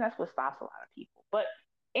I think that's what stops a lot of people. But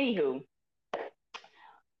anywho,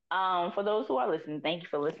 for those who are listening, thank you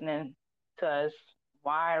for listening to us.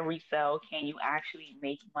 Why resell? Can you actually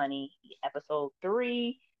make money? Episode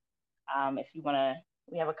 3. If you wanna,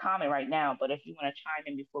 we have a comment right now, but if you wanna chime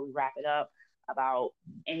in before we wrap it up about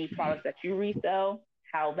any products that you resell,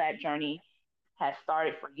 how that journey has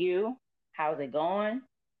started for you, how's it going?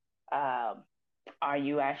 Um, are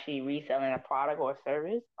you actually reselling a product or a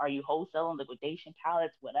service? Are you wholesaling, liquidation,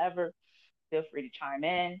 pallets, whatever? Feel free to chime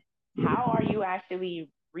in. How are you actually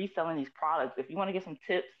reselling these products? If you want to get some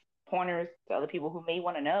tips, pointers to other people who may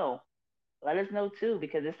want to know, let us know too,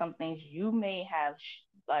 because there's some things you may have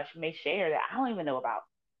may share that I don't even know about,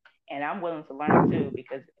 and I'm willing to learn too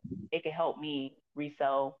because it can help me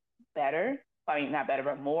resell better. I mean, not better,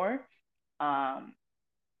 but more, um,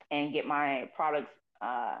 and get my products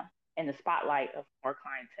in the spotlight of more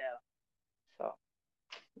clientele. So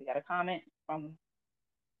we got a comment from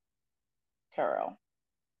Carol.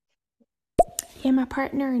 Yeah, my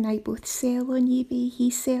partner and I both sell on eBay. He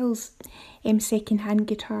sells second-hand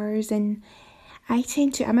guitars, and I'm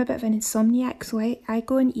a bit of an insomniac, so I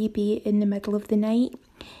go on eBay in the middle of the night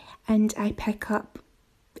and I pick up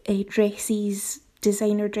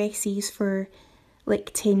designer dresses for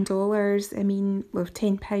like $10. I mean, well,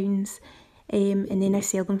 £10, and then I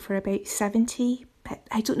sell them for about 70. But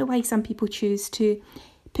I don't know why some people choose to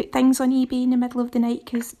put things on eBay in the middle of the night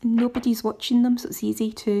because nobody's watching them, so it's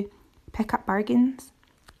easy to pick up bargains.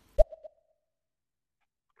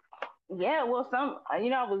 Yeah, well, I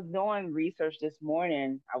was doing research this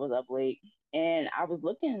morning. I was up late, and I was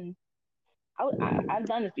looking. I've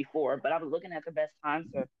done this before, but I was looking at the best times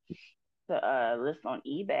to list on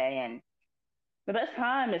eBay, and the best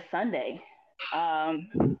time is Sunday, um,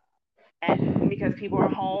 because people are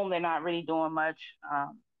home, they're not really doing much,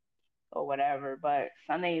 or whatever. But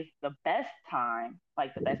Sunday is the best time,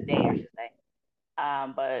 like the best day, I should say.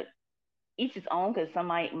 But each its own, because some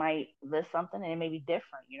might list something and it may be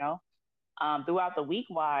different, you know. Throughout the week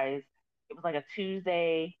wise, it was like a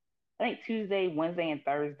Tuesday, I think Tuesday, Wednesday, and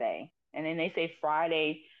Thursday. And then they say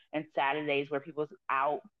Friday and Saturdays where people's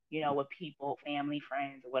out, you know, with people, family,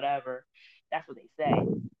 friends, or whatever. That's what they say.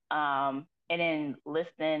 And then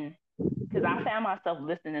listening, because I found myself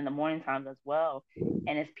listening in the morning times as well.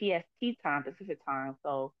 And it's PST time, Pacific time.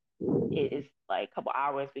 So it is like a couple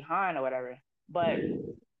hours behind or whatever. But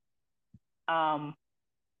um,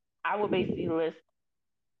 I would basically list,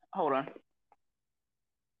 hold on,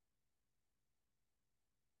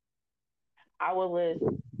 I would list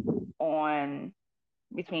on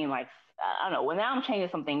between like I don't know. Well, now I'm changing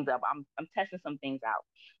some things up. I'm testing some things out.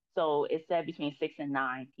 So it said between 6 and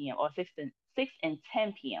 9 p.m. or 6 and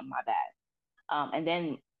 10 p.m. My bad. And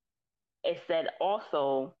then it said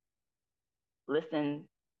also listen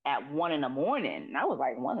at 1 in the morning. And I was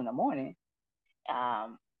like 1 in the morning.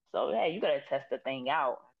 Um, so yeah, you gotta test the thing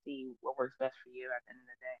out, see what works best for you at the end of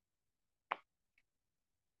the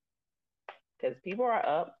day. Because people are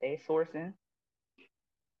up, they sourcing,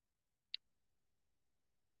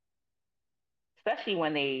 especially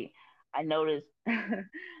when they. I noticed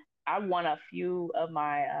I won a few of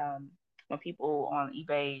my when people on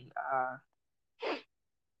eBay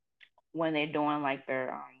when they're doing like their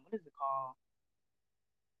what is it called?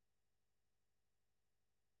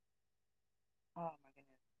 Oh my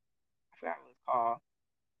goodness, I forgot what it's called.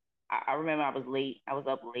 I remember I was late. I was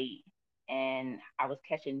up late, and I was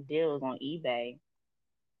catching deals on eBay,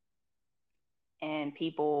 and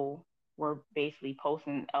people were basically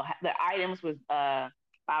posting the items was about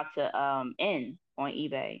to end on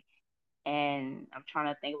eBay, and I'm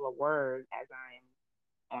trying to think of a word as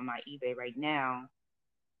I'm on my eBay right now.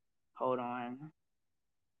 Hold on.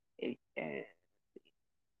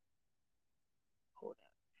 Hold up.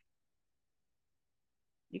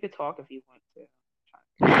 You could talk if you want to.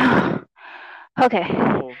 Okay.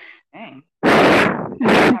 Oh, dang. I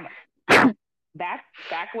kind of back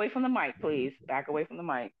away from the mic, please. Back away from the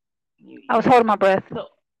mic. I was holding my breath. So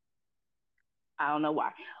I don't know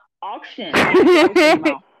why. Auction. That's what I was thinking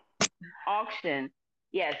about. Auction.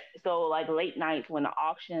 Yes. So like late nights when the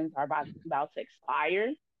auctions are about to expire,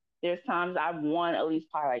 there's times I've won at least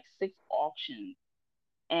probably like 6 auctions,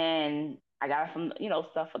 and I got some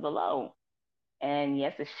stuff for the low. And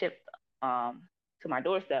yes, it's shipped to my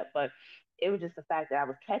doorstep, but it was just the fact that I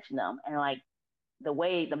was catching them, and like the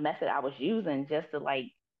method I was using just to like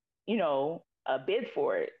bid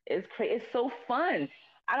for it. It's so fun.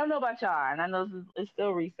 I don't know about y'all, and I know it's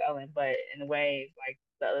still reselling, but in a way, it's like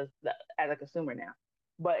as a consumer now.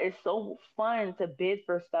 But it's so fun to bid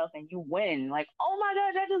for stuff and you win. Like, oh my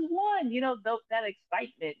gosh, I just won! That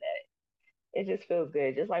excitement that it just feels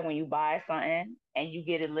good. Just like when you buy something and you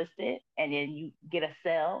get it listed and then you get a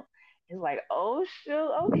sell. It's like, oh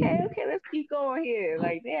shoot, okay, okay, let's keep going here.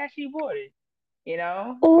 Like they actually bought it, you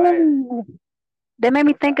know? But Oh, that made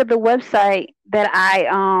me what's think up? of the website that I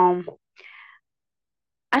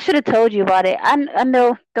should have told you about it. I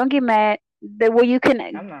know. Don't get mad. That where you can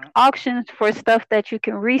I'm not. auctions for stuff that you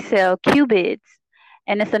can resell, Qbids,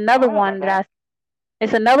 and Oh, I know about that.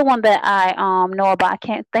 it's another one that I know about. I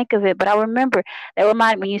can't think of it, but I remember that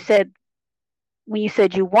reminded me when you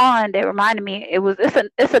said you won. That reminded me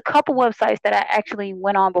it's a couple websites that I actually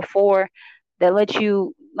went on before that let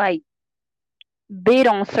you like bid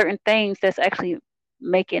on certain things that's actually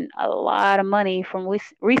making a lot of money from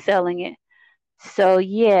reselling it. So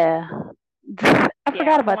yeah, I Yeah,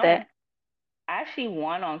 forgot I about that. won. I actually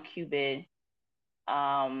won on Qbid.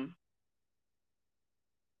 Um,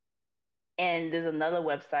 and there's another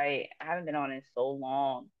website. I haven't been on it so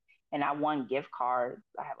long, and I won gift cards.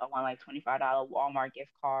 I won like $25 Walmart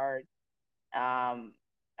gift card. Um,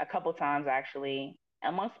 a couple times actually,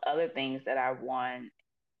 amongst other things that I won.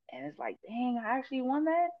 And it's like, dang, I actually won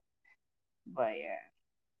that. But yeah,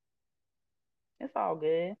 it's all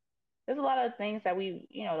good. There's a lot of things that we,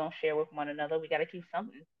 don't share with one another. We got to keep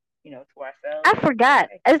something, to ourselves, I and it's forgot.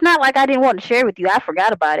 okay. It's not like I didn't want to share with you. I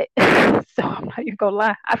forgot about it. So I'm not even gonna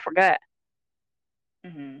lie. I forgot.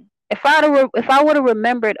 Mhm. If I would have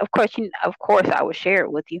remembered, of course I would share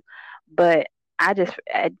it with you. But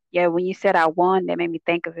yeah, when you said I won, that made me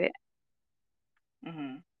think of it.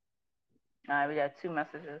 Mhm. All right, we got two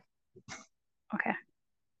messages. Okay.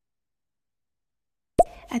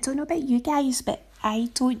 I don't know about you guys, but I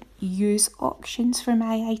don't use auctions for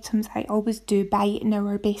my items. I always do buy it now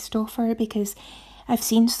or best offer because I've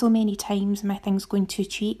seen so many times my things going too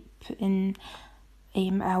cheap, and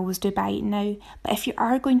I always do buy it now. But if you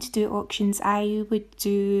are going to do auctions, I would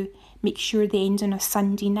do make sure they end on a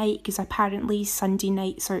Sunday night because apparently Sunday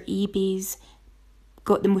nights or eBay's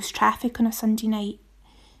got the most traffic on a Sunday night.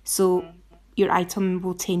 So Mhm. your item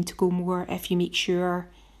will tend to go more if you make sure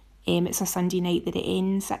it's a Sunday night that it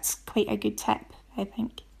ends. That's quite a good tip, I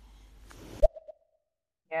think.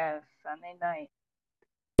 Yes, Sunday night.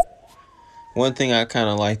 One thing I kind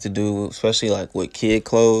of like to do, especially like with kid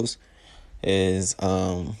clothes, is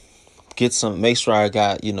get some. Make sure I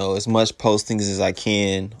got as much postings as I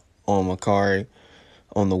can on my card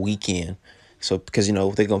on the weekend. So because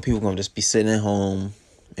they're gonna people gonna just be sitting at home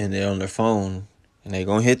and they're on their phone and they're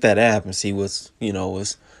gonna hit that app and see what's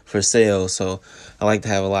for sale. So I like to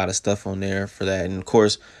have a lot of stuff on there for that. And of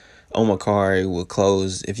course, on my card with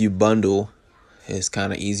clothes, if you bundle, it's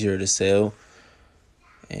kind of easier to sell.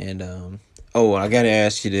 And oh, I gotta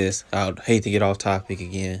ask you this. I'd hate to get off topic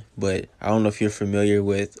again, but I don't know if you're familiar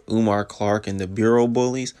with Umar Clark and the Bureau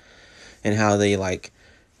Bullies and how they like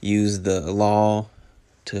use the law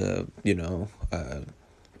to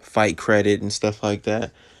fight credit and stuff like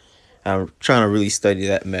that. I'm trying to really study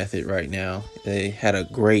that method right now. They had a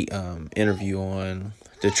great interview on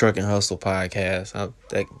the Truck and Hustle podcast.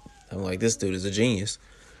 I'm like, this dude is a genius.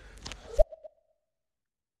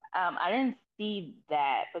 I didn't see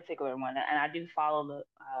that particular one, and I do follow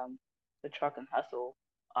the Truck and Hustle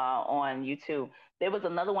on YouTube. There was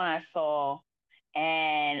another one I saw,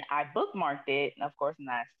 and I bookmarked it, and of course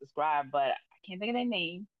not subscribed, but I can't think of their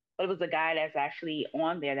name. But it was a guy that's actually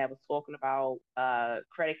on there that was talking about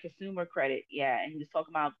credit, consumer credit, yeah, and he was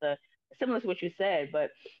talking about the similar to what you said,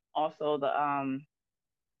 but also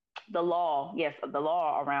the law, yes, the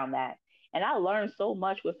law around that. And I learned so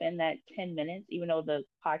much within that 10 minutes, even though the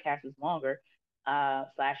podcast is longer,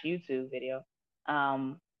 slash YouTube video.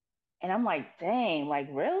 Um, and I'm like, dang, like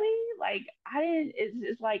really? Like I didn't,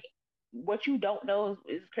 it's like what you don't know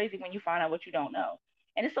is crazy when you find out what you don't know.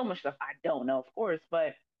 And it's so much stuff I don't know, of course,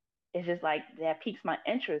 but it's just like that piques my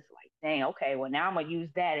interest. Like, dang, okay, well now I'm gonna use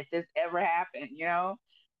that if this ever happened.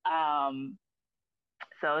 Um,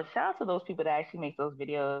 so shout out to those people that actually make those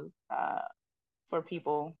videos. For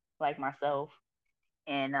people like myself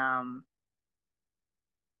and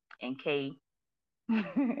and Kate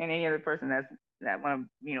and any other person that want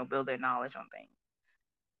to build their knowledge on things.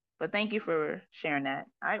 But thank you for sharing that.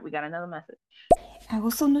 All right, we got another message. I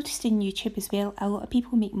also noticed in YouTube as well, a lot of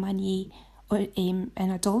people make money in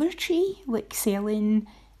a Dollar Tree, like selling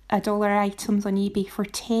 $1 items on eBay for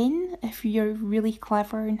 10 if you're really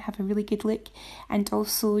clever and have a really good look. And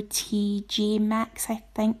also TJ Maxx, I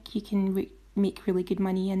think you can make really good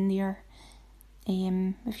money in there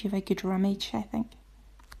if you have a good rummage, I think.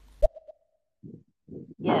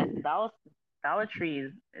 Yes, Dollar Tree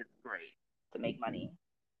is great to make money.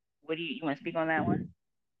 What do you want to speak on that one?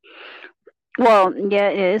 Well, yeah,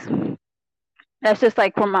 it is. That's just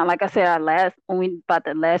like from my, like I said, our last when we about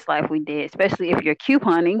the last life we did, especially if you're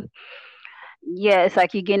couponing. Yeah, it's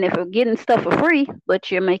like you're getting it for getting stuff for free,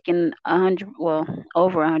 but you're making 100, well,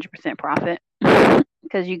 over 100% profit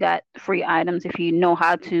because you got free items if you know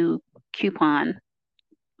how to coupon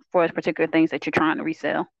for particular things that you're trying to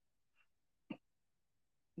resell.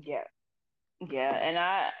 Yeah,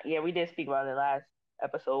 yeah, and we did speak about it last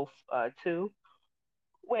episode too,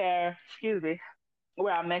 where excuse me,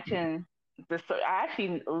 where I mentioned this. I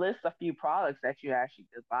actually list a few products that you actually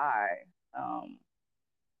could buy. Um,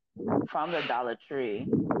 from the Dollar Tree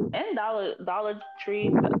and Dollar Tree,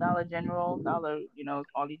 Dollar General, Dollar,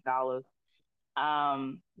 all these dollars.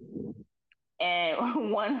 Um,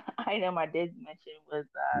 and one item I did mention was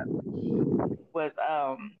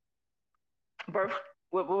birth.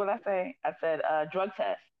 What would I say? I said drug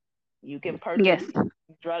test. You can purchase Yes,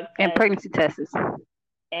 drug and tests pregnancy tests.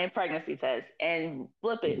 and pregnancy tests and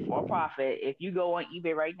flip it for a profit. If you go on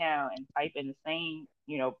eBay right now and type in the same,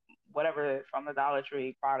 whatever from the Dollar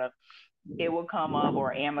Tree product, it will come up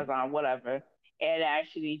or Amazon, whatever, and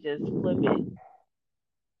actually just flip it,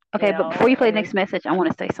 Okay, but before you play and next it's message, I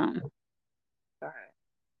want to say something. go ahead.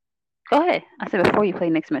 Go ahead. I said before you play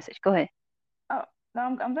next message. Go ahead. Oh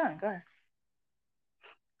no, I'm done. Go ahead.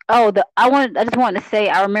 Oh, I just wanted to say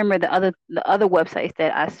I remember the other websites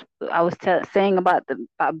that I was saying about the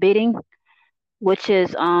about bidding, which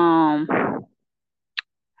is I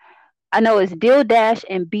know it's Deal Dash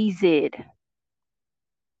and BZ.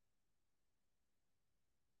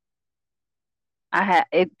 I had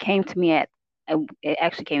it came to me it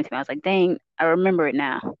actually came to me. I was like, dang, I remember it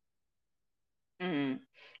now. Mm.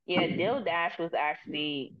 Yeah, Dill Dash was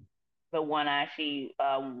actually the one I actually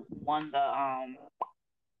won the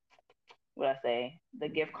what I say, the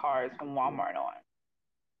gift cards from Walmart on.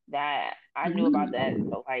 That I knew about that Mm.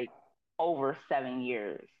 for like over 7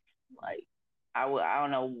 years. Like I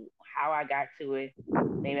don't know how I got to it.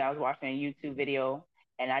 Maybe I was watching a YouTube video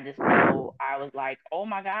and I just know I was like, oh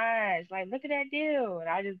my gosh, like look at that deal. And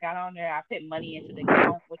I just got on there. I put money into the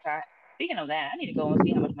account, which I speaking of that, I need to go and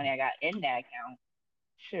see how much money I got in that account.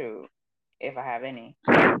 Shoot, if I have any.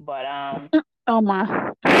 But Oh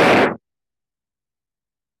my.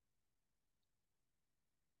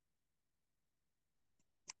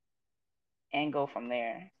 and go from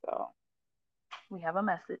there. So we have a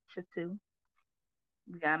message or two.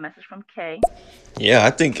 We got a message from Kay. Yeah,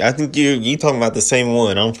 I think you talking about the same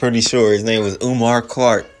one. I'm pretty sure his name was Umar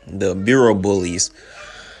Clark, the bureau bullies,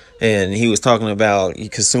 and he was talking about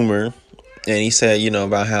consumer, and he said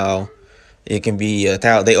about how it can be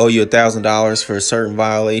they owe you $1,000 for certain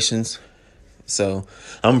violations. So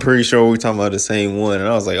I'm pretty sure we're talking about the same one, and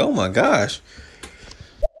I was like, oh my gosh.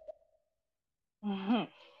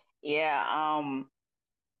 Yeah,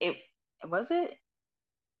 it was it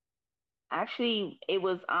actually it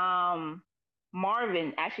was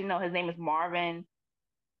Marvin. Actually, no, his name is Marvin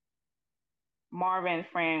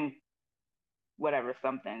Frank whatever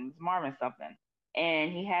something. It's Marvin something,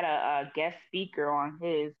 and he had a guest speaker on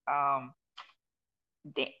his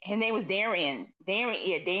his name was Darian,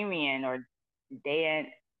 yeah, Darian or Dan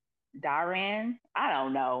Daran. I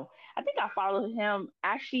don't know. I think I followed him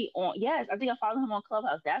actually on. Yes, I think I followed him on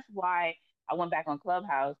Clubhouse. That's why I went back on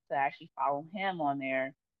Clubhouse to actually follow him on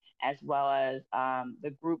there, as well as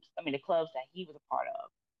the groups. I mean, the clubs that he was a part of.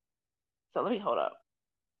 So let me hold up.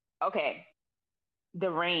 Okay, the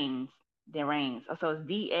Rains, the Rains. So it's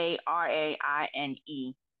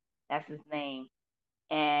Daraine. That's his name,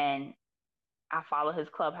 and I follow his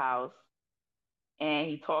Clubhouse, and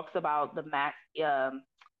he talks about the max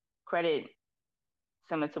credit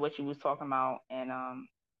similar to what you was talking about, and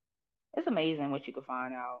it's amazing what you can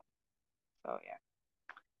find out. So yeah.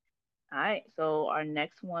 All right. So our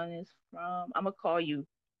next one is from I'm gonna call you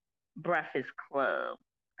Breakfast Club.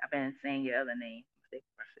 I've been saying your other name. Say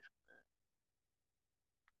Breakfast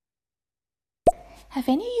Have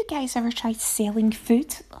any of you guys ever tried selling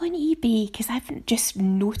food on eBay? Because I've just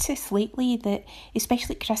noticed lately that,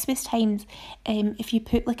 especially at Christmas times, if you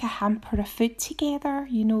put like a hamper of food together,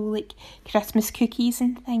 like Christmas cookies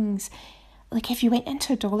and things, like if you went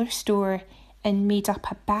into a dollar store and made up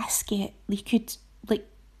a basket, you could like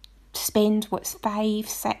spend what's $5,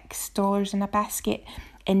 $6 in a basket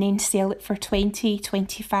and then sell it for 20,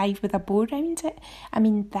 25 with a bow around it. I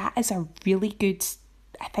mean, that is a really good.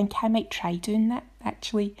 I think I might try doing that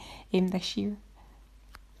actually this year.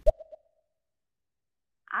 Club.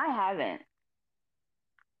 I haven't.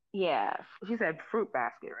 Yeah, she said fruit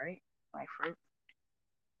basket, right? Like fruit,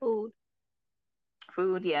 food,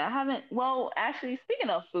 food. Yeah, I haven't. Well, actually,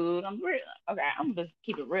 speaking of food, okay. I'm just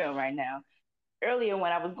keep it real right now. Earlier,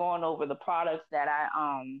 when I was going over the products that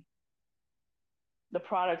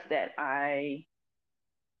I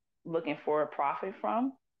looking for a profit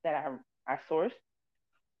from that I sourced.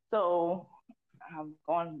 So I'm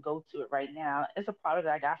going to go to it right now. It's a product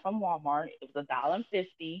that I got from Walmart. It was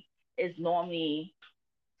 $1.50. It's normally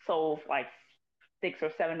sold for like $6 or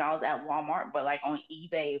 $7 at Walmart, but like on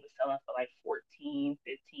eBay, it was selling for like 14,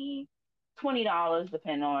 15, $20,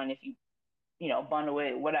 depending on if you bundle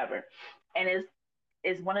it, whatever. And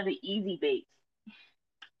it's one of the easy bakes.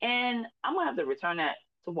 And I'm gonna have to return that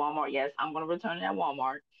to Walmart. Yes, I'm gonna return it at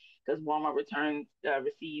Walmart because Walmart returns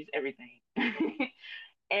receives everything.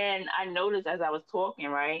 And I noticed as I was talking,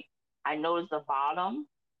 right? I noticed the bottom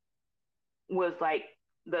was like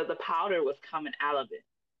the powder was coming out of it.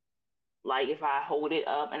 Like if I hold it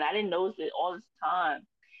up, and I didn't notice it all this time.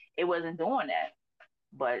 It wasn't doing that.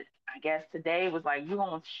 But I guess today was like we're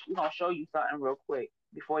gonna show you something real quick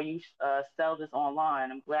before you sell this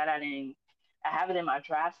online. I'm glad I didn't. I have it in my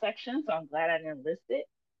draft section, so I'm glad I didn't list it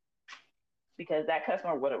because that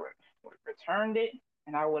customer would have returned it,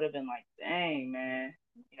 and I would have been like, dang man,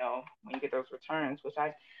 when you get those returns, which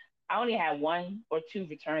I only had one or two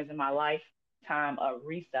returns in my lifetime of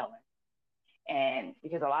reselling. And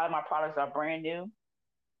because a lot of my products are brand new,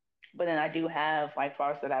 but then I do have like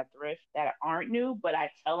products that I thrift that aren't new, but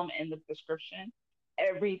I tell them in the description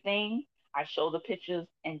everything. I show the pictures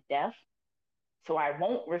in depth, so I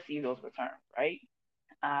won't receive those returns, right?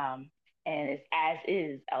 Um, and it's as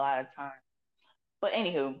is a lot of times. But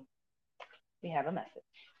anywho, we have a message.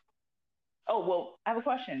 Oh well, I have a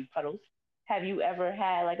question, Puddles. Have you ever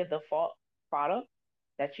had like a default product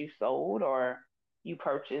that you sold or you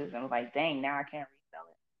purchased and was like, dang, now I can't resell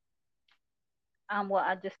it? Well,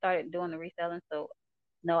 I just started doing the reselling, so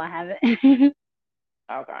no, I haven't.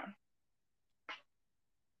 Okay.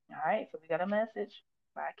 All right. So we got a message.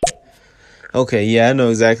 Bye, Kit. Okay, yeah, I know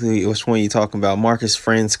exactly which one you're talking about. Marcus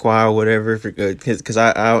Friend Squad, whatever. Because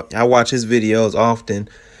I watch his videos often,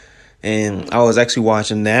 and I Mm-hmm. was actually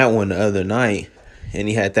watching that one the other night, and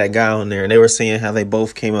he had that guy on there, and they were saying how they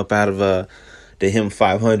both came up out of the Him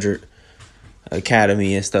 500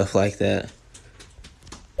 Academy and stuff like that.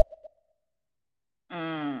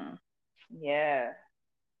 Mm. Yeah.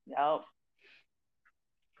 Yup.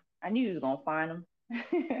 I knew you was gonna find them.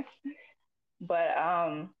 But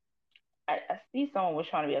I see someone was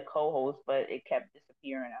trying to be a co-host, but it kept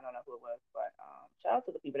disappearing. I don't know who it was, but shout out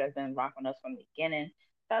to the people that's been rocking us from the beginning.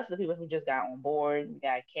 Shout out to the people who just got on board. We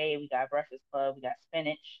got Kay, we got Breakfast Club, we got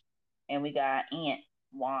Spinach, and we got Aunt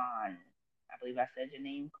Juan. I believe I said your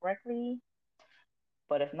name correctly,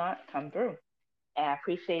 but if not, come through. And I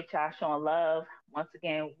appreciate y'all showing love. Once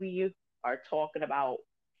again, we are talking about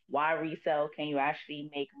why resell. Can you actually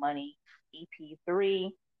make money?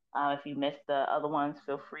 EP3. If you missed the other ones,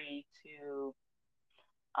 feel free to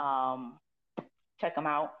um, check them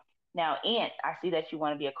out. Now, Aunt, I see that you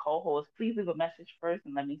want to be a co-host. Please leave a message first,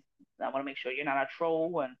 and let me. I want to make sure you're not a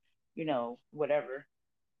troll and whatever.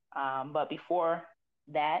 But before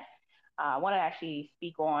that, I want to actually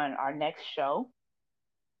speak on our next show.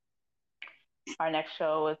 Our next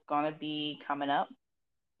show is going to be coming up,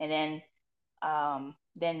 and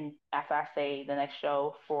then after I say the next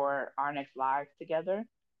show for our next live together,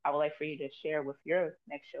 I would like for you to share what your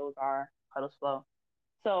next shows are. Puddles Flow.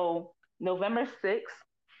 So November 6th.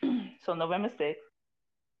 So November 6th,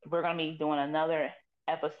 we're gonna be doing another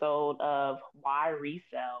episode of Why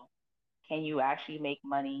Resell? Can you actually make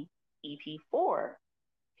money? EP4,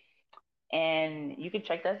 and you can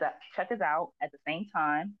check us out at the same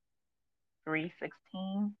time,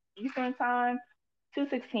 3:16 Eastern time,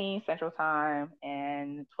 2:16 Central time,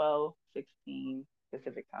 and 12:16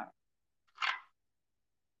 Pacific time.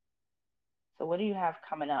 So what do you have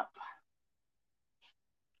coming up?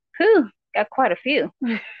 Whew, got quite a few.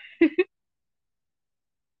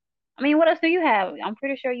 I mean, what else do you have? I'm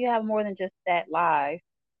pretty sure you have more than just that live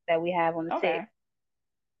that we have on the sixth. Okay,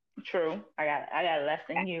 true. I got less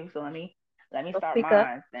than you, so let me So start speak up.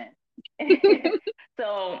 mine then.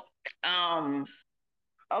 So um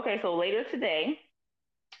okay, so later today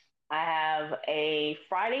I have a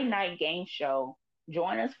Friday night game show.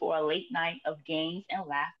 Join us for a late night of games and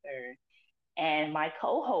laughter. And my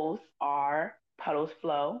co-hosts are Puddles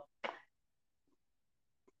Flow,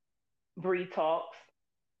 Bree Talks,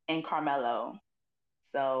 and Carmelo.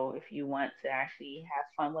 So if you want to actually have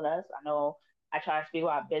fun with us, I know I try to speak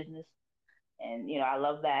about business, and I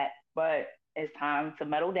love that, but it's time to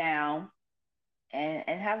settle down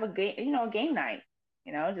and have a game night.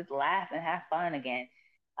 Just laugh and have fun again.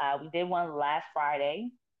 We did one last Friday,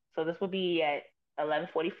 so this will be at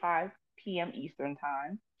 11:45 p.m. Eastern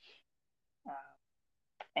time,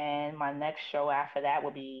 and my next show after that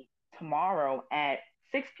will be tomorrow at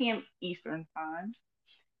 6 p.m. Eastern time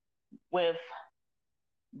with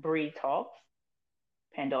Bree Talks,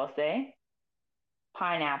 Pandose,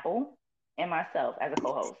 Pineapple, and myself as a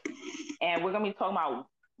co-host. And we're gonna be talking about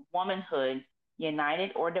womanhood,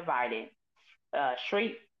 united or divided,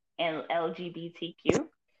 straight and LGBTQ.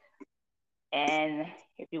 And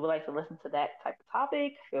if you would like to listen to that type of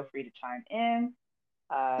topic, feel free to chime in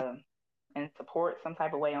um, and support some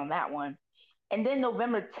type of way on that one. And then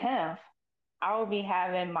November 10th, I will be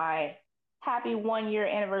having my happy 1 year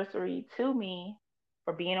anniversary to me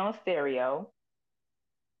for being on stereo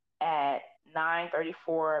at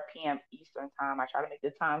 9:34 p.m. Eastern time. I try to make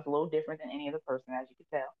the times a little different than any other person, as you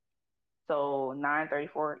can tell. So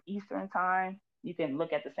 9:34 Eastern time. You can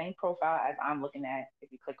look at the same profile as I'm looking at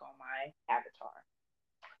if you click on my avatar.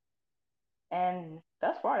 And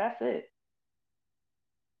thus far, that's it.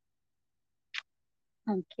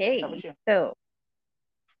 What's up Okay. with you? So,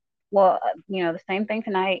 well, the same thing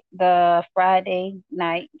tonight. The Friday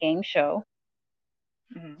night game show.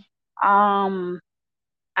 Hmm. Um,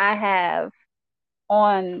 I have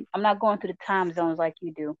on. I'm not going to the time zones like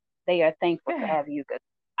you do. They are thankful to have you, 'cause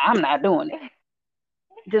I'm not doing it.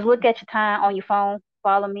 Just look at your time on your phone.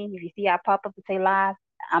 Follow me. If you see I pop up and say live,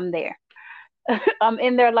 I'm there. I'm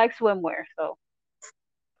in there like swimwear. So,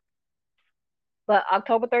 but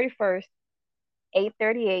October 31st,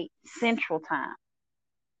 8:38 Central Time.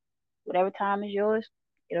 Whatever time is yours,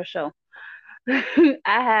 it'll show. I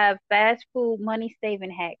have fast food money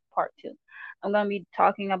saving hack part two. I'm going to be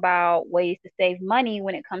talking about ways to save money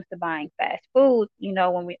when it comes to buying fast food.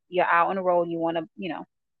 When you're out on the road, you want to,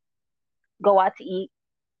 go out to eat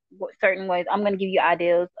certain ways. I'm going to give you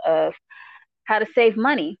ideas of how to save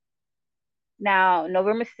money. Now,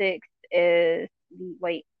 November 6th is the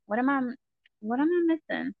wait. What am I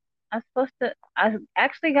missing? I'm supposed to. I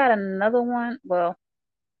actually got another one. Well,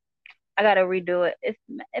 I gotta redo it. It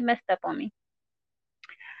messed up on me.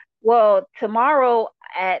 Well, tomorrow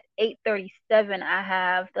at 8:37, I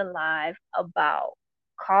have the live about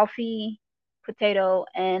coffee, potato,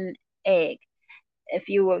 and egg. If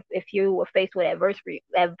you were faced with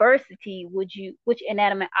adversity, which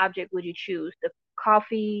inanimate object would you choose? The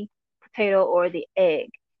coffee, potato, or the egg?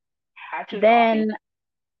 I choose coffee.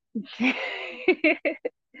 Then,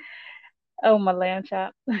 oh my lamb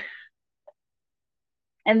chop.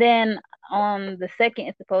 And then on the second,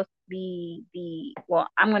 it's supposed to be the well.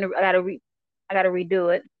 I gotta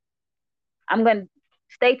redo it. I'm gonna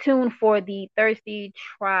stay tuned for the Thursday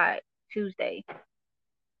Try Tuesday.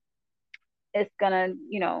 It's gonna,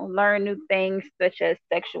 learn new things such as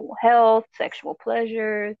sexual health, sexual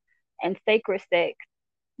pleasures, and sacred sex.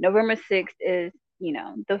 November 6th is,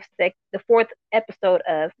 the fourth episode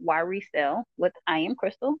of Why Resell with I Am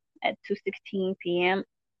Crystal at 2:16 p.m.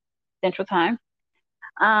 Central Time.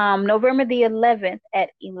 November the 11th at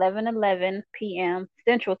 11:11 p.m.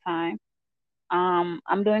 Central Time.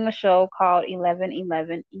 I'm doing a show called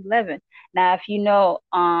 11:11:11. Now, if you know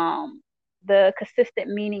the consistent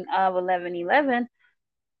meaning of 11:11,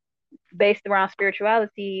 based around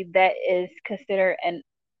spirituality, that is considered an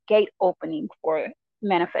gate opening for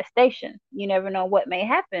manifestation. You never know what may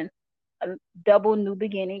happen. A double new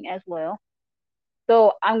beginning as well.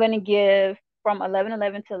 So I'm going to give from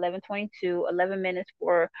 11:11 to 11:22, 11 minutes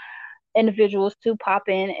for individuals to pop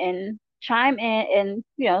in and chime in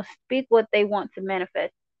and speak what they want to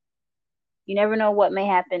manifest. You never know what may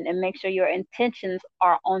happen, and make sure your intentions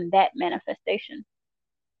are on that manifestation.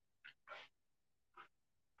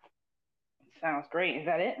 Sounds great. Is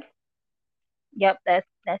that it? Yep, that's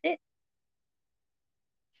it.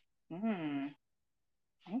 Hmm.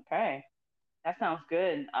 Okay. That sounds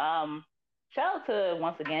good. Shout out to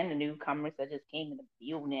once again the newcomers that just came in the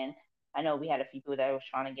building. I know we had a few people that was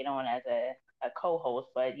trying to get on as a co-host,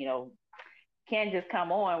 but can't just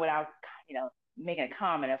come on without making a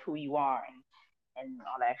comment of who you are and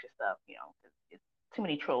all that extra stuff. 'Cause it's too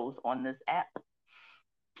many trolls on this app.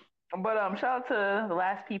 But shout out to the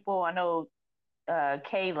last people. I know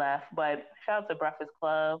Kay left, but shout out to Breakfast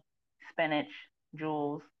Club, Spinach,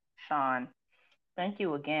 Jules, Sean. Thank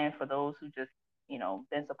you again for those who just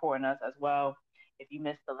been supporting us as well. If you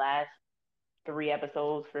missed the last 3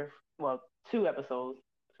 episodes for well 2 episodes,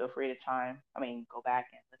 feel free to chime. I mean, go back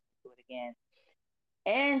and listen to it again.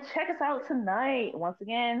 And check us out tonight. Once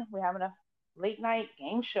again, we're having a late night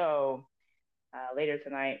game show later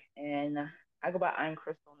tonight. And I go by I'm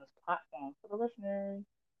Crystal on this platform for the listeners.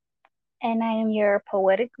 And I am your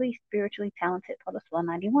poetically, spiritually talented Poliswell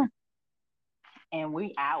 91. And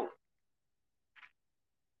we out.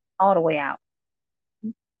 All the way out.